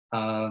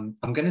 I'm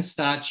going to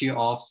start you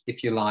off,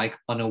 if you like,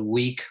 on a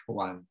weak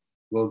one.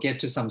 We'll get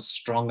to some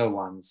stronger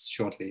ones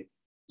shortly.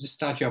 Just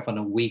start you off on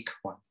a weak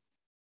one.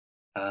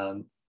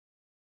 Can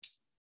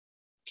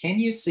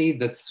you see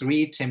the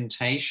three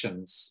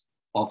temptations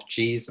of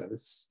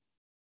Jesus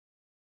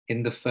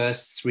in the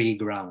first three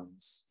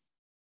grounds?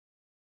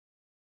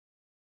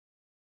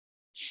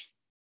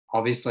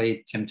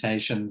 Obviously,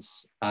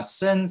 temptations are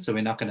sin, so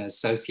we're not going to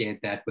associate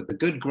that with the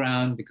good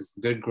ground because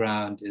the good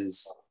ground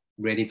is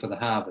ready for the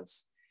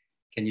harvest.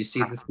 Can you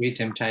see the three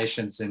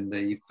temptations in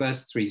the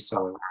first three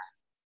soils?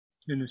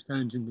 turn the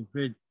stones into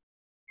bread.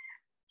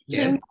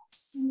 Yes.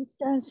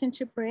 Stones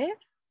into bread.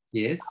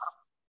 Yes.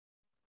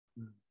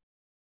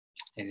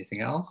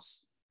 Anything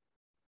else?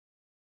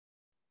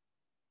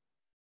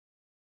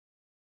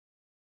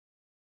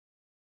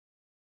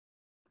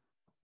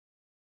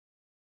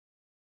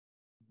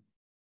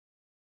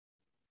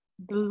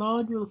 The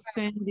Lord will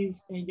send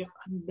his angel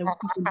and they will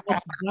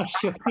not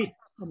dash your feet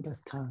on the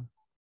stone.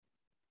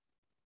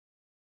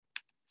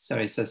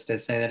 Sorry, sister,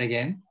 say that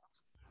again.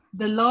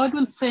 The Lord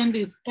will send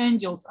his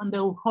angels and they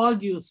will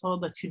hold you so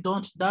that you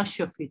don't dash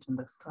your feet on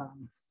the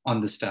stones.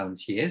 On the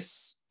stones,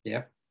 yes.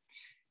 Yep.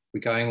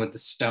 We're going with the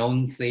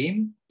stone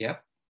theme.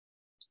 Yep.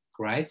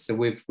 Great. So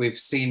we've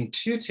seen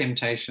two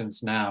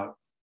temptations now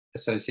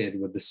associated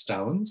with the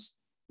stones,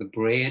 the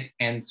bread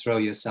and throw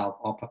yourself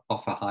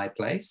off a high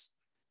place.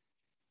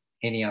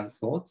 Any other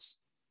thoughts?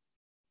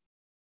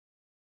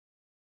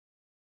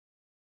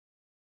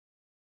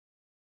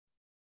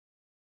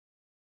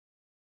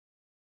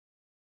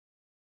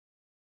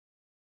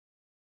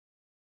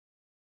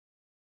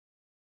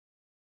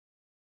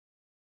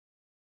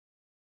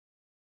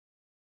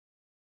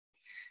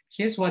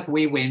 Here's what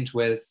we went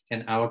with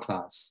in our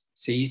class.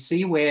 So you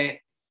see where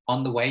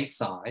on the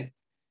wayside,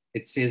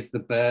 it says the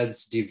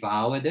birds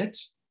devoured it.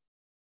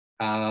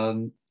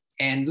 And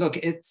look,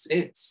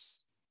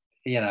 it's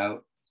you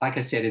know, like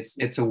I said,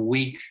 it's a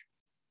weak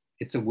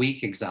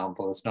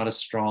example. It's not a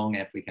strong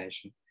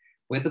application.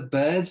 Where the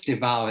birds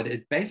devoured,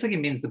 it basically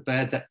means the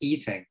birds are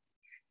eating.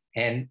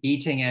 And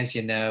eating, as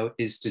you know,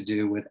 is to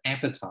do with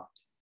appetite.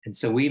 And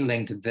so we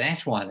linked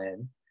that one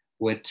in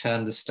with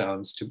turn the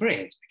stones to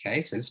bread.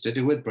 Okay, so it's to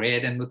do with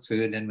bread and with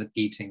food and with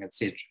eating,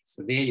 etc.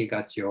 So there you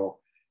got your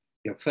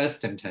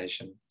first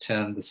temptation,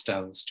 turn the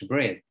stones to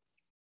bread.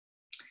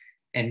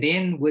 And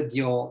then with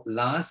your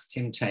last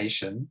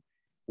temptation,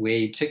 where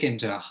he took him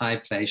to a high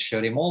place,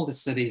 showed him all the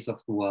cities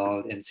of the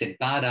world and said,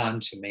 bow down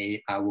to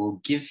me, I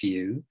will give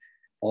you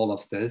all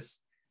of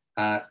this.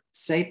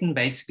 Satan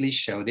basically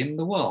showed him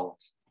the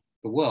world,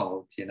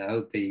 you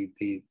know,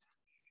 the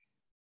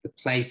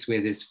place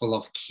where there's full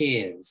of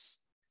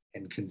cares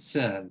and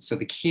concerns. So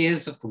the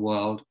cares of the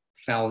world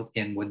fell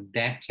in with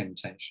that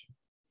temptation.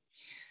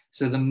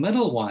 So the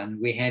middle one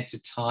we had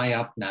to tie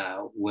up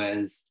now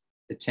with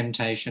the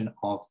temptation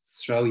of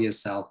throw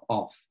yourself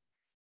off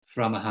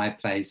from a high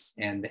place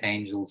and the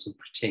angels will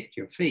protect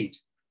your feet.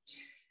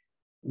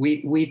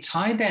 We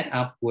tied that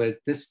up with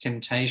this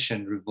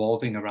temptation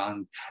revolving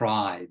around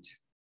pride.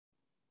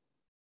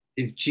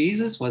 If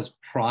Jesus was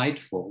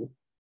prideful,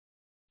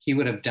 he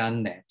would have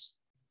done that.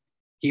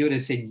 He would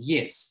have said,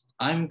 yes,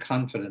 I'm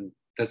confident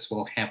this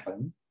will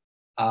happen.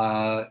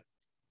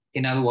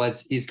 In other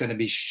words, he's going to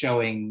be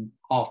showing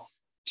off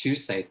to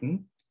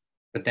Satan,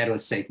 but that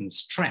was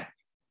Satan's trap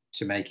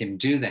to make him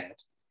do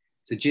that.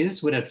 So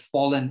Jesus would have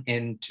fallen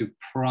into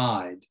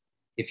pride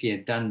if he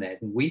had done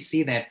that. And we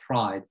see that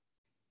pride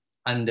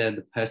under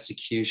the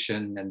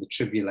persecution and the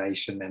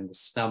tribulation and the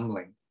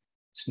stumbling.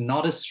 It's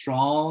not a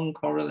strong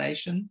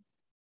correlation,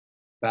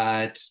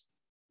 but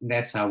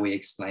that's how we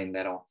explain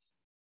that off.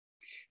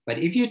 But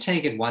if you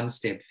take it one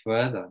step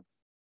further,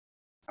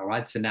 all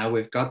right, so now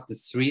we've got the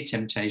three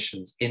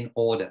temptations in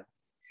order.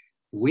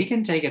 We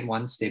can take it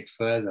one step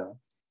further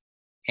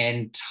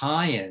and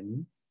tie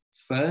in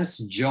 1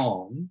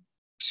 John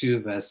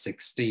 2 verse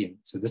 16.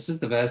 So this is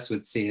the verse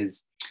which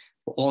says,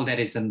 for all that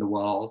is in the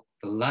world,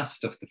 the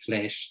lust of the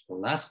flesh, the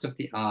lust of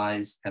the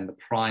eyes, and the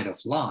pride of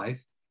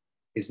life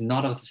is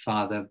not of the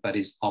Father, but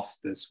is of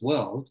this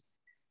world.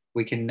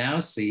 We can now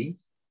see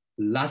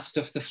lust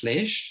of the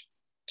flesh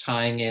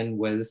tying in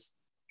with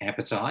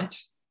appetite,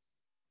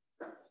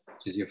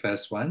 which is your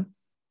first one.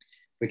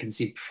 We can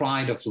see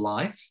pride of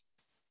life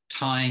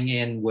tying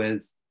in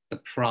with the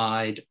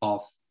pride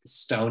of the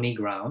stony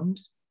ground,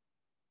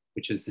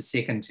 which is the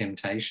second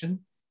temptation.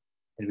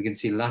 And we can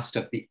see lust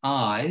of the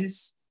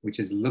eyes, which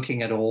is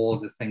looking at all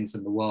the things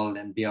in the world,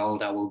 and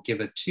behold, I will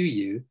give it to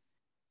you,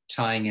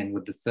 tying in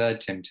with the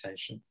third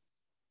temptation.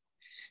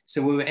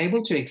 So we were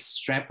able to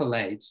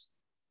extrapolate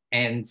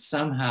and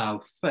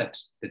somehow fit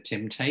the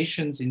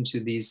temptations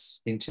into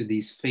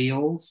these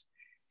fields,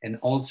 and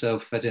also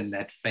fit in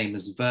that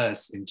famous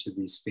verse into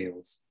these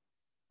fields.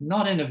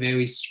 Not in a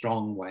very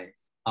strong way,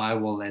 I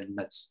will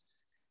admit.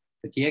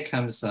 But here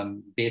comes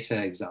some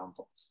better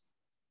examples.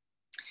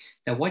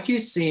 Now, what you're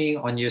seeing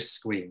on your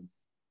screen,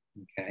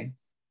 okay,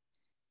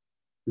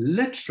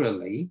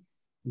 literally,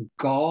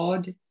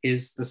 God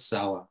is the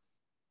sower.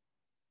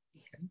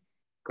 Okay?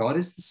 God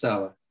is the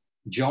sower.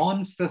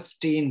 John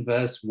 15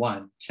 verse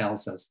 1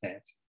 tells us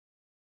that.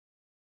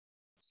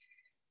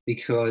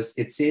 Because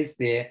it says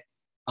there,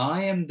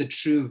 I am the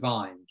true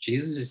vine.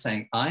 Jesus is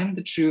saying, I am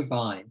the true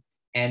vine,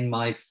 and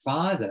my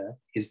Father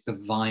is the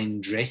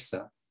vine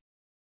dresser.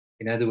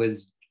 In other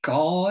words,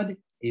 God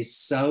is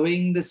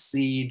sowing the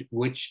seed,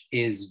 which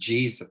is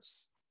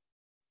Jesus.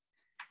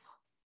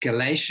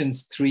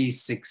 Galatians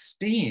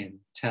 3:16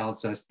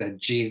 tells us that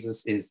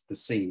Jesus is the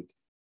seed,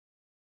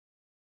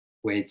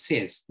 where it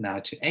says, now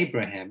to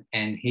Abraham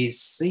and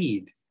his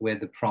seed, where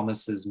the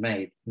promise is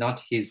made,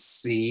 not his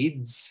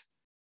seeds,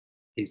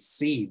 his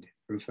seed,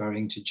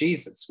 referring to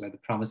Jesus, where the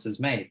promise is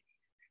made.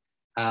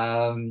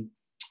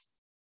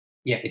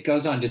 It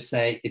goes on to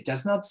say, it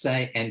does not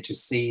say, and to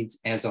seeds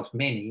as of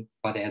many,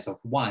 but as of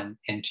one,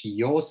 and to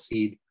your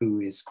seed who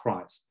is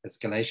Christ. That's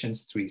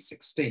Galatians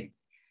 3:16.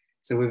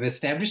 So we've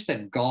established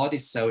that God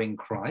is sowing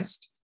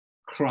Christ.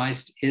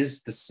 Christ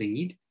is the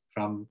seed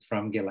from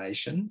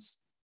Galatians,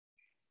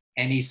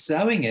 and he's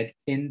sowing it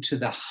into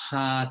the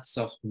hearts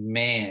of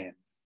man.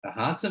 The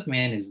hearts of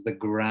man is the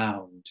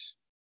ground.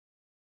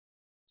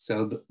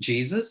 So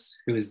Jesus,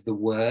 who is the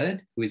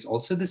word, who is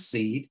also the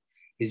seed,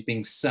 is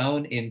being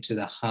sown into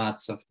the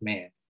hearts of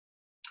man.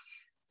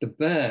 The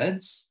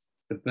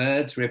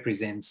birds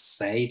represent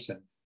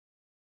Satan.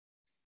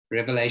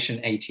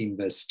 Revelation 18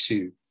 verse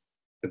 2.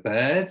 The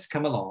birds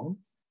come along,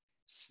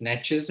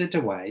 snatches it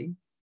away.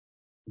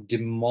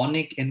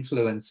 Demonic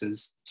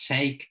influences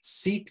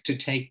seek to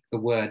take the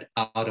word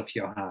out of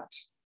your heart.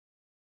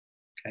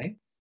 Okay?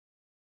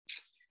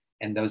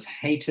 And those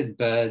hated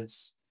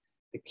birds,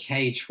 the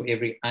cage for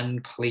every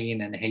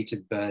unclean and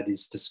hated bird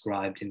is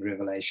described in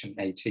Revelation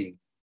 18.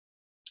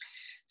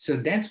 So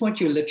that's what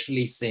you're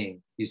literally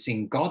seeing. You're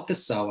seeing God the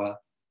sower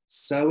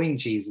sowing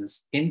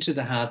Jesus into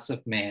the hearts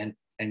of man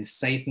and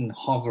Satan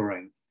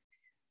hovering.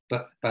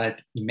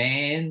 But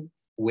man,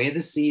 where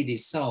the seed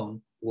is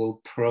sown,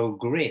 will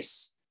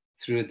progress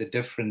through the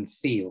different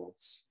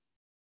fields.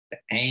 The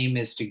aim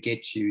is to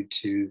get you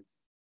to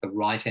the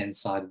right-hand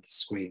side of the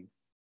screen,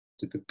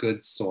 to the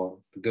good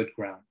soil, the good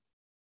ground.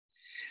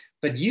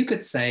 But you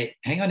could say,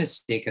 hang on a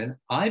second,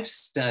 I've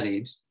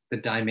studied the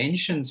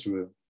dimensions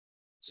room.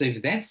 So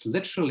if that's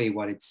literally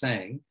what it's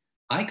saying,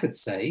 I could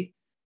say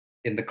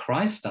in the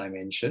Christ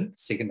dimension,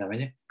 second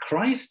dimension,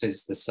 Christ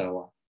is the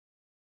sower.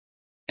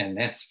 And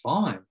that's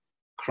fine.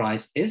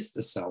 Christ is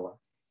the sower.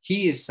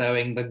 He is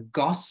sowing the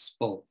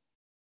gospel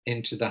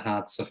into the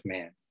hearts of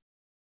man,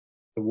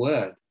 the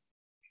word.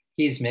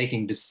 He is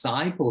making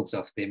disciples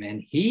of them, and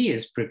he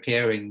is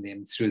preparing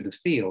them through the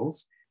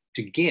fields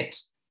to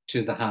get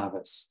to the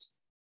harvest.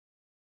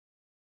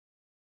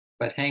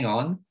 But hang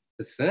on,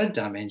 the third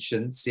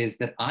dimension says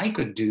that I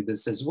could do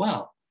this as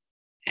well.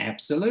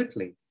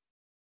 Absolutely.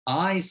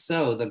 I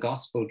sow the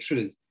gospel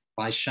truth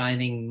by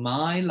shining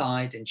my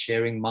light and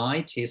sharing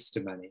my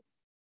testimony.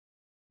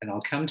 And I'll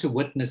come to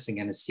witnessing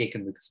in a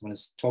second, because I want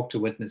to talk to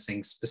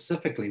witnessing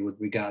specifically with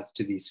regards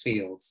to these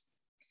fields.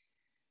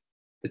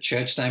 The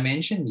church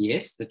dimension,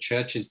 yes, the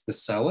church is the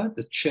sower.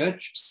 The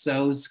church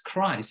sows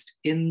Christ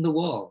in the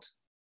world.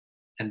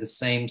 And the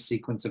same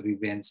sequence of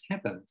events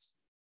happens.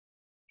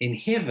 In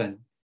heaven,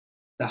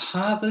 the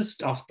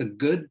harvest of the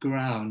good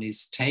ground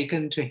is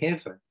taken to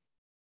heaven.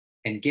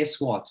 And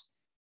guess what?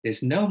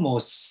 There's no more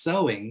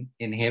sowing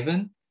in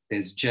heaven.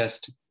 There's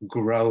just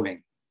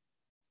growing.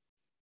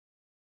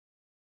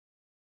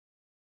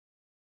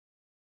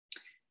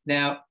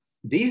 Now,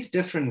 these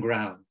different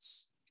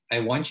grounds,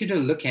 I want you to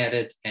look at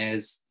it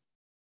as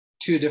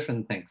two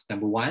different things.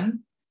 Number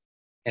one,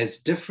 as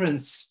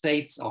different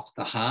states of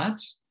the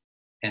heart.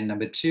 And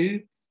number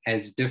two,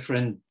 as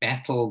different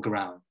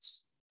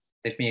battlegrounds.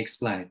 Let me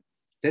explain.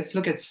 Let's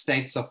look at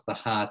states of the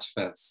heart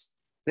first.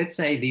 Let's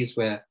say these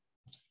were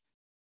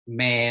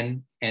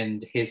man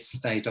and his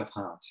state of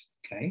heart,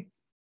 okay?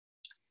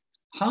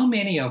 How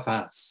many of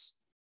us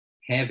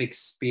have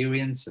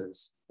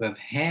experiences, who have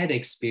had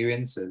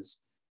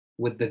experiences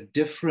with the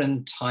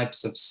different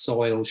types of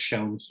soil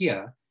shown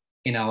here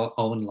in our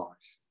own life,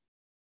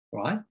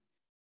 right?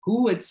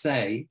 Who would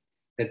say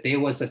that there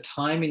was a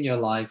time in your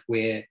life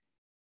where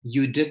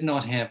you did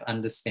not have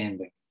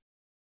understanding?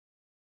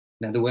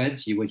 In other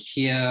words, you would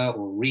hear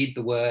or read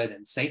the word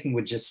and Satan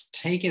would just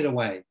take it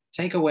away,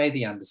 take away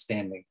the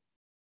understanding.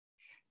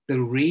 The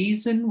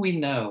reason we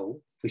know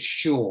for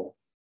sure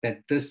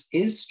that this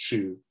is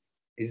true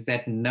is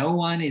that no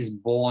one is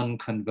born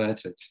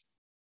converted.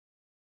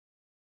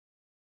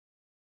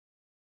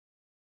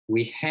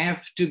 We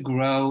have to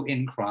grow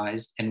in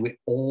Christ, and we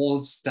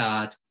all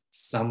start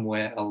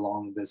somewhere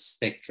along this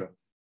spectrum.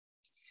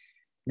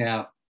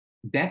 Now,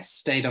 that's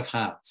state of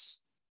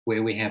hearts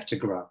where we have to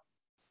grow.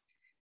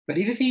 But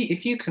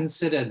if you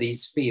consider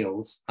these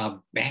fields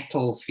are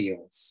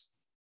battlefields,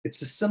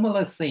 it's a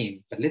similar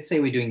theme, but let's say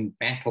we're doing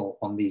battle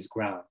on these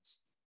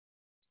grounds.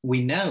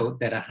 We know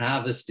that a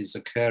harvest is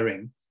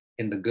occurring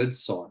in the good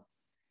soil.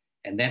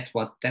 And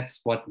that's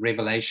what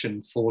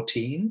Revelation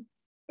 14,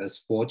 verse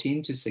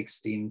 14 to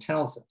 16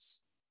 tells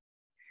us.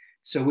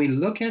 So we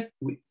look at,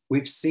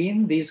 we've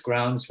seen these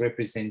grounds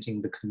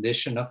representing the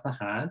condition of the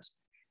heart.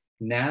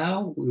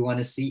 Now we want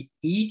to see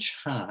each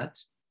heart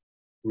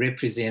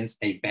represents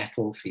a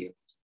battlefield.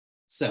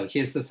 So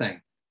here's the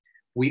thing.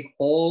 We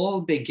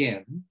all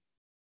begin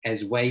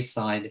as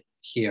wayside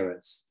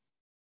hearers.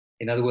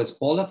 In other words,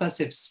 all of us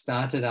have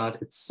started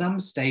out at some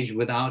stage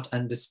without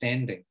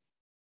understanding.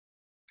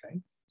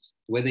 Okay?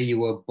 Whether you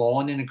were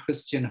born in a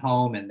Christian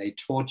home and they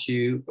taught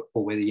you,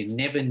 or whether you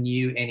never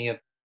knew any of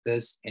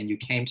this and you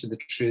came to the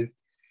truth.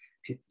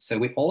 So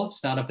we all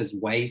start up as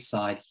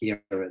wayside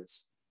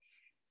hearers.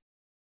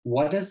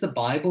 What does the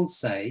Bible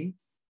say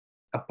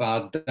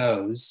about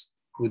those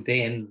who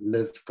then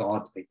live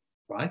godly,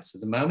 right? So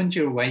the moment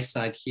you're a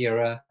wayside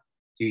hearer,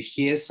 you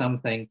hear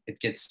something, it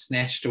gets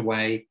snatched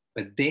away,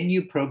 but then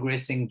you're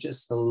progressing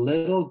just a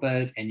little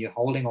bit and you're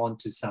holding on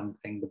to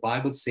something. The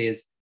Bible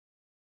says,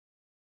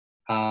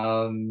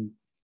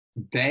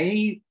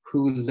 they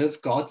who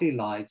live godly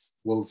lives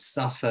will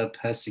suffer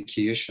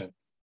persecution.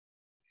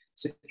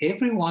 So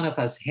every one of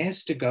us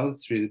has to go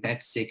through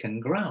that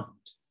second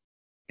ground.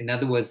 In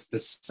other words, the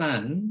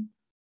sun,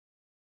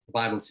 the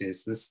Bible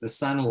says this, the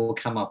sun will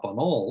come up on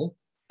all,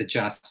 the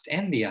just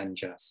and the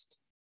unjust.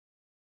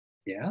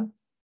 Yeah?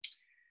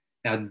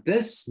 Now,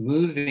 this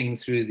moving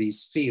through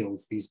these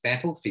fields, these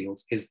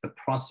battlefields, is the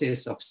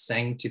process of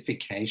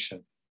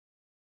sanctification.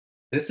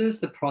 This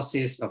is the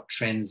process of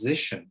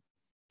transition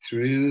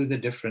through the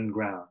different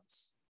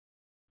grounds.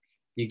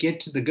 You get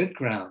to the good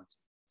ground.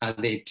 Are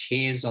there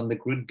tares on the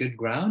good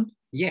ground?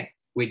 Yeah,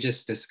 we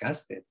just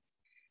discussed it.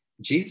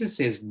 Jesus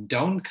says,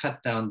 don't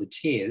cut down the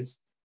tares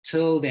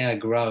till they are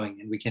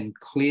growing, and we can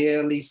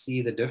clearly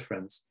see the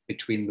difference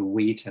between the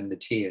wheat and the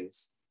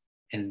tares,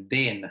 and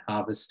then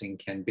harvesting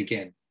can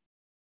begin.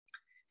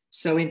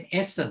 So in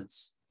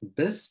essence,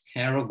 this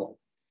parable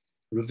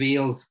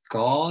reveals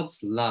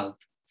God's love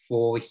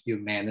for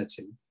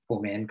humanity, for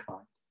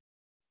mankind.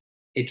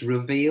 It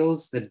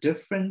reveals the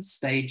different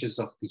stages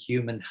of the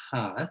human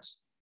heart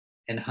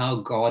and how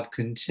God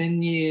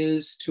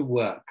continues to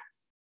work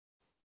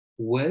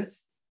with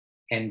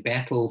and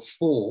battle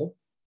for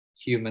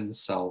human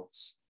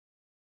souls.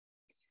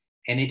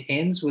 And it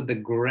ends with the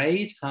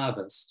great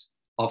harvest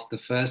of the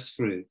first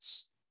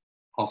fruits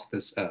of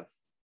this earth.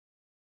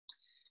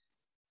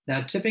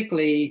 Now,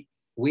 typically,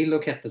 we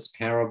look at this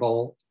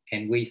parable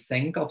and we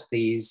think of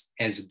these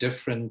as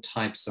different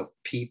types of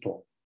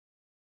people,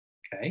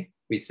 okay?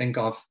 We think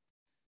of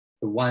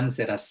the ones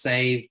that are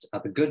saved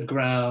are the good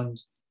ground,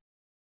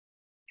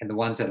 and the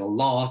ones that are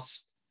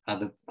lost are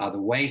the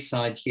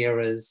wayside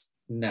hearers.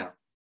 No.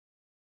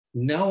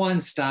 No one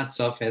starts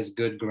off as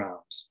good ground.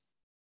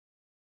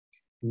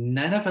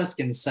 None of us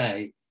can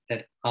say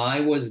that I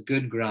was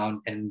good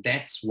ground and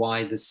that's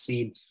why the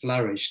seed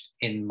flourished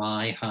in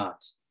my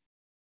heart.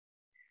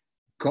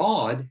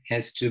 God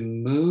has to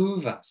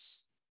move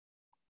us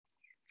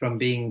from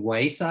being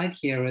wayside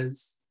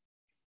hearers,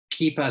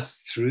 keep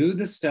us through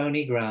the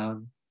stony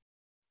ground,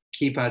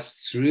 keep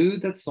us through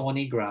the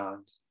thorny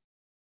ground,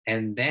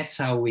 and that's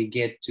how we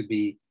get to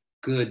be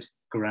good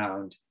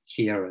ground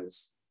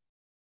hearers.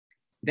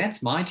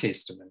 That's my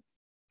testament.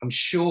 I'm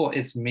sure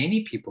it's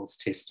many people's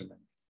testament.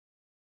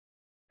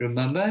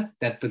 Remember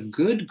that the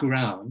good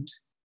ground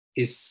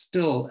is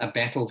still a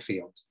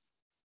battlefield.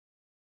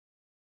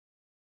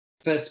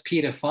 1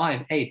 Peter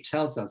 5:8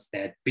 tells us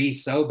that, be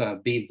sober,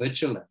 be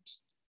vigilant,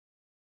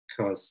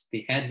 because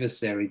the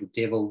adversary, the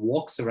devil,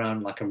 walks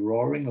around like a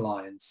roaring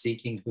lion,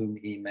 seeking whom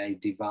he may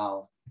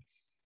devour.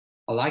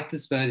 I like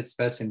this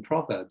verse in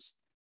Proverbs.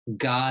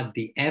 Guard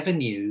the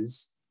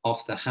avenues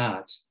of the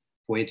heart,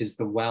 for it is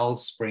the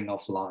wellspring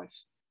of life.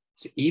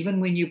 So even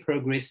when you're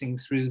progressing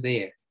through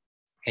there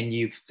and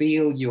you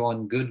feel you're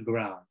on good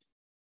ground,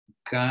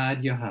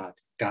 guard your heart,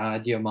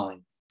 guard your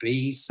mind,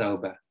 be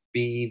sober,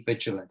 be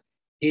vigilant.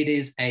 It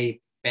is a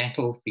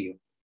battlefield.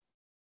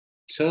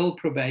 Till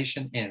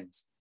probation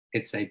ends,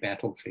 it's a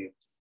battlefield.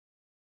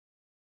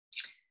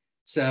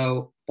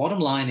 So bottom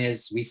line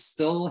is we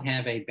still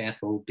have a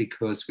battle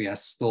because we are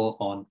still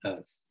on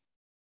earth.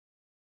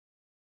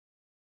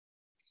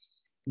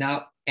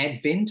 Now,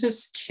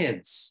 Adventist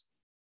kids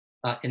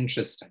are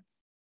interesting.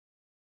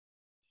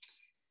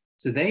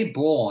 So they're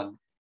born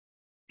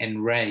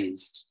and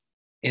raised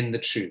in the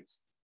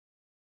truth.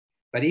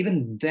 But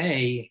even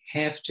they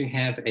have to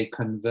have a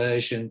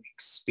conversion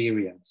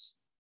experience.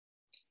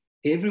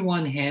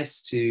 Everyone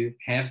has to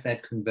have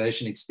that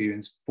conversion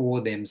experience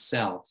for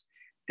themselves.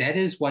 That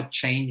is what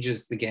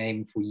changes the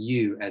game for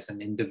you as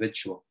an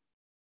individual.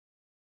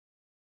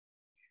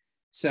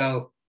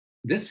 So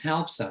this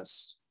helps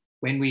us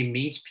when we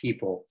meet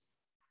people,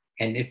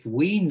 and if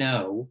we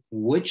know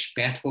which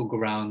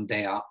battleground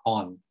they are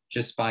on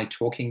just by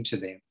talking to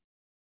them,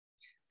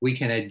 we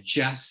can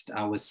adjust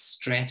our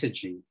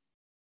strategy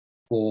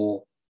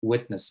for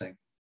witnessing.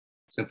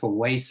 So for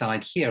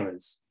wayside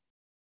hearers,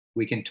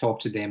 we can talk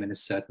to them in a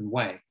certain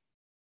way,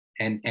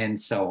 and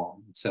so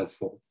on and so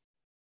forth.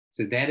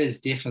 So that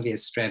is definitely a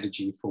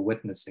strategy for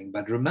witnessing.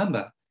 But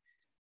remember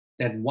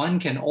that one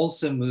can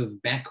also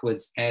move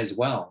backwards as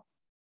well.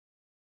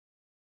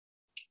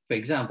 For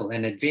example,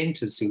 an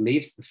Adventist who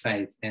leaves the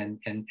faith and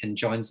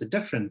joins a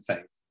different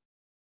faith.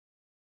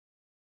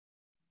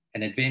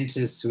 An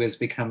Adventist who has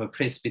become a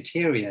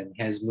Presbyterian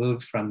has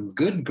moved from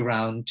good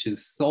ground to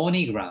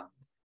thorny ground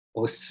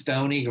or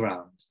stony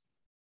ground.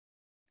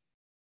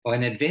 Or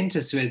an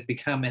Adventist who has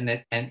become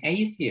an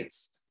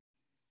atheist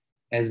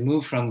has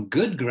moved from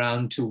good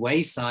ground to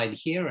wayside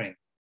hearing.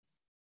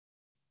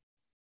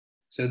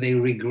 So they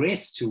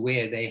regress to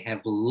where they have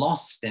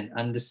lost an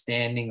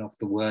understanding of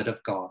the Word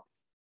of God.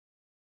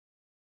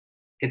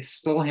 It's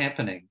still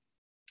happening.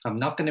 I'm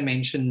not going to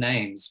mention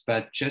names,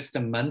 but just a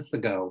month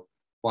ago,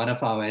 one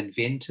of our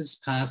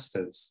Adventist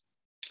pastors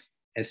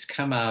has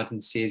come out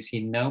and says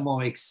he no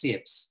more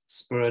accepts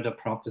spirit of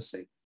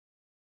prophecy.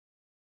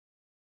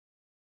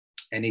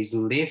 And he's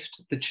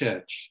left the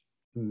church,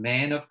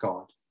 man of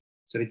God.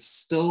 So it's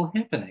still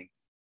happening,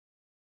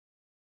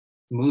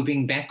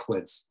 moving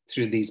backwards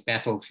through these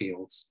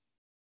battlefields.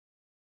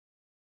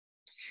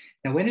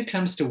 Now, when it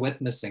comes to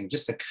witnessing,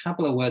 just a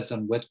couple of words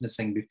on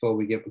witnessing before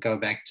we go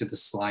back to the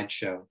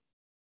slideshow.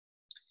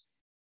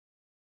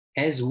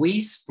 As we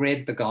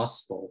spread the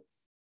gospel,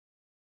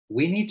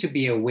 we need to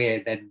be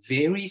aware that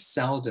very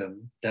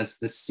seldom does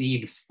the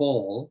seed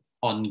fall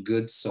on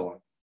good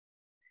soil.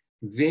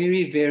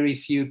 Very, very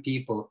few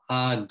people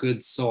are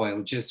good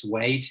soil, just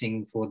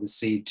waiting for the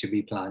seed to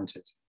be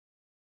planted.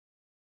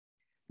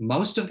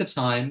 Most of the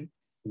time,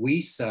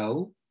 we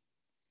sow,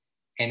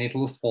 and it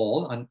will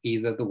fall on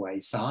either the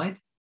wayside,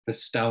 the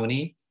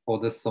stony, or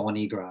the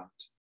thorny ground.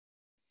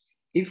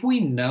 If we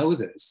know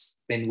this,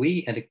 then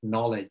we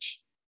acknowledge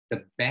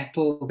the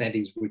battle that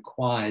is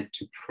required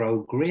to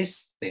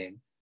progress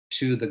them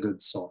to the good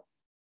soil.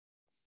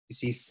 You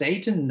see,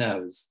 Satan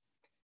knows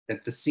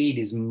that the seed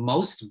is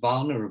most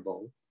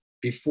vulnerable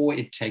before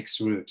it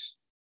takes root.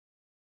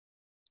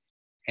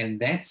 And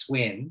that's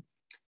when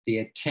the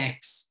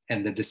attacks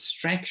and the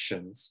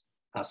distractions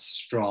are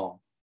strong.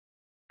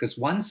 Because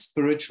once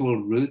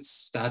spiritual roots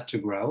start to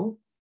grow,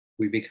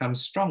 we become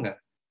stronger.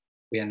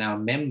 We are now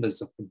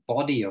members of the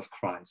body of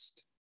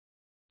Christ.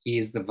 He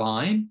is the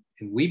vine,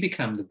 and we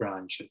become the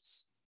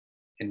branches,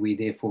 and we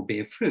therefore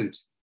bear fruit.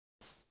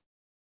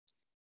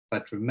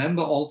 But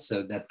remember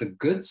also that the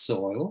good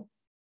soil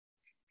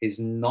is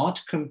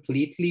not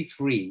completely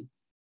free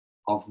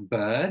of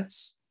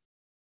birds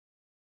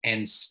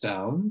and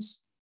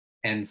stones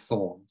and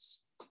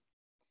thorns.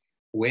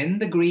 When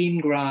the green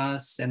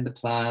grass and the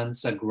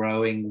plants are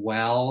growing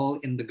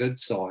well in the good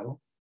soil,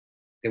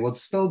 there will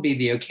still be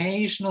the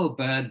occasional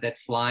bird that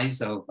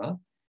flies over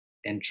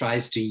and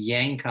tries to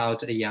yank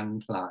out a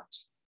young plant,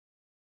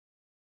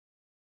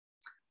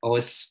 or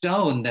a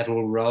stone that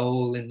will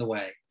roll in the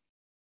way,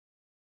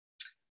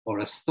 or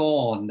a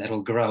thorn that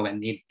will grow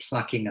and need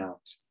plucking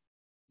out.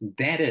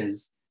 That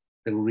is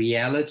the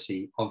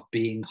reality of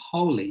being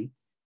holy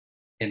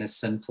in a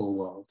sinful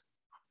world.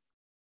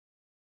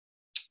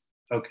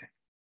 Okay.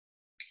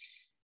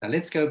 Now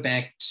let's go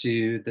back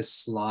to the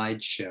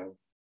slideshow.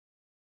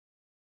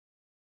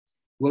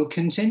 We'll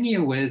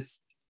continue with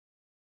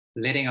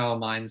letting our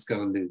minds go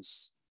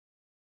loose.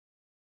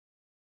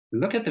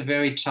 Look at the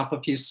very top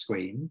of your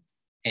screen,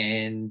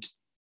 and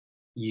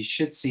you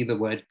should see the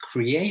word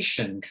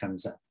creation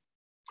comes up.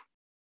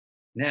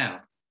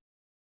 Now,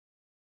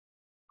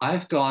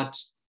 I've got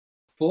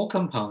 4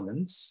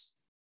 components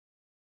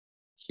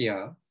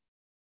here,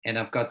 and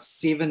I've got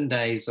 7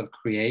 days of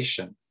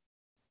creation.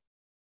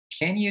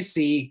 Can you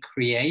see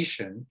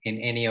creation in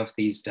any of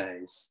these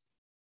days?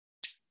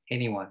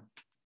 Anyone?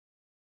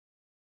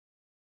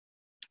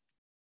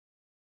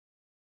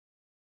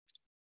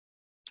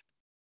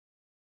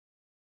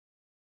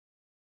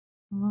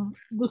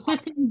 The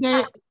second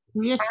day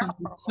creation,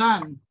 the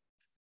sun.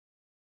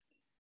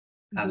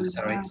 I'm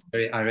sorry,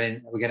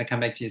 Irene, we're going to come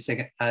back to you in a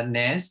second.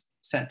 Naz,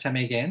 tell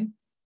me again.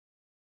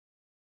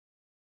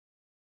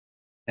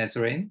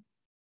 Nazarene?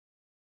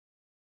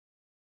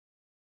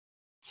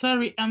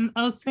 Sorry, I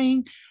was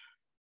saying,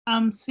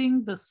 I'm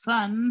seeing the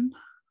sun.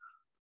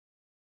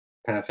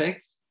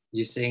 Perfect.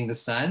 You're seeing the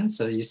sun,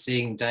 so you're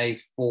seeing day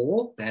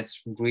 4.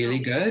 That's really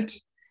good.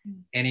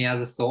 Any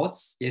other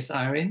thoughts? Yes,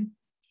 Irene?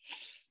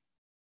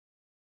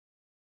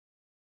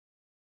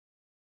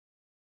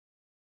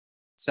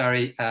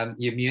 Sorry,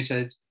 you're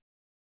muted.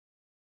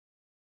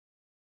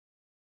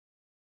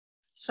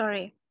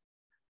 Sorry.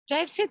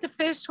 Dave said the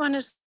first one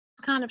is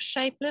kind of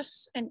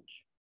shapeless and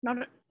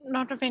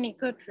not of any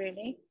good,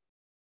 really.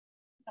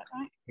 Is that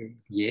right?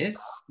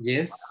 Yes,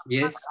 yes,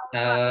 yes.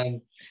 The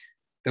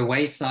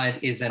wayside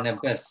is an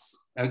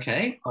abyss.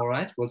 Okay, all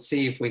right. We'll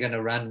see if we're going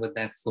to run with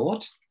that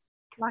thought.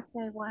 Like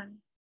day 1.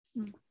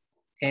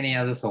 Any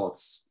other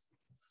thoughts?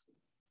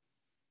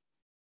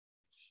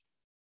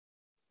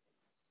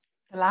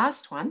 The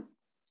last one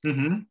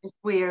is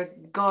where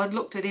God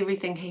looked at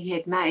everything he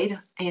had made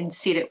and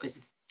said it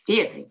was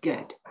very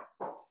good.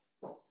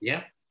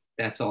 Yeah,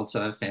 that's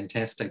also a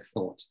fantastic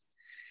thought.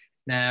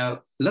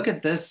 Now, look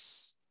at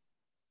this,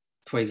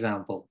 for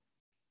example.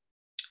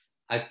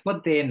 I've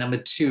put there number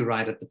 2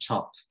 right at the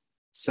top.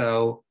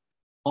 So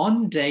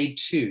on day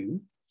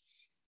 2,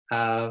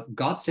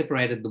 God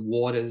separated the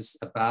waters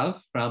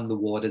above from the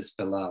waters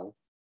below.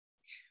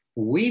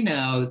 We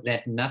know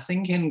that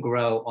nothing can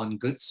grow on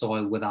good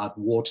soil without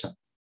water.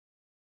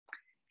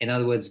 In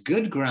other words,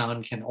 good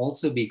ground can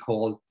also be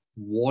called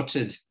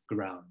watered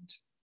ground.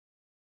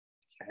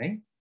 Okay,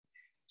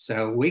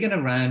 so we're going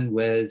to run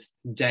with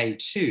day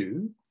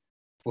 2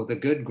 for the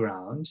good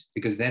ground,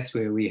 because that's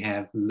where we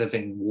have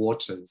living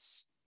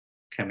waters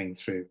coming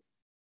through.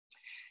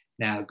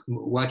 Now,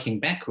 working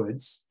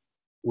backwards,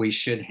 we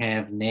should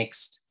have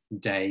next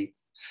day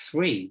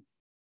 3.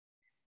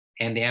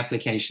 And the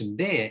application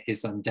there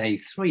is on day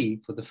 3,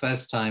 for the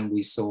first time,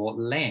 we saw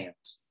land.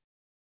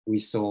 We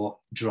saw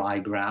dry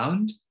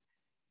ground.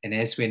 And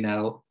as we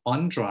know,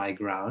 on dry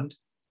ground,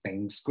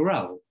 things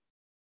grow.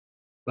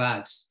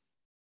 But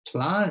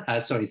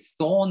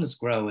thorns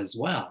grow as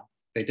well.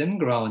 They didn't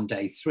grow on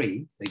day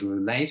 3. They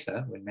grew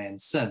later when man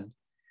sinned.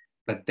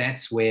 But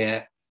that's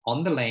where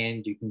on the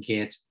land you can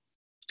get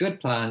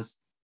good plants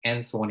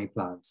and thorny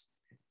plants.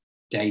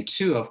 Day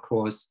 2, of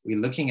course, we're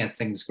looking at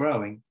things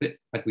growing,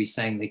 but we're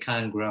saying they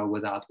can't grow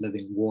without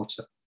living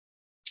water.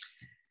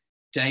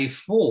 Day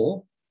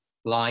 4,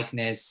 like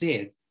Naz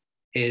said,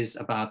 is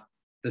about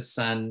the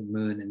sun,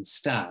 moon, and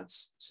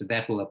stars. So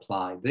that will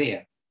apply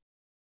there.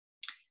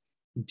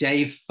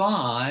 Day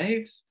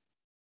 5,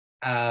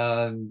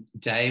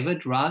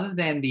 David, rather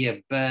than the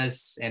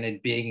abyss and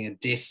it being a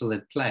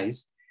desolate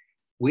place,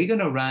 we're going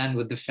to run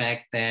with the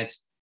fact that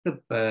the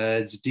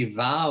birds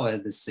devour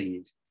the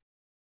seed,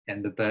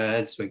 and the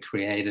birds were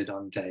created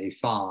on day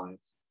 5.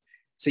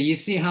 So you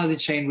see how the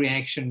chain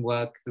reaction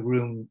the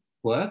room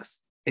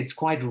works? It's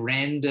quite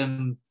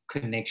random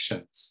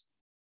connections.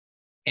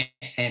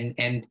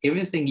 And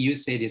everything you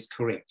said is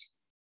correct.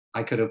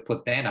 I could have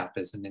put that up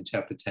as an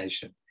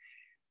interpretation,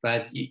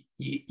 but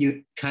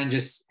you can't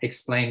just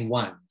explain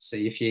one. So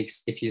if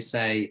you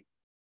say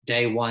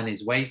day 1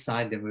 is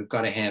wayside, then we've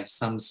got to have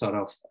some sort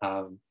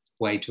of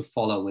way to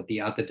follow with the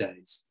other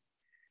days.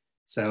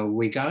 So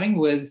we're going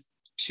with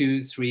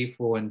 2, 3,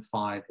 4, and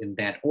 5 in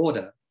that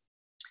order.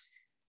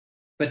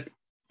 But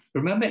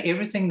remember,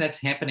 everything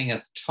that's happening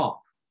at the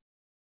top,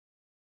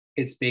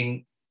 it's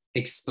being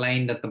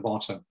explained at the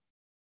bottom.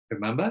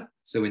 Remember?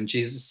 So when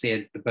Jesus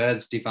said the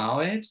birds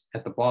devour it,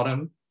 at the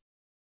bottom,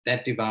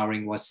 that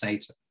devouring was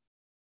Satan.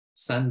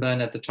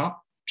 Sunburn at the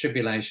top,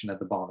 tribulation at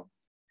the bottom.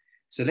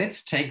 So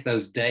let's take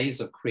those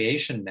days of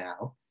creation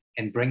now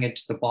and bring it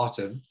to the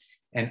bottom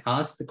and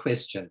ask the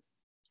question,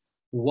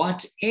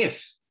 what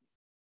if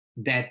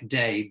that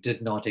day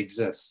did not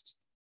exist,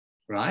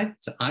 right?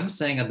 So I'm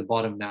saying at the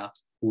bottom now,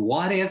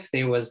 what if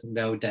there was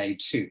no day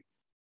 2?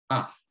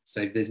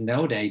 So if there's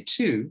no day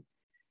 2,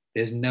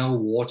 there's no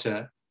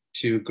water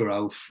to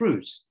grow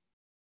fruit.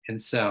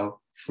 And so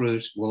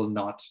fruit will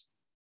not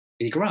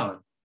be grown.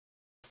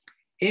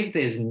 If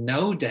there's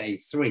no day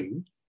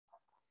 3,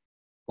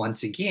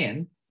 once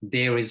again,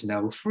 there is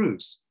no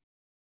fruit.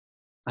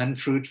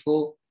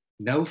 Unfruitful,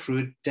 no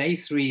fruit. Day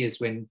 3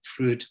 is when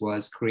fruit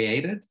was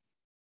created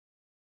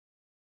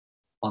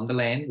on the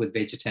land with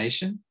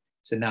vegetation.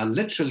 So now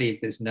literally,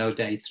 if there's no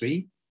day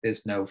 3,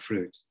 there's no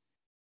fruit.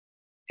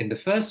 In the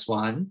first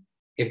one,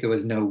 if there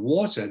was no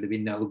water, there'd be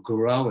no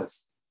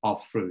growth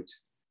of fruit.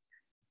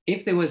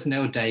 If there was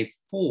no day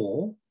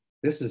 4,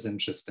 this is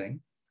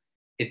interesting,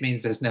 it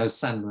means there's no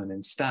sun, moon,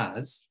 and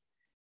stars.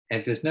 And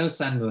if there's no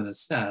sun, moon, and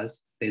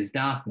stars, there's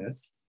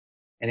darkness.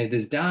 And if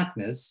there's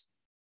darkness,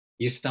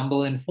 you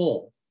stumble and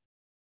fall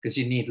because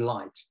you need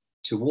light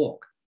to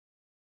walk.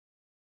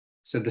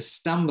 So the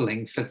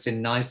stumbling fits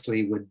in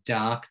nicely with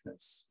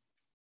darkness.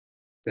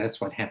 That's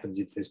what happens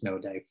if there's no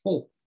day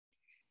 4.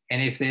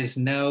 And if there's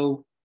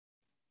not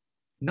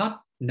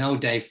no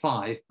day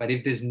 5, but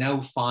if there's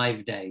no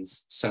 5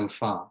 days so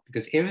far,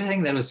 because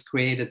everything that was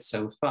created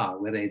so far,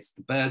 whether it's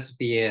the birds of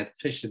the air,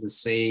 fish of the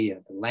sea,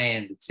 or the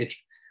land, etc.,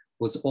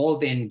 was all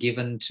then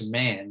given to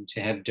man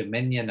to have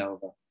dominion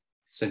over.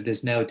 So if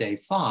there's no day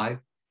 5,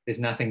 there's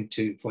nothing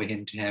for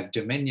him to have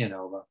dominion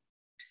over.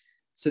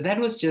 So that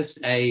was just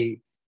a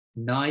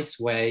nice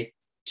way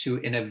to,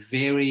 in a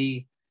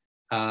very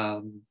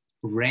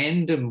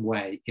random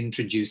way,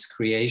 introduce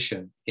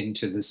creation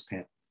into this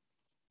pattern.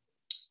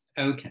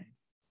 Okay.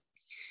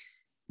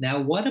 Now,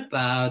 what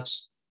about,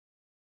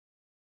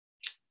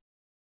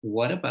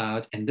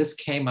 and this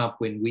came up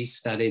when we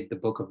studied the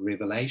book of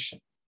Revelation,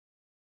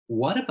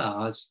 what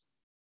about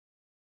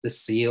the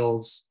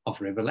seals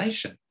of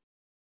Revelation?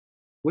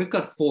 We've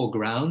got 4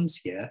 grounds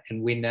here,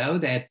 and we know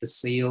that the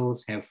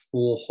seals have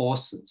 4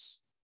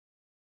 horses.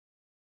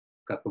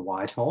 We've got the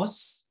white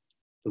horse,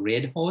 the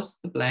red horse,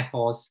 the black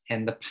horse,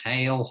 and the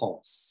pale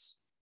horse.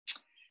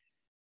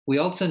 We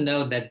also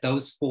know that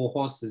those 4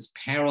 horses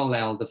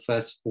parallel the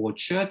first 4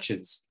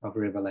 churches of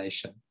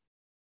Revelation.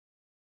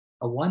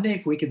 I wonder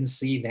if we can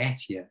see that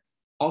here.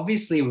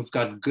 Obviously, we've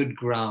got good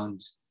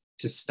ground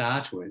to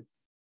start with.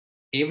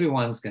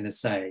 Everyone's going to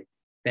say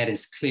that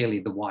is clearly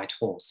the white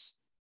horse,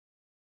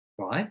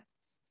 right?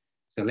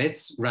 So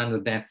let's run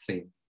with that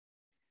theme.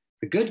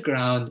 The good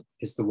ground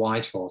is the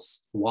white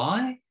horse.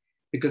 Why?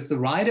 Because the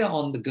rider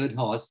on the good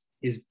horse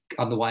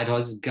on the white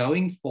horse is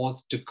going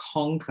forth to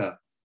conquer.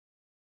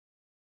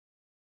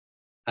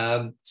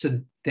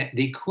 So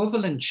the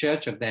equivalent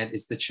church of that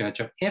is the church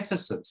of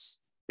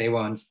Ephesus. They were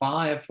on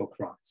fire for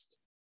Christ.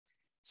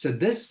 So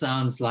this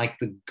sounds like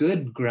the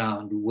good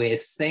ground where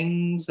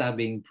things are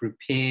being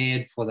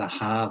prepared for the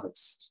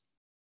harvest.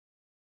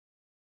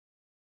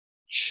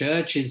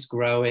 Church is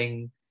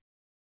growing,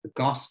 the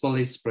gospel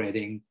is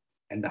spreading,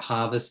 and the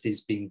harvest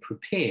is being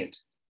prepared.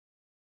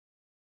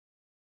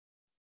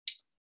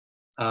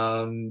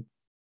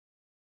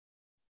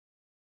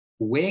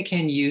 Where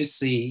can you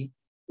see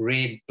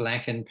red,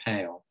 black, and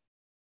pale?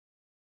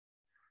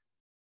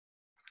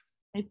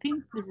 I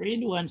think the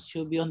red one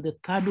should be on the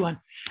 3rd one.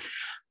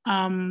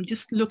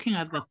 Just looking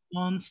at the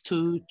thorns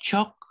to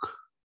choke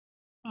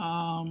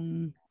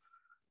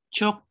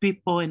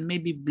people and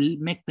maybe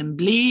make them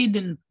bleed,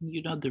 and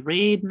the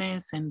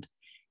redness and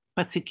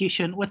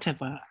persecution,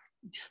 whatever.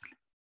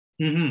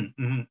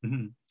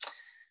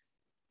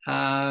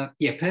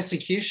 Yeah,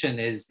 persecution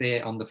is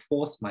there on the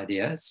 4th, my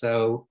dear.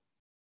 So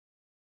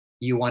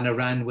you want to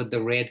run with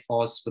the red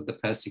horse with the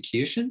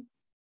persecution?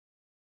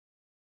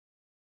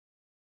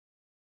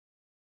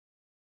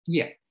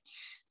 Yeah.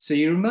 So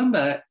you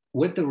remember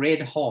with the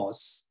red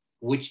horse,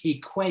 which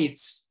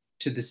equates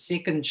to the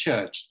second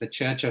church, the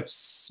church of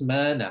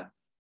Smyrna,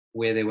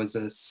 where there was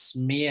a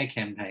smear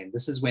campaign.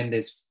 This is when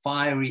there's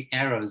fiery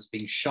arrows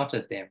being shot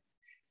at them.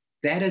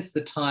 That is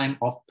the time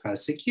of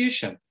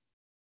persecution,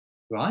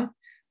 right?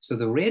 So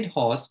the red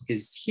horse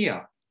is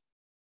here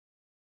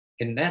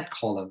in that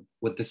column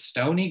with the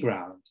stony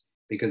ground,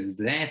 because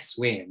that's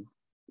when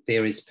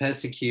there is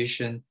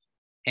persecution.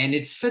 And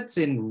it fits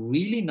in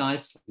really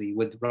nicely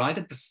with right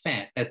at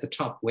the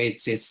top where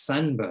it says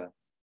sunburn.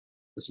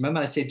 Because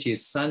remember I said to you,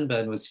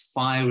 sunburn was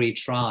fiery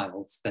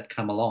trials that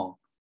come along.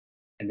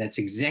 And that's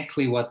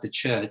exactly what the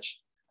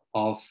church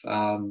of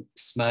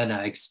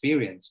Smyrna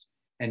experienced.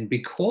 And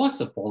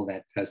because of all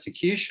that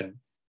persecution,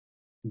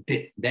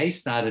 they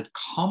started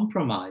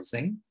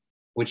compromising,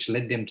 which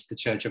led them to the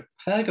church of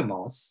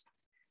Pergamos,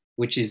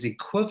 which is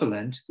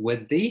equivalent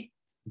with the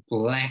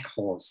black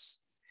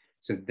horse.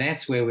 So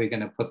that's where we're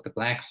going to put the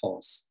black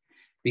horse,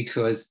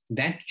 because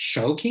that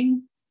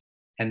choking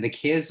and the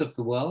cares of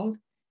the world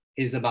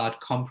is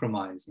about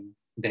compromising.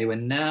 They were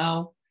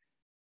now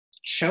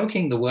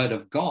choking the word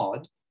of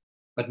God,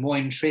 but more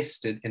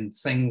interested in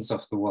things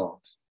of the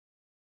world.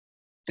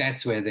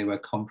 That's where they were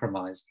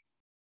compromising.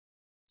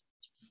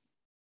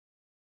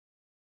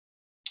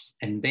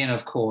 And then,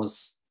 of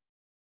course,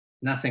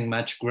 nothing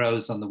much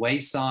grows on the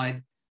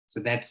wayside. So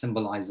that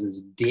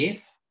symbolizes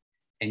death.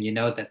 And you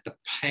know that the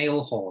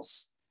pale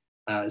horse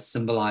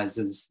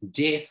symbolizes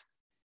death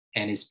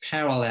and is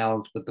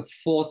paralleled with the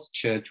 4th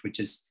church, which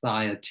is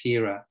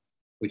Thyatira,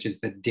 which is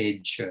the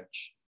dead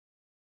church.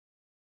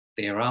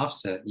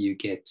 Thereafter, you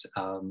get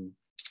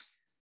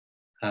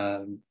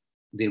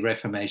the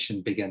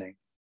Reformation beginning.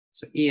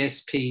 So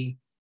ESP,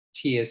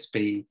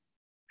 TSP,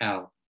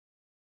 L.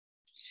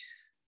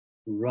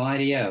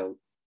 Rightio.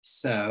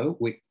 So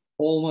we're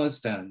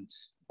almost done,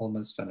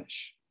 almost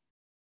finished.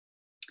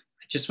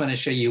 I just want to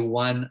show you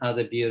one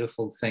other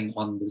beautiful thing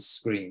on this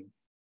screen.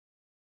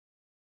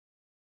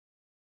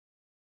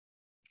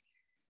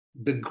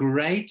 The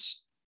great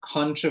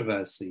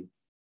controversy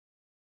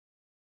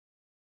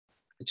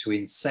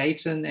between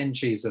Satan and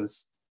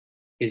Jesus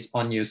is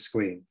on your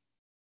screen.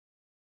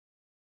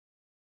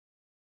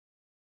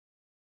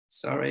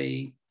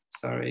 Sorry.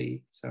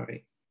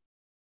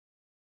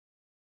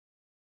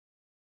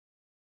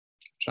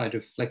 Try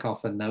to flick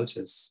off a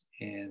notice,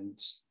 and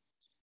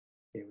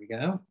here we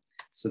go.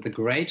 So the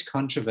great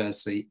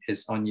controversy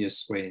is on your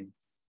screen.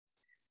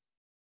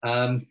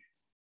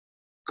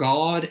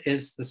 God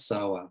is the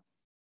sower,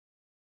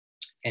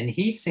 and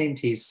he sent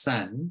his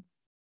son,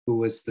 who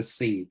was the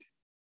seed,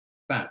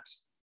 but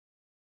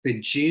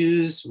the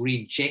Jews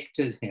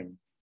rejected him.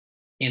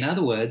 In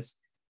other words,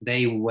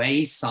 they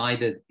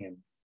waysided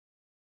him.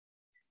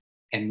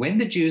 And when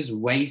the Jews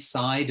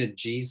waysided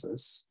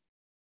Jesus,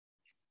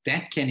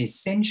 that can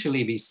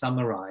essentially be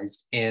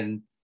summarized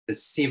in the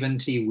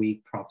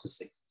 70-week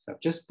prophecy. So I've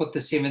just put the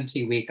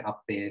 70-week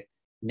up there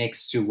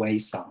next to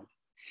wayside.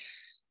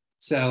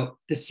 So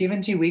the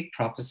 70-week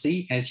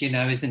prophecy, as you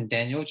know, is in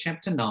Daniel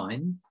chapter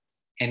 9.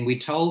 And we're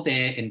told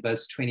there in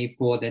verse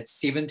 24 that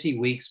 70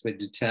 weeks were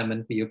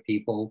determined for your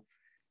people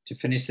to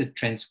finish the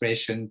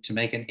transgression, to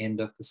make an end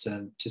of the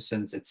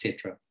sins,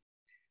 etc.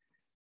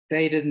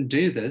 They didn't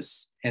do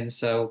this. And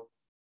so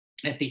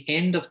at the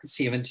end of the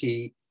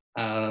 70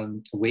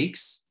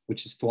 weeks,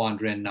 which is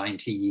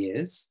 490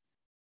 years,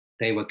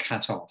 they were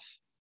cut off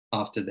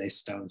after they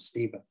stoned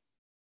Stephen.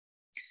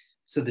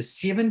 So the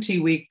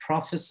 70-week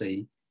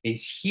prophecy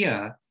is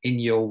here in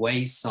your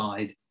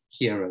wayside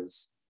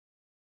hearers,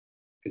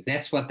 because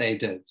that's what they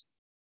did.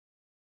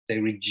 They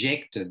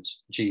rejected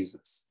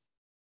Jesus.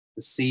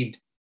 The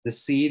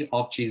seed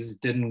of Jesus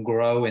didn't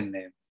grow in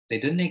them. They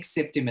didn't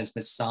accept him as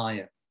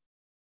Messiah.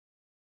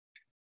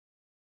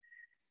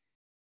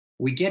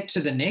 We get to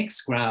the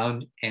next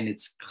ground, and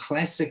it's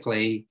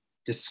classically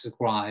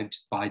described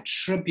by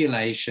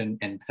tribulation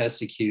and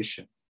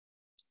persecution.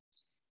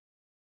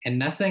 And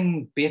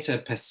nothing better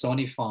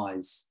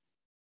personifies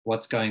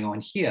what's going on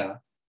here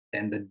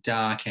than the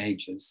Dark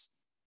Ages.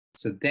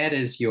 So that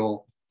is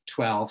your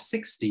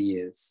 1260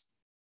 years.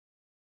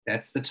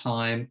 That's the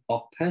time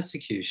of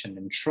persecution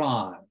and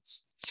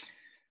trials.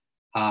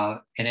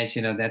 And as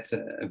you know, that's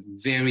a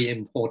very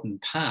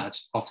important part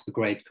of the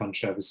Great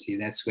Controversy.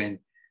 That's when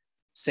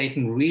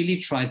Satan really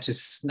tried to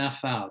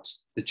snuff out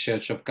the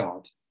Church of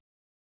God.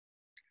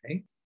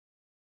 Okay.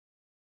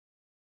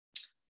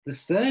 The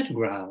third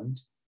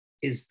ground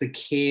is the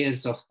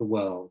cares of the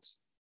world.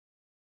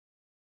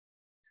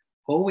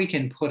 Or we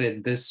can put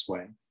it this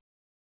way.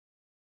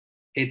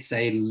 It's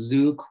a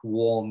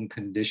lukewarm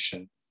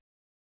condition.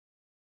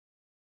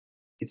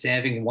 It's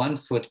having one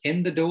foot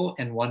in the door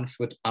and one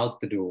foot out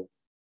the door.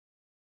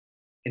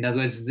 In other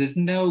words, there's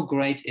no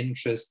great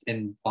interest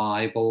in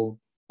Bible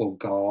or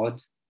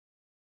God.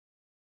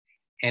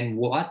 And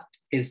what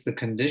is the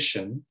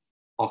condition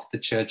of the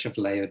church of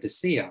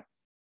Laodicea.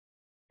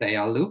 They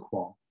are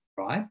lukewarm,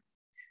 right?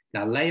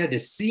 Now,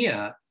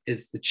 Laodicea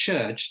is the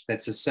church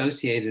that's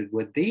associated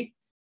with the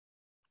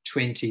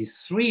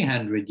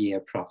 2300-year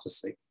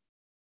prophecy,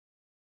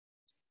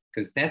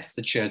 because that's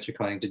the church,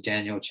 according to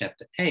Daniel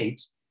chapter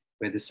 8,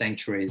 where the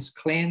sanctuary is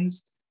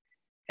cleansed,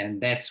 and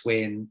that's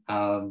when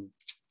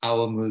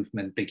our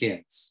movement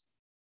begins,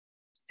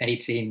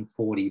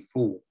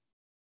 1844.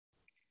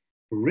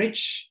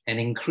 Rich and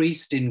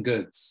increased in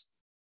goods,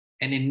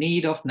 and in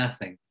need of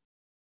nothing.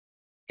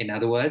 In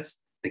other words,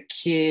 the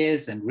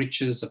cares and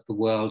riches of the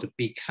world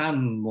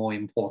become more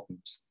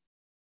important.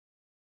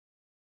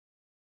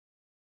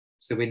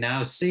 So we're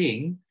now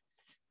seeing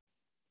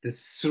the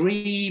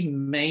three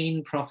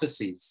main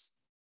prophecies: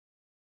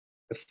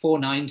 the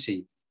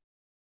 490,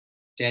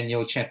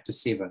 Daniel chapter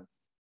 7,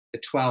 the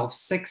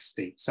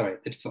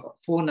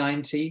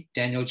 490,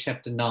 Daniel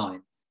chapter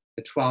 9,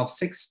 the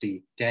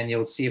 1260,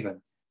 Daniel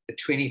 7, the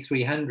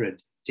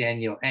 2300,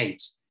 Daniel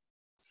 8,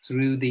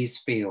 through these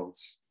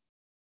fields.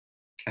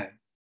 Okay,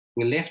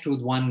 we're left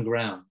with one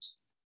ground.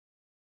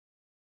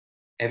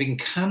 Having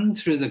come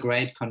through the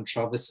great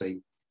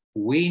controversy,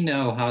 we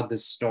know how the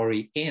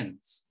story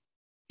ends.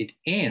 It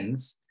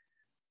ends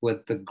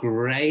with the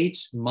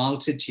great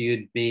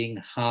multitude being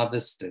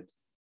harvested.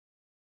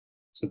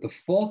 So the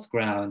fourth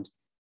ground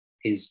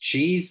is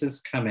Jesus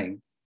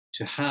coming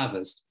to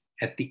harvest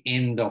at the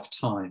end of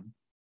time.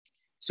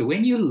 So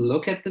when you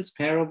look at this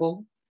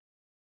parable,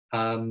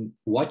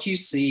 what you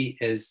see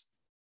is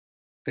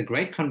the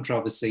great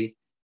controversy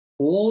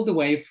all the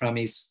way from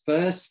his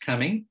first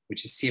coming,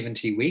 which is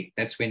 70 week,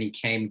 that's when he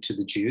came to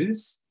the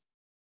Jews,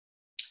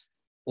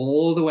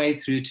 all the way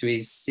through to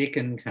his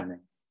second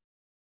coming.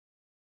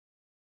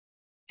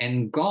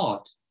 And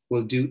God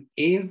will do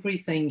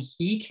everything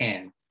he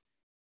can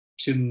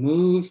to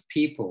move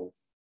people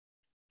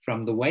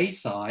from the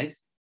wayside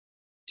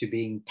to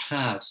being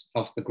part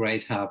of the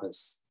great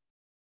harvest.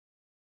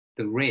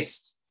 The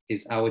rest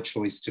is our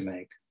choice to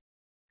make.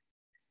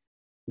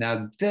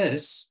 Now,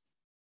 this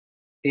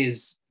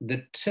is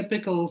the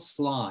typical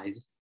slide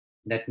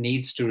that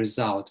needs to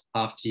result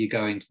after you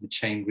go into the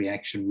chain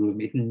reaction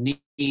room. It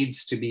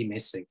needs to be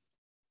messy,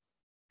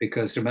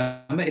 because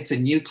remember, it's a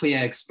nuclear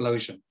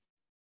explosion.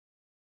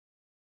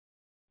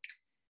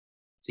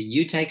 So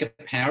you take a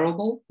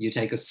parable, you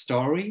take a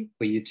story,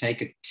 or you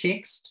take a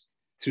text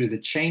through the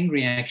chain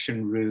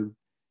reaction room,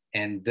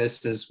 and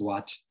this is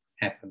what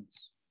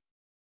happens.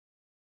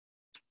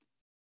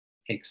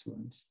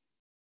 Excellent.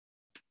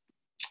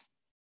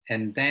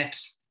 And that,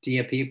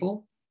 dear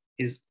people,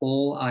 is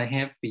all I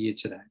have for you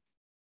today.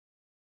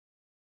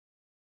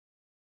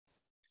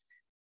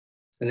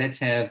 So let's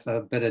have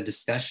a bit of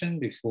discussion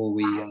before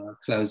we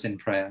close in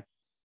prayer.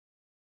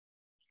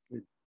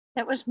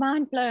 That was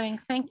mind-blowing.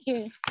 Thank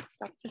you,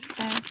 Dr.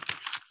 Stan.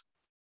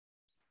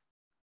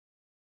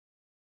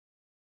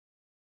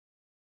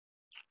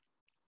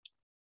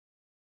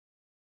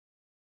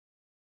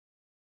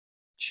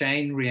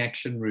 Chain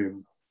reaction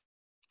room.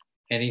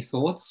 Any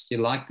thoughts? You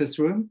like this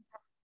room?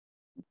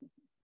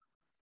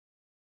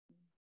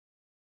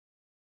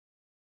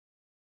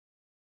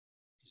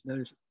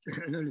 Notice.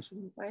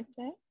 Right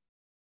there.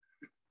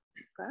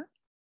 Go.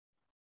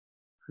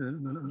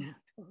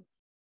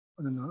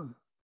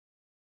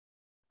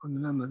 On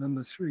the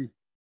number 3.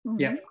 Mm-hmm.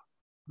 Yeah.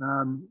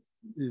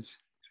 There's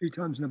 3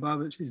 times in the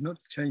Bible it says not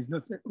to change,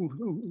 not to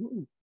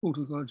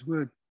alter God's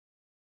word.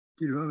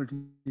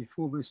 Deuteronomy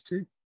 4 verse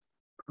 2,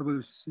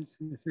 Proverbs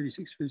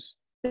 36 verse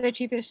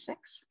 30 verse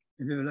 6.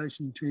 In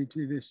Revelation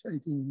 22 verse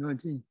 18 and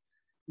 19.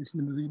 It's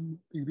in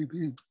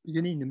the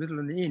beginning, the middle,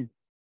 and the end.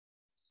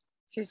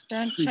 It says,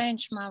 don't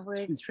change my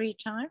word 3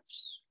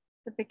 times.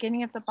 The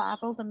beginning of the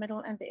Bible, the middle,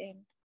 and the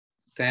end.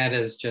 That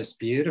is just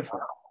beautiful.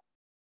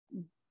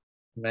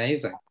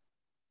 Amazing.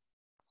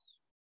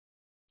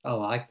 I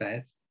like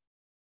that.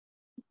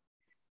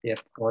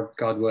 Yep,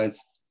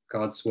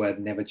 God's word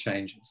never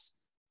changes.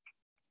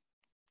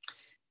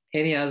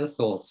 Any other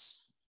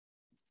thoughts?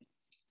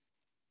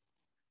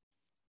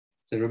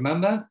 So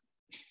remember,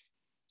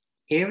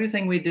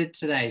 everything we did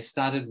today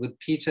started with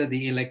Peter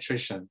the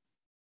electrician.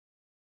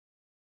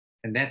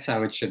 And that's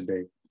how it should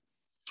be.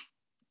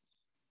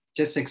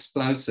 Just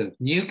explosive,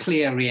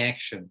 nuclear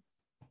reaction.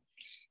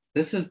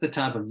 This is the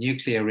type of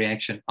nuclear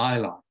reaction I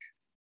like.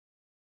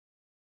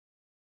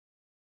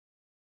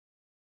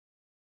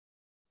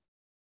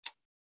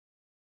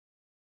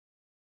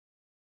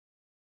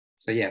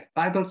 So yeah,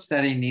 Bible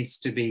study needs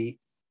to be,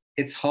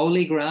 it's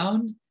holy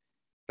ground,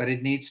 but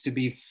it needs to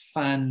be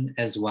fun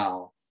as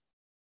well.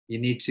 You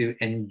need to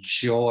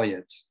enjoy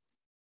it.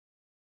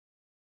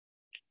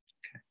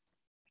 Okay.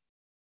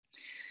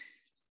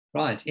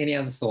 Right, any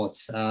other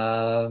thoughts?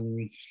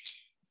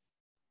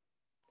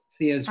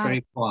 Theo's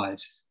very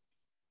quiet.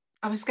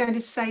 I was going to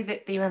say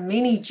that there are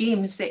many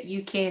gems that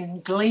you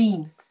can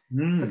glean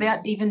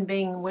without even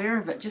being aware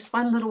of it. Just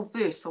one little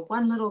verse or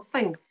one little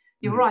thing.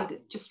 You're right,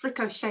 it just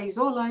ricochets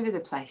all over the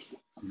place.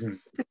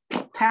 Just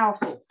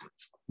powerful.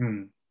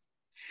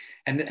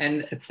 And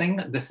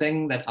the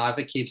thing that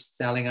Ivor keeps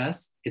telling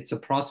us, it's a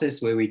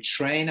process where we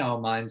train our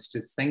minds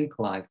to think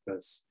like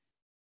this.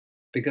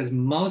 Because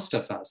most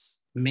of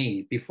us,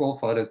 me, before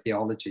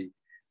phototheology,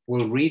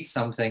 will read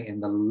something in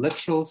the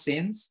literal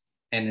sense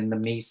and in the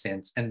me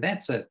sense, and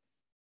that's it.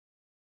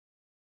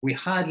 We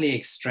hardly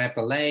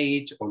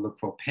extrapolate or look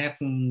for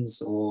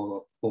patterns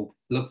or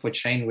look for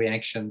chain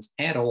reactions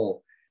at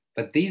all.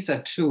 But these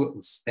are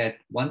tools that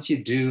once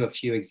you do a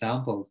few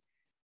examples,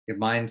 your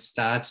mind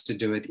starts to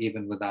do it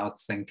even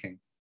without thinking.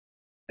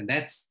 And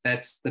that's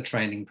the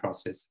training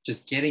process,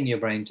 just getting your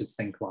brain to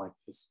think like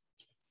this.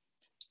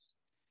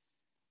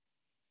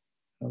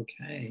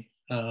 Okay.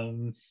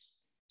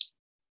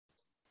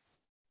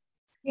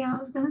 Yeah, I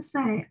was going to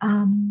say,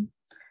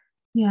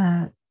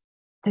 yeah,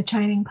 the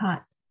training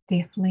part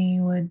definitely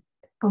would,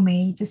 for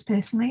me, just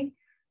personally,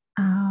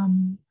 I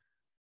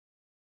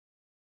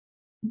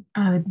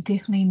would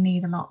definitely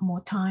need a lot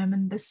more time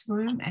in this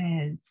room,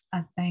 as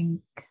I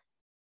think,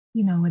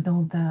 you know, with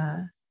all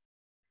the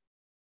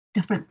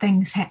different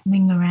things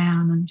happening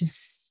around, I'm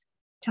just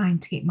trying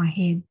to get my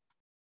head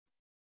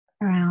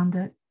around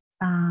it.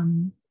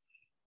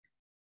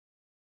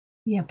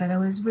 Yeah, but it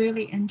was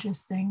really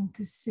interesting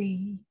to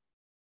see.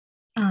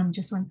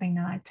 Just one thing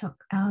that I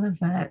took out of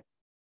it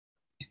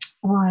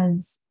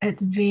was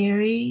it's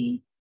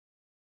very,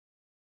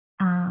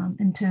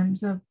 in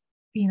terms of,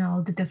 you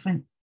know, the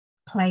different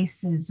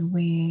places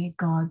where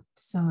God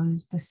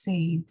sows the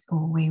seeds or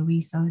where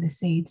we sow the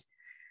seeds,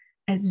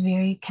 it's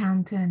very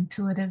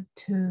counterintuitive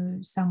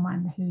to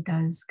someone who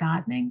does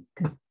gardening,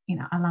 because, you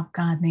know, I love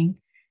gardening,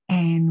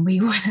 and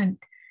we wouldn't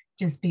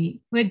just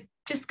be, we'd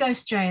just go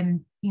straight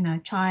and, you know,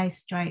 try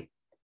straight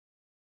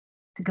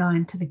to go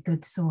into the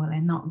good soil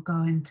and not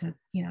go into,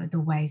 you know, the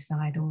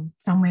wayside or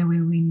somewhere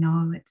where we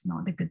know it's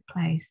not a good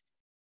place,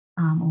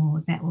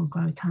 or that will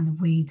grow a ton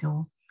of weeds,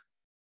 or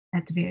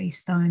that's very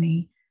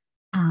stony.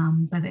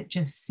 But it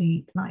just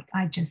seemed like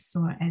I just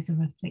saw it as a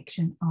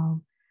reflection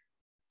of,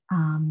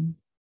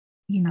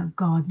 you know,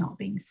 God not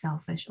being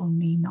selfish or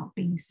me not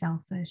being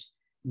selfish,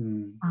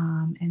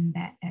 in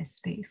that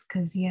aspect.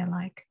 Because, yeah,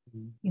 like,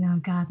 you know,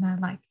 gardener,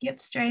 like,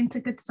 yep, straight into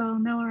good soil,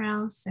 nowhere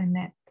else. And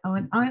that, I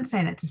wouldn't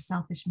say that's a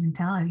selfish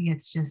mentality.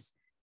 It's just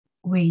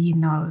where you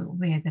know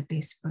where the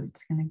best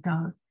fruit's going to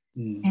go.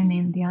 And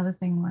then the other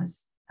thing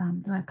was,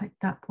 that I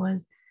picked up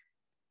was,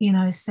 you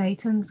know,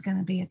 Satan's going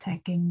to be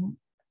attacking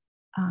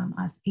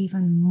us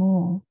even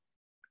more.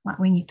 Like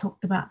when you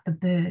talked about the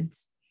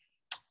birds,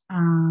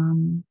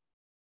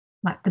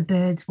 like the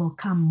birds will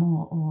come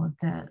more, or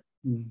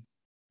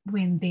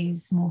when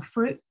there's more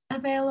fruit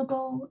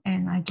available.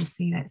 And I just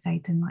see that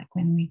Satan, like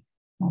when we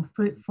more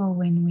fruitful,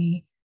 when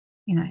we,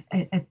 you know,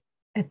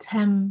 it's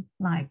him,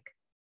 like,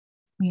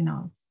 you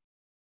know,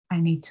 I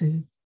need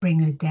to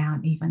bring her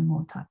down even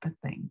more type of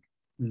thing.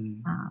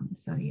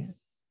 So yeah,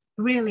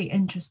 really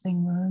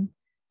interesting room.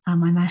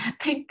 And I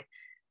think,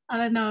 I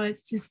don't know,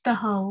 it's just the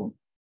whole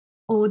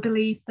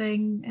orderly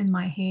thing in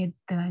my head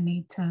that I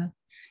need to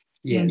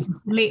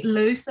just let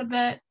loose a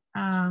bit,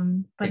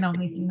 but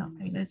obviously not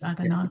let loose, I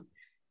don't know,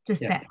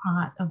 just that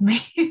part of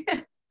me,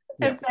 if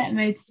that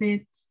made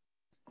sense.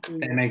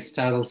 That makes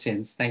total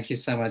sense. Thank you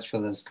so much for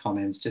those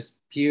comments, just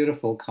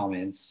beautiful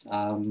comments.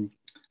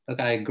 Look,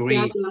 I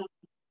agree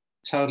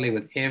totally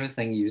with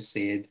everything you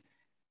said,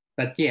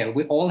 but yeah,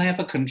 we all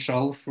have a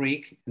control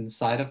freak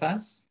inside of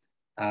us.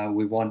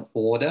 We want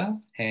order,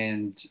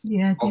 and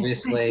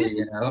obviously,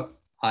 you know,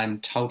 I'm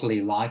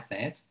totally like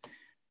that.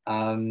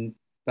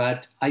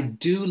 But I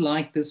do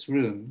like this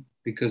room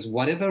because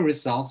whatever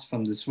results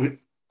from this room,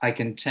 I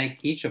can take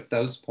each of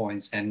those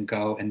points and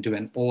go and do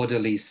an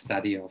orderly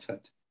study of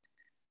it.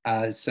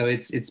 So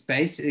it's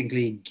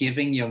basically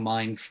giving your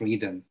mind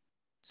freedom.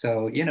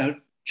 So, you know,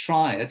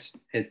 try it.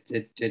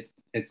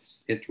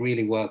 It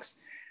really works.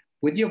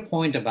 With your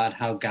point about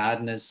how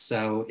gardeners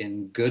sow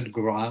in good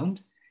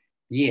ground,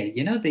 yeah,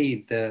 you know,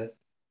 the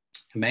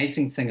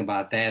amazing thing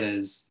about that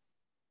is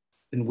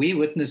when we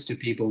witness to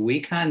people, we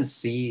can't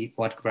see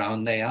what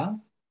ground they are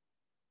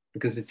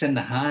because it's in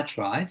the heart,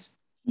 right?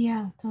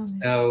 Yeah, totally.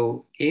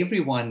 So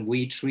everyone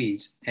we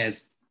treat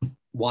as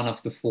one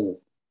of the four,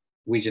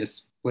 we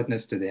just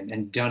witness to them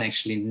and don't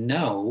actually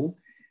know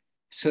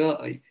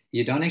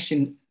you don't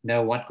actually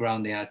know what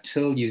ground they are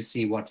till you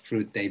see what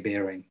fruit they're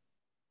bearing.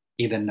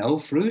 Either no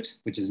fruit,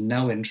 which is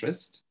no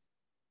interest,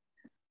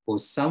 or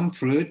some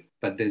fruit,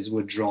 but there's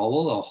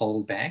withdrawal or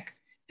hold back.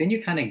 Then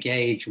you kind of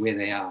gauge where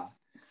they are.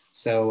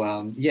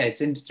 So yeah,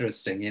 it's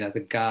interesting. You know,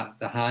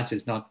 the heart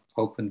is not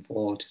open for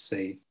all to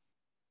see.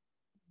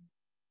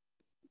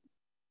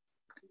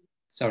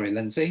 Sorry,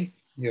 Lindsay,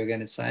 you were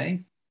going to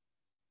say?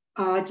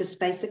 Just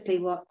basically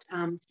what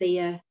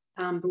Thea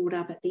brought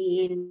up at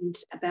the end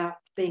about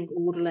being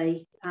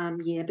orderly.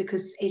 Yeah,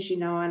 because as you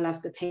know, I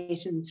love the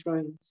patterns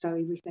room, so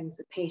everything's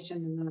a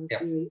pattern, and I'm a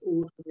very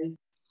orderly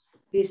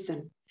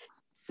person.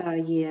 So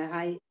yeah,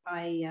 I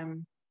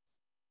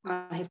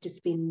have to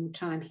spend more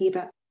time here,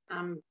 but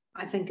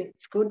I think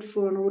it's good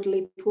for an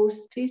orderly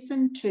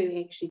person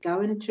to actually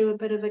go into a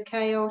bit of a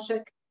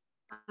chaotic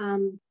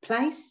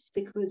place,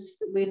 because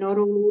we're not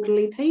all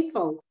orderly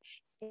people.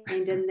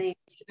 And in that,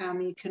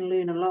 you can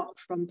learn a lot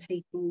from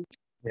people.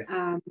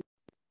 Yeah.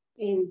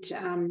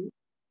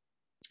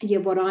 Yeah,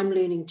 what I'm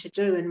learning to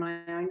do in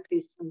my own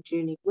personal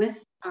journey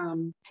with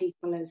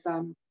people is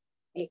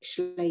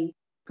actually,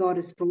 God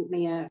has brought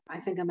me I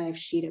think I may have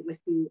shared it with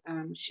you.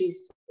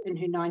 She's in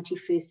her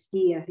 91st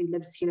year, who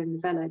lives here in the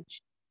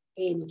village,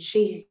 and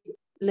she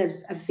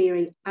lives a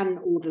very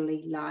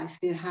unorderly life.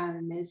 Her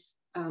home is,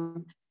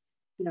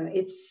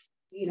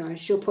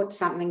 she'll put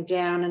something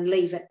down and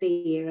leave it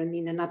there, and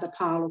then another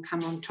pile will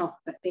come on top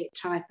of it, that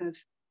type of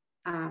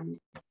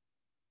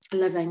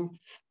living.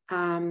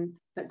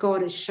 But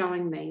God is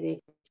showing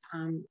me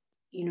that,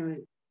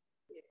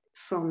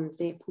 from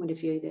their point of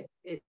view, that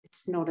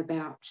it's not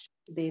about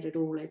that at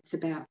all. It's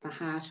about the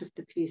heart of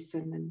the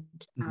person.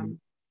 And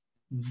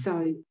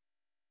so,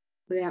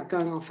 without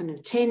going off on a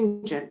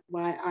tangent,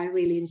 I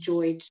really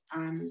enjoyed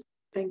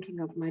thinking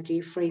of my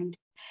dear friend.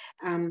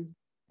 In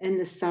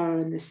the sower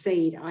and the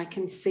seed, I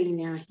can see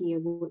now here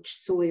which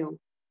soil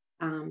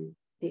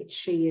that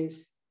she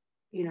is,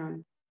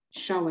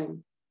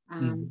 showing,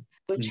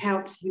 which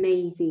helps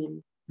me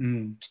then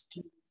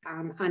to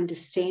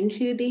understand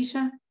her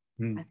better.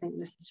 I think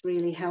this is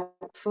really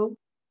helpful,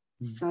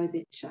 so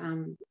that,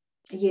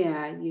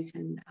 you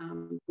can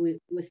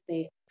work with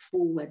that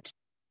forward,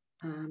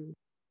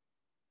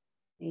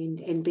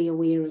 and be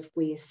aware of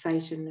where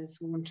Satan is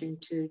wanting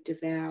to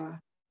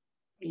devour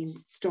and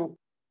stop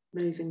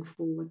moving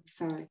forward.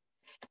 So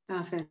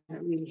I found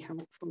it really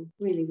helpful,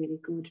 really,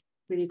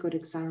 really good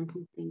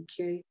example. Thank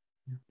you.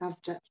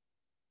 Loved it.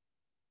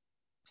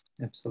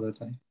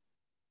 Absolutely.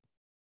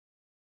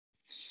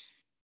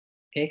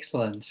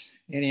 Excellent.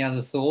 Any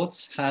other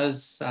thoughts?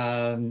 How's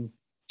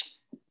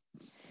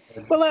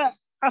well,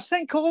 I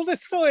think all the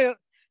soil,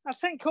 I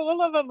think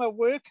all of them are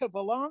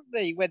workable, aren't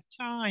they, with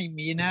time?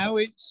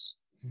 It's,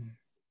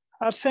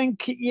 I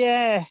think,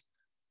 yeah,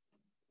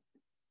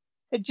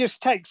 it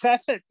just takes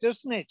effort,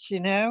 doesn't it?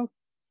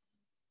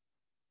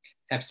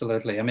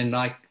 Absolutely. I mean,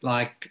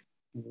 like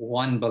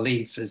one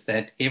belief is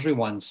that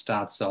everyone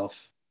starts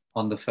off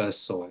on the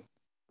first soil.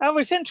 I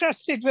was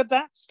interested with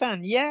that,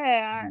 Stan.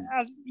 Yeah,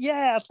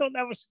 I thought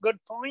that was a good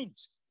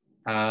point.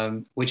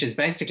 Which is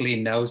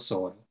basically no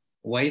soil.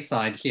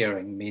 Wayside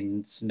hearing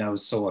means no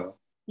soil.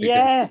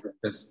 Yeah.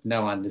 There's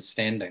no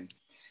understanding.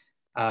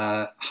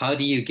 How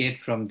do you get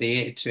from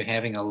there to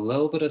having a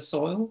little bit of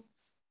soil?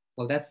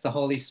 Well, that's the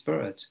Holy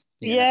Spirit.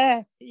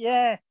 Yeah.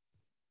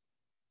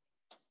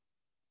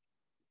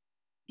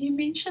 You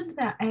mentioned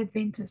about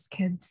Adventist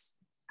kids.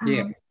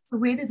 Yeah. So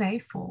where do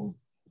they fall?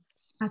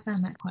 I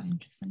found that quite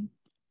interesting.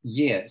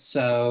 Yeah,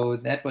 so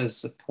that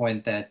was a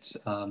point that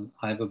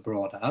Ivor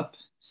brought up.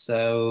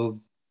 So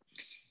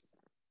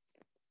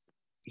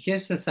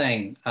here's the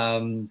thing.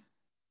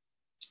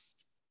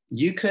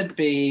 You could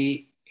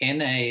be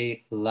in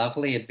a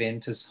lovely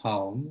Adventist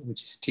home,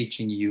 which is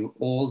teaching you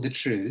all the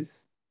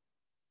truth,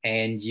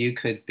 and you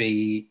could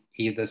be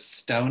either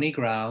stony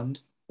ground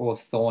or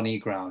thorny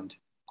ground.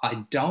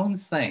 I don't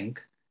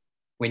think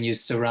when you're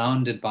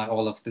surrounded by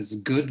all of this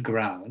good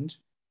ground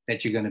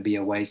that you're going to be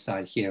a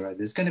wayside hero.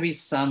 There's going to be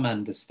some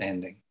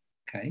understanding,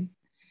 okay?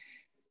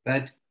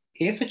 But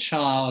if a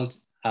child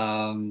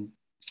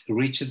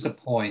reaches a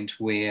point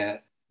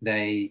where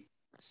they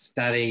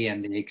study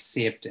and they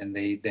accept and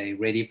they're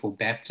ready for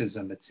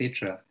baptism,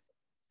 etc.,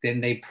 then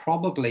they're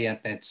probably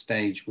at that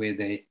stage where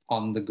they're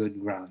on the good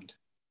ground,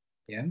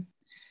 yeah?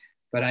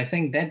 But I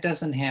think that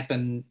doesn't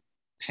happen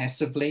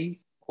passively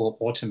or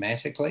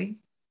automatically.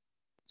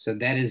 So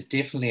that is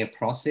definitely a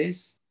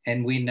process.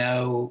 And we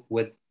know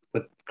with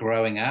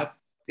growing up,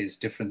 there's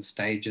different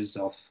stages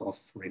of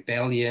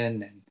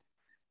rebellion and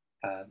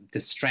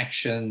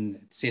distraction,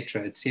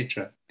 etc.,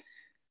 etc.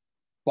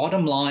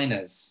 Bottom line,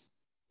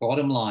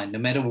 no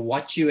matter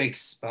what you're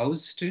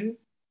exposed to,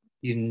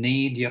 you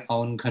need your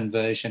own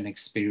conversion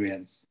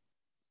experience.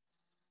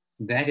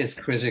 That is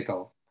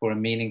critical for a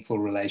meaningful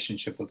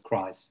relationship with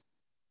Christ.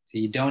 So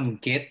you don't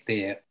get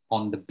there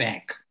on the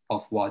back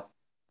of what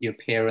your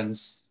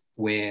parents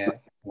were,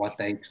 what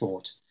they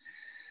taught.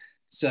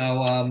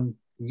 So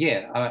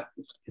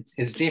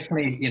it's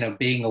definitely,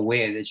 being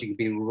aware that you could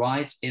be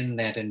right in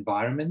that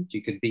environment.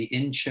 You could be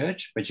in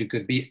church, but you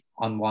could be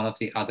on one of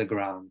the other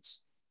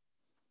grounds.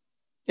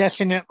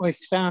 Definitely,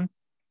 Stan.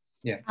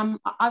 Yeah.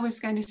 I was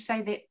going to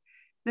say that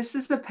this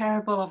is the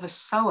parable of a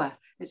sower.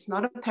 It's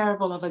not a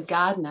parable of a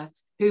gardener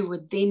who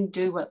would then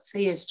do what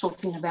Thea's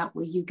talking about,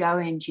 where you go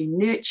and you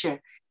nurture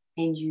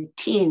and you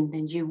tend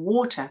and you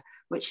water,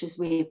 which is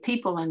where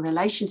people and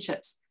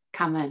relationships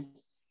come in,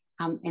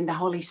 and the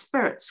Holy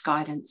Spirit's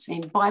guidance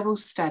and Bible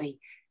study.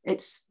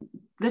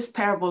 This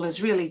parable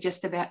is really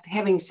just about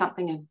having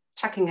something and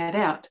chucking it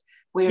out,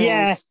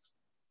 whereas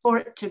for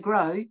it to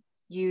grow,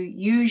 you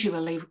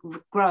usually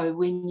grow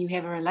when you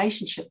have a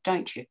relationship,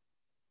 don't you?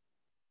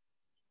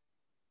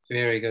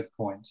 Very good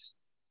point.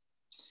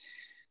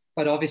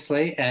 But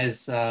obviously,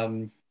 as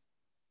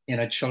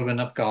children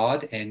of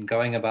God and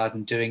going about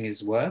and doing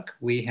His work,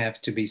 we have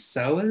to be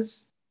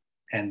sowers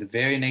and the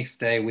very next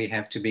day we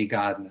have to be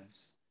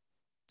gardeners.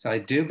 So I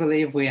do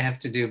believe we have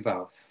to do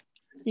both.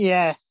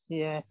 Yeah,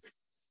 yeah.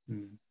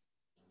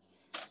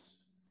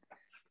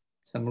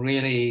 Some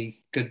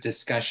really good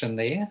discussion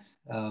there.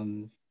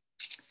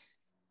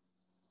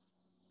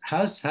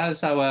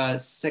 How's our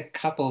sick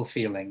couple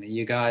feeling? Are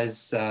you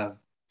guys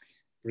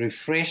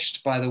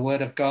refreshed by the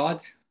word of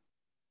God?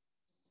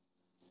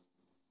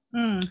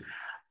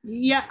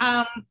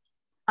 Yeah,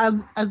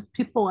 as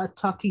people were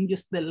talking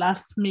just the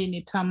last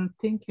minute, I'm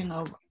thinking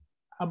of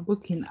a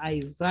book in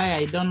Isaiah.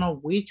 I don't know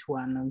which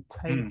one.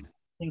 I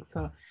think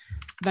so.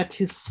 That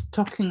is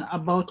talking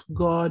about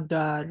God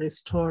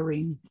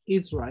restoring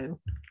Israel.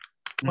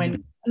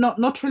 When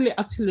not really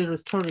actually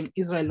restoring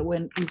Israel,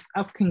 when he's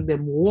asking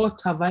them,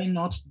 what have I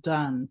not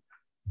done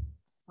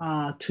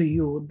to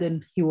you?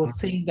 Then he was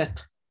saying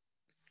that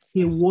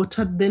he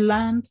watered the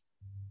land,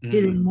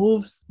 he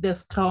removes the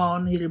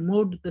stone, he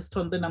removed the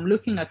stone. Then I'm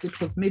looking at it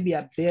was maybe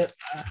a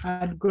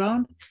hard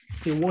ground.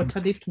 He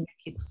watered it to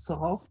make it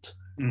soft,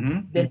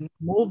 then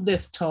removed the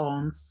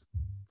stones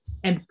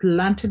and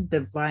planted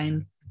the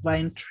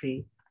vine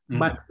tree,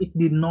 but it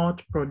did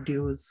not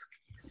produce.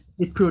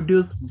 It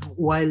produced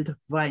wild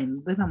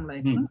vines. Then I'm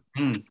like,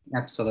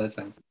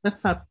 absolutely.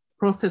 That's a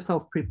process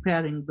of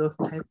preparing those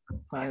types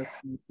of fires.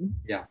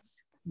 Yeah,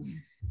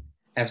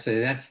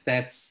 absolutely.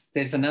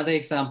 There's another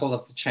example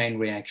of the chain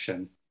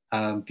reaction.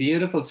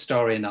 Beautiful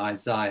story in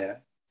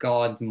Isaiah.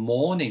 God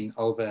mourning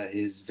over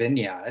his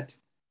vineyard.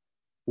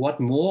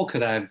 What more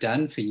could I have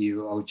done for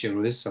you, O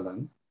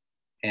Jerusalem?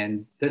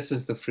 And this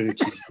is the fruit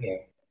you bear.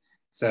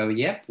 So,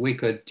 yep, we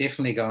could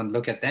definitely go and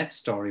look at that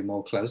story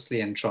more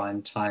closely and try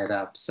and tie it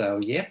up. So,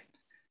 yep,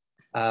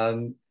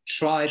 try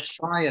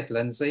it,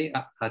 Lindsay.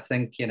 I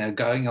think,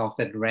 going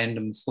off at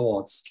random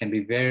thoughts can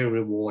be very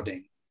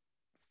rewarding.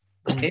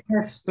 In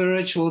a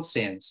spiritual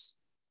sense,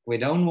 we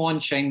don't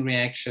want chain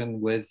reaction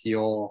with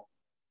your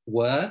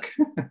work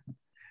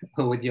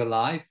or with your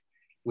life.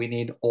 We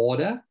need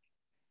order.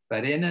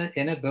 But in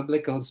a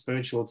biblical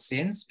spiritual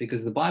sense,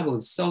 because the Bible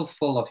is so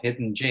full of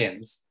hidden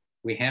gems,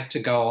 we have to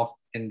go off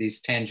in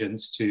these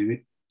tangents to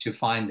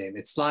find them.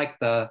 It's like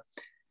the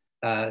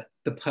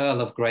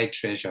pearl of great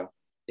treasure.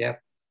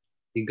 Yep,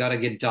 you got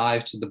to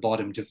dive to the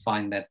bottom to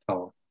find that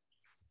pearl.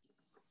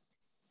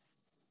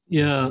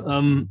 Yeah,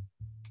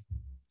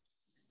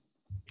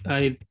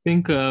 I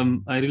think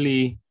I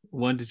really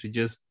wanted to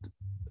just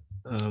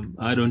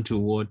add on to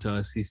what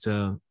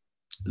Sister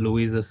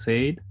Louisa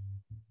said.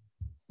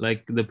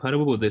 Like the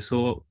parable of the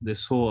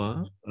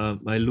sower,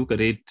 I look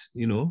at it,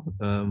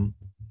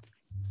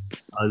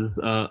 as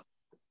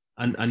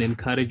an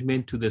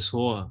encouragement to the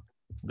sower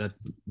that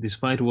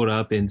despite what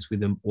happens with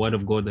the word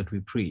of God that we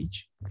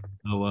preach,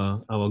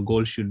 our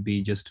goal should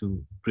be just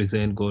to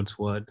present God's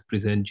word,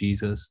 present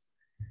Jesus.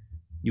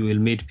 You will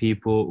meet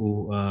people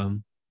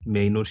who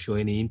may not show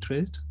any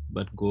interest,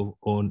 but go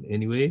on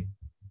anyway.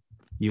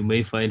 You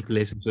may find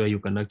places where you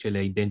can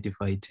actually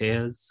identify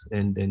tares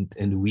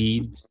and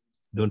weeds.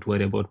 Don't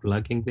worry about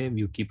plucking them.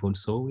 You keep on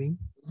sowing.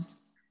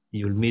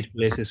 You'll meet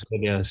places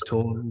where there are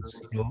stones.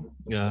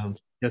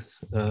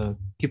 Just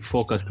keep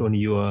focused on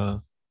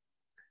your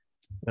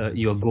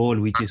goal,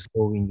 which is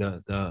sowing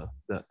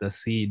the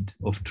seed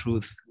of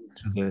truth.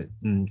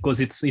 Because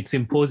it's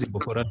impossible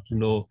for us to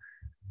know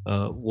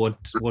what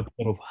sort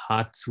of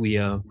hearts we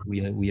are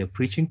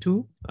preaching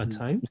to at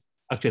times.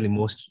 Actually,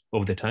 most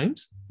of the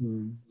times.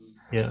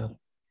 Yeah.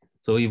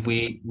 So if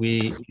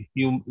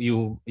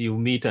you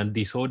meet a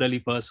disorderly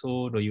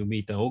person or you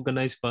meet an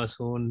organized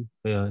person,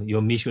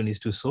 your mission is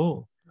to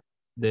sow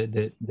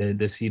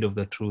the seed of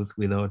the truth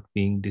without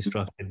being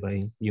distracted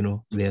by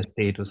their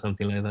state or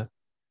something like that.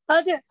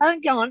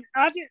 Hang on,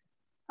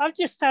 I've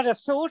just had a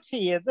thought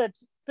here that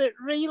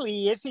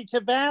really isn't it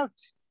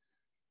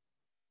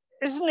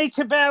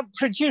about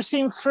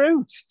producing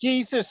fruit,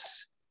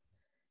 Jesus?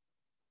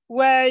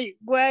 Where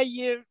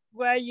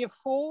you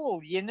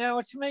fall, you know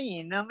what I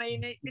mean? I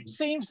mean, it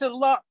seems a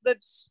lot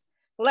that's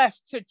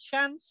left to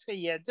chance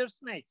here,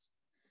 doesn't it?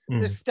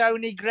 The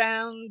stony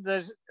ground,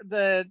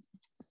 the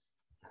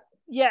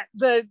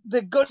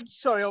good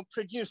soil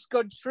produce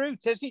good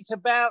fruit. Is it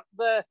about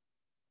the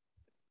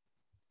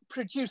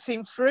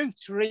producing fruit,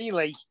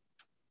 really?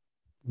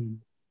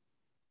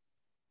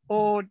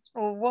 Or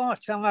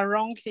what? Am I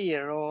wrong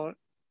here? Or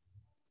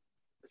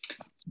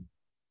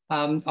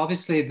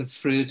obviously, the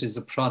fruit is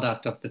a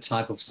product of the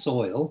type of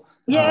soil.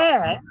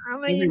 Yeah, I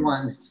mean,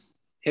 everyone's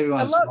a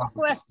lot's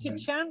left to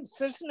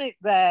chance, isn't it?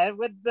 There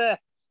with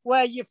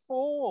where you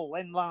fall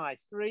in life,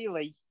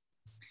 really.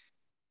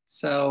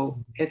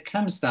 So it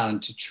comes down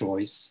to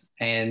choice,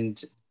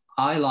 and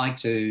I like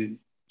to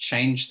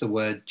change the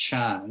word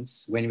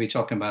chance when we're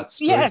talking about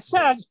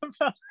spiritual.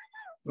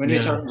 When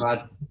we're talking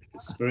about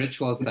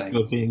spiritual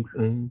things,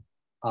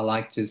 I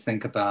like to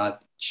think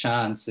about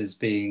chance as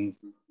being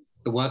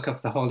the work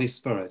of the Holy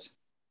Spirit.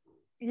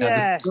 Now,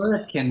 the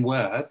Spirit can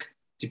work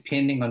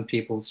depending on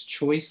people's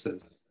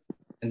choices.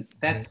 And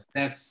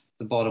that's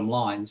the bottom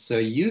line. So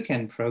you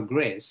can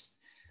progress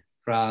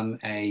from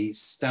a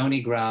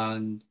stony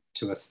ground,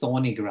 to a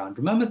thorny ground.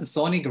 Remember, the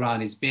thorny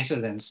ground is better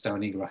than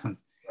stony ground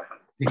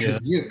because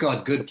you've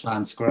got good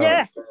plants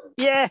growing.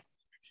 Yeah.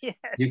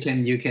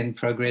 You can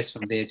progress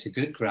from there to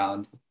good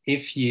ground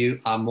if you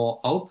are more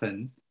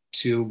open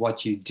to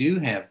what you do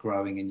have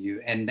growing in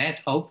you. And that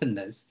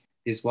openness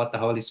is what the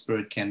Holy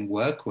Spirit can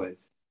work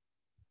with,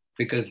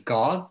 because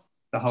God,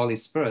 the Holy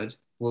Spirit,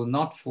 will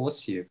not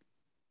force you.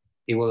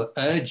 He will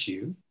urge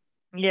you,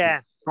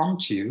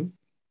 prompt you.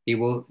 He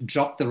will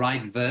drop the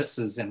right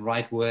verses and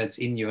right words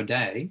in your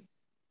day,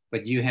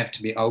 but you have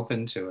to be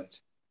open to it.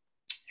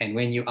 And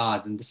when you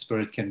are, then the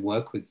Spirit can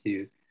work with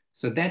you.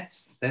 So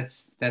that's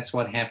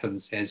what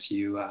happens as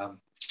you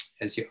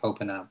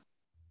open up.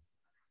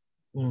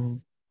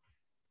 Mm.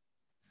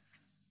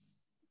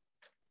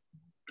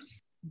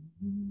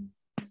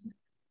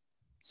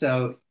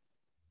 So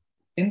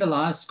in the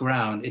last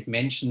ground, it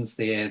mentions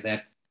there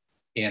that,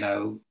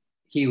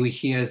 he who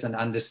hears and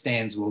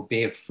understands will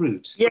bear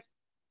fruit.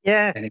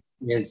 Yeah. And it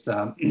says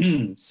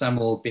some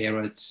will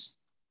bear it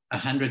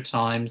 100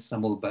 times,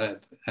 some will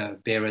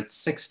bear it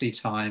 60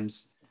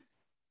 times,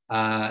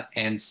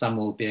 and some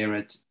will bear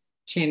it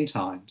 10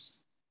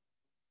 times.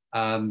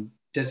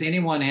 Does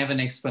anyone have an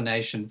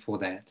explanation for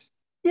that?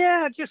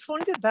 Yeah, I just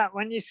wondered that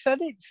when you said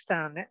it,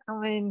 Stan. I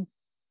mean...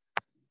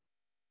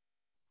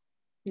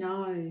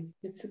 No,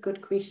 it's a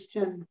good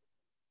question.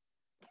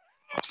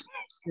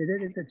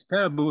 That's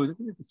parable,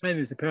 the same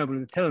as the parable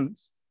of the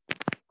talents.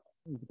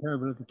 The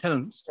parable of the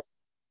talents.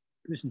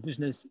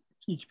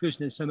 Each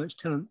person has so much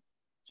talent.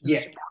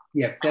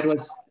 That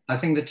was, I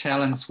think the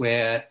talents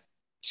were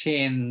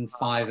 10,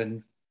 5,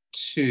 and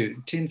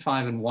 2, 10,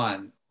 5, and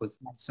 1, was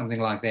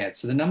something like that.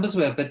 So the numbers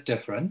were a bit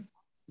different,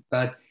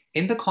 but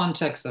in the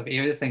context of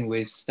everything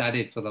we've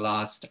studied for the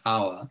last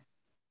hour,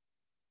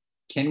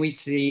 can we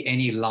see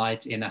any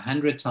light in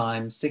 100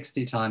 times,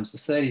 60 times, or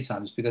 30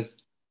 times? Because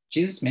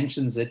Jesus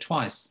mentions it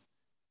twice.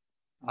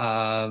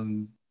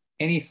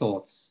 Any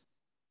thoughts?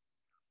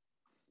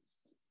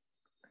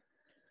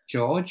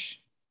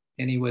 George,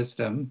 any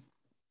wisdom?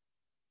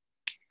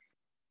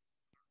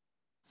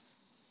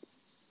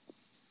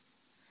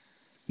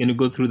 Can you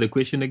go through the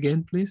question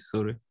again, please?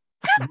 Sorry.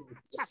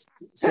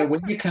 So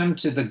when you come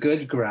to the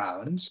good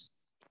ground,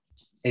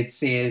 it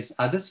says,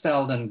 others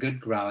fell on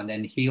good ground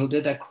and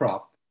yielded a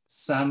crop,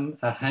 some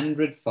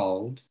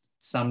 100-fold,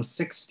 some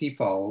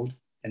 60-fold,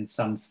 and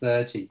some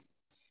 30.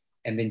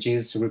 And then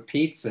Jesus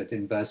repeats it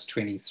in verse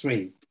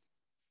 23.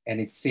 And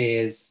it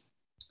says,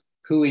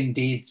 who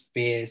indeed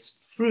bears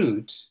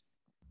fruit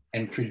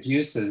and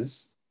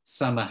produces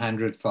some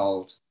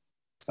 100-fold,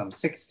 some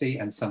 60,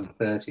 and some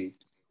 30.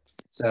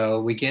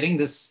 So we're getting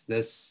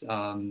these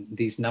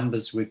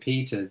numbers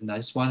repeated, and I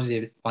just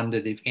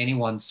wondered if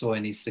anyone saw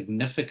any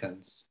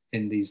significance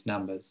in these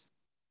numbers.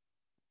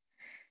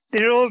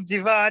 They're all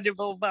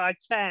dividable by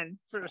 10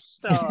 for a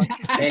start.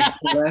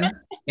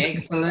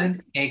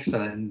 Excellent.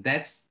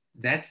 That's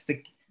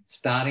the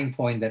starting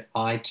point that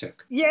I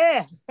took.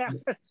 Yeah.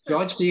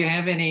 George, do you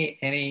have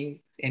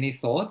any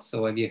thoughts,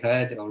 or have you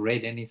heard or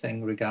read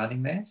anything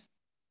regarding that?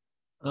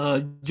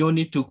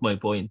 Johnny took my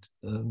point.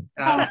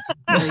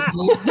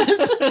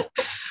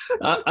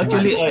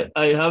 Actually,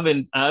 I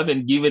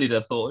haven't given it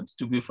a thought,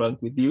 to be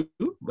frank with you.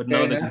 But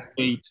now that you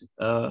say it,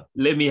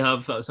 let me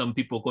have some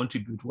people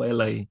contribute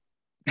while I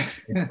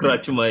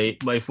scratch my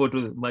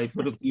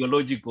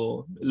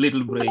phototheological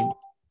little brain.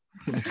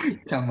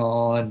 Come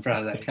on,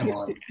 brother. Come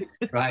on.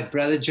 Right,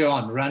 Brother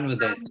John, run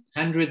with it.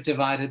 100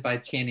 divided by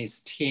 10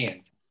 is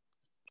 10.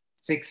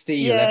 60,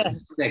 you're left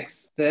with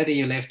 6. 30,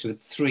 you're left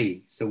with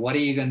 3. So what are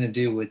you going to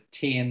do with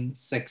 10,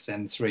 6,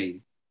 and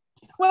 3?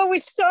 Well, we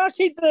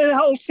started the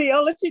whole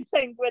theology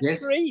thing with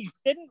 3,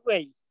 didn't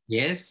we?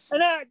 Yes.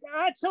 And I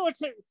thought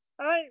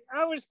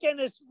I was going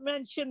to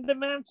mention the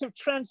Mount of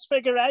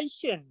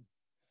Transfiguration,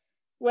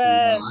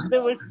 where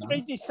there was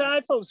 3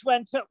 disciples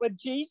went up with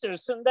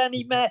Jesus, and then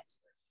he met.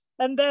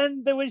 And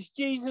then there was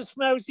Jesus,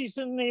 Moses,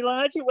 and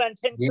Elijah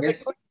went into the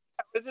cloud.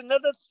 That was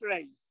another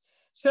 3.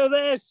 So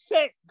there's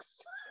 6.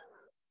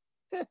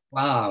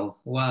 Wow.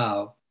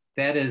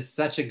 That is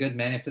such a good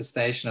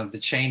manifestation of the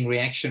chain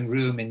reaction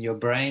room in your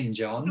brain,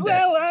 John.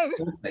 Well,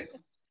 perfect.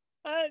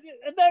 And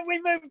then we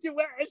moved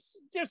away.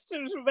 Just as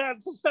I was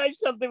about to say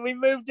something, we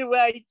moved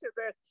away to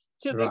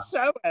the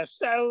SOWER.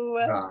 So,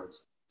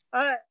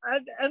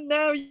 and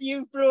now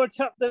you brought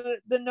up the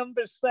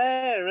numbers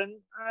there,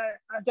 and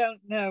I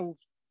don't know.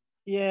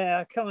 Yeah,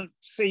 I can't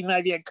see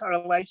maybe a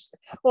correlation.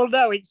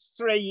 Although it's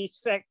 3,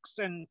 6,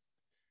 and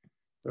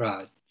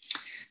right.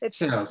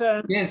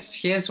 So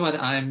here's what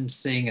I'm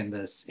seeing in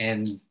this.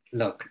 And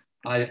look,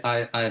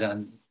 I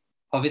don't,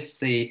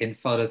 obviously in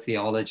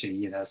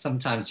phototheology,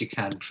 sometimes you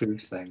can't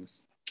prove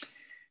things.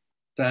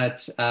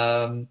 But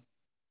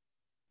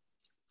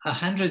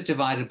 100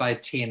 divided by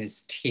 10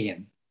 is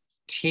 10.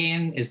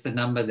 10 is the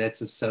number that's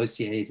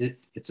associated.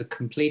 It's a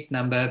complete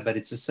number, but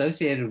it's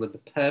associated with the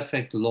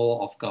perfect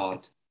law of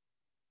God.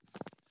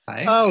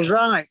 Okay? Oh,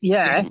 right,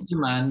 yeah. 10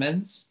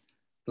 commandments,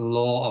 the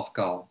law of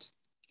God.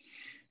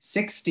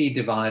 60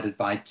 divided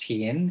by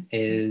 10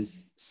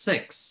 is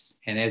 6.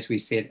 And as we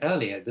said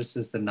earlier, this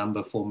is the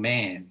number for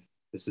man.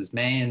 This is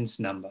man's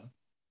number.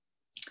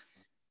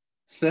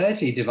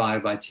 30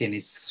 divided by 10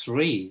 is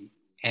 3.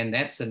 And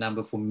that's a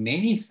number for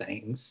many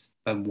things.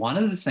 But one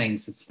of the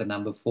things it's the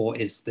number for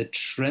is the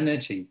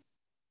Trinity.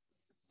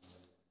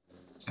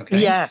 Okay?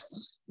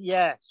 Yes,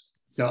 yes.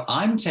 So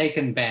I'm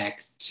taken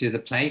back to the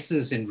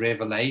places in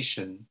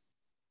Revelation,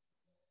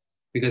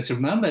 because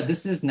remember,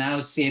 this is now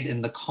said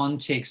in the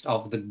context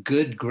of the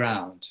good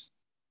ground.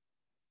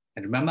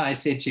 And remember I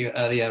said to you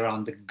earlier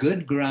on, the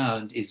good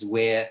ground is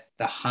where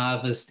the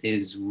harvest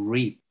is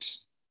reaped.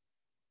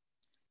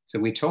 So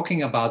we're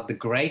talking about the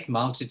great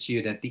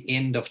multitude at the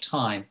end of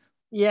time.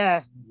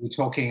 Yeah. We're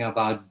talking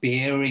about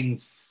bearing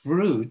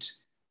fruit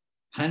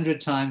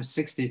 100 times,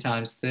 60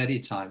 times, 30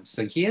 times.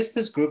 So here's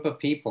this group of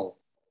people.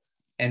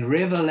 And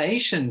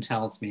Revelation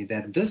tells me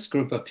that this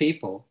group of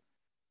people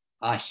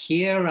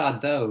here are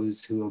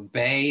those who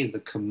obey the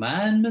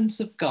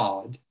commandments of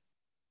God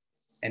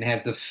and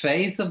have the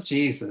faith of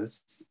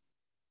Jesus,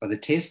 or the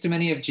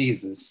testimony of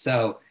Jesus.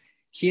 So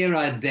here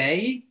are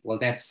they, well,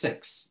 that's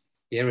 6.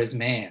 Here is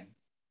man.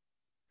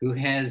 Who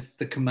has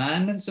the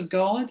commandments of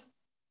God?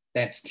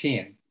 That's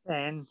 10.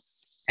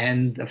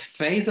 And the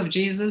faith of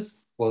Jesus,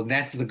 well,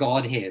 that's the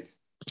Godhead.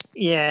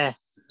 Yeah,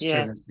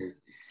 yeah. Trinity.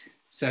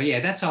 So yeah,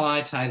 that's how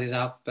I tied it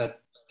up,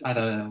 but I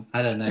don't know.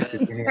 I don't know if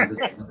there's any other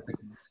thing.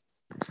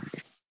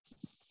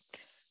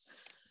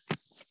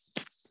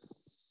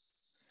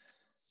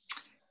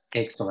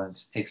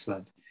 Excellent,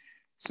 excellent.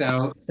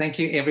 So thank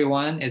you,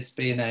 everyone. It's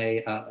been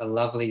a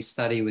lovely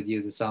study with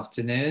you this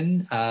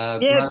afternoon.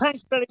 Yeah,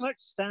 thanks very much,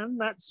 Stan.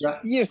 That's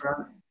you.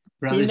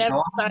 Brother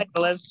John.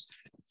 Fabulous.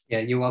 Yeah,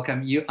 you're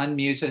welcome. You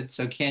unmuted,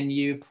 so can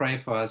you pray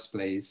for us,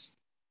 please?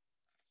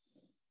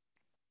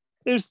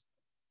 Who's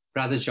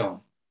Brother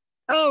John?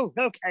 Oh,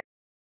 okay.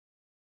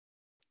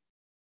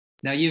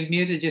 Now you've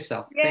muted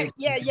yourself. Yeah,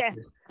 yeah.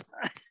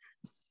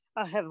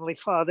 Our Heavenly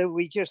Father,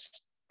 we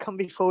just come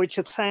before you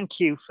to thank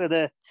you for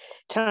the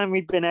time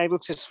we've been able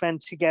to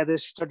spend together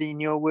studying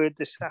your word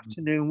this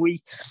afternoon.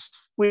 We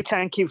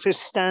thank you for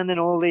Stan and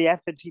all the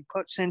effort he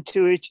puts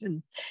into it,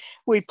 and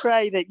we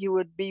pray that you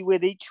would be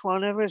with each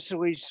one of us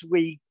as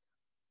we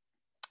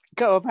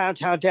go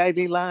about our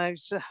daily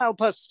lives.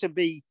 Help us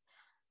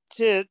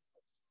to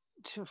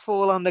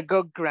fall on the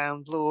good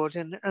ground, Lord,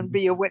 and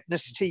be a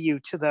witness to you,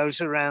 to those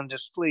around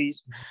us,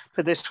 please.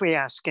 For this we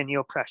ask in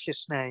your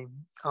precious name.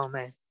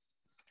 Amen.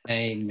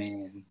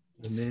 Amen.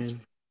 Amen.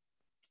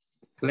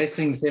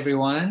 Blessings,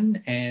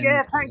 everyone. And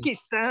yeah, thank you,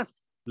 Stan.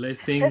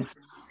 Blessings.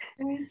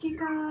 Thank you,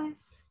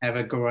 guys. Have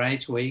a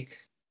great week.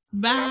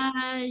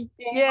 Bye.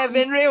 Yeah,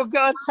 been real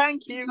good.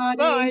 Thank you.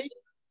 Bye.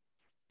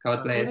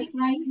 God bless.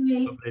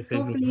 God bless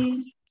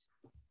everyone.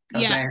 God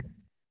bless.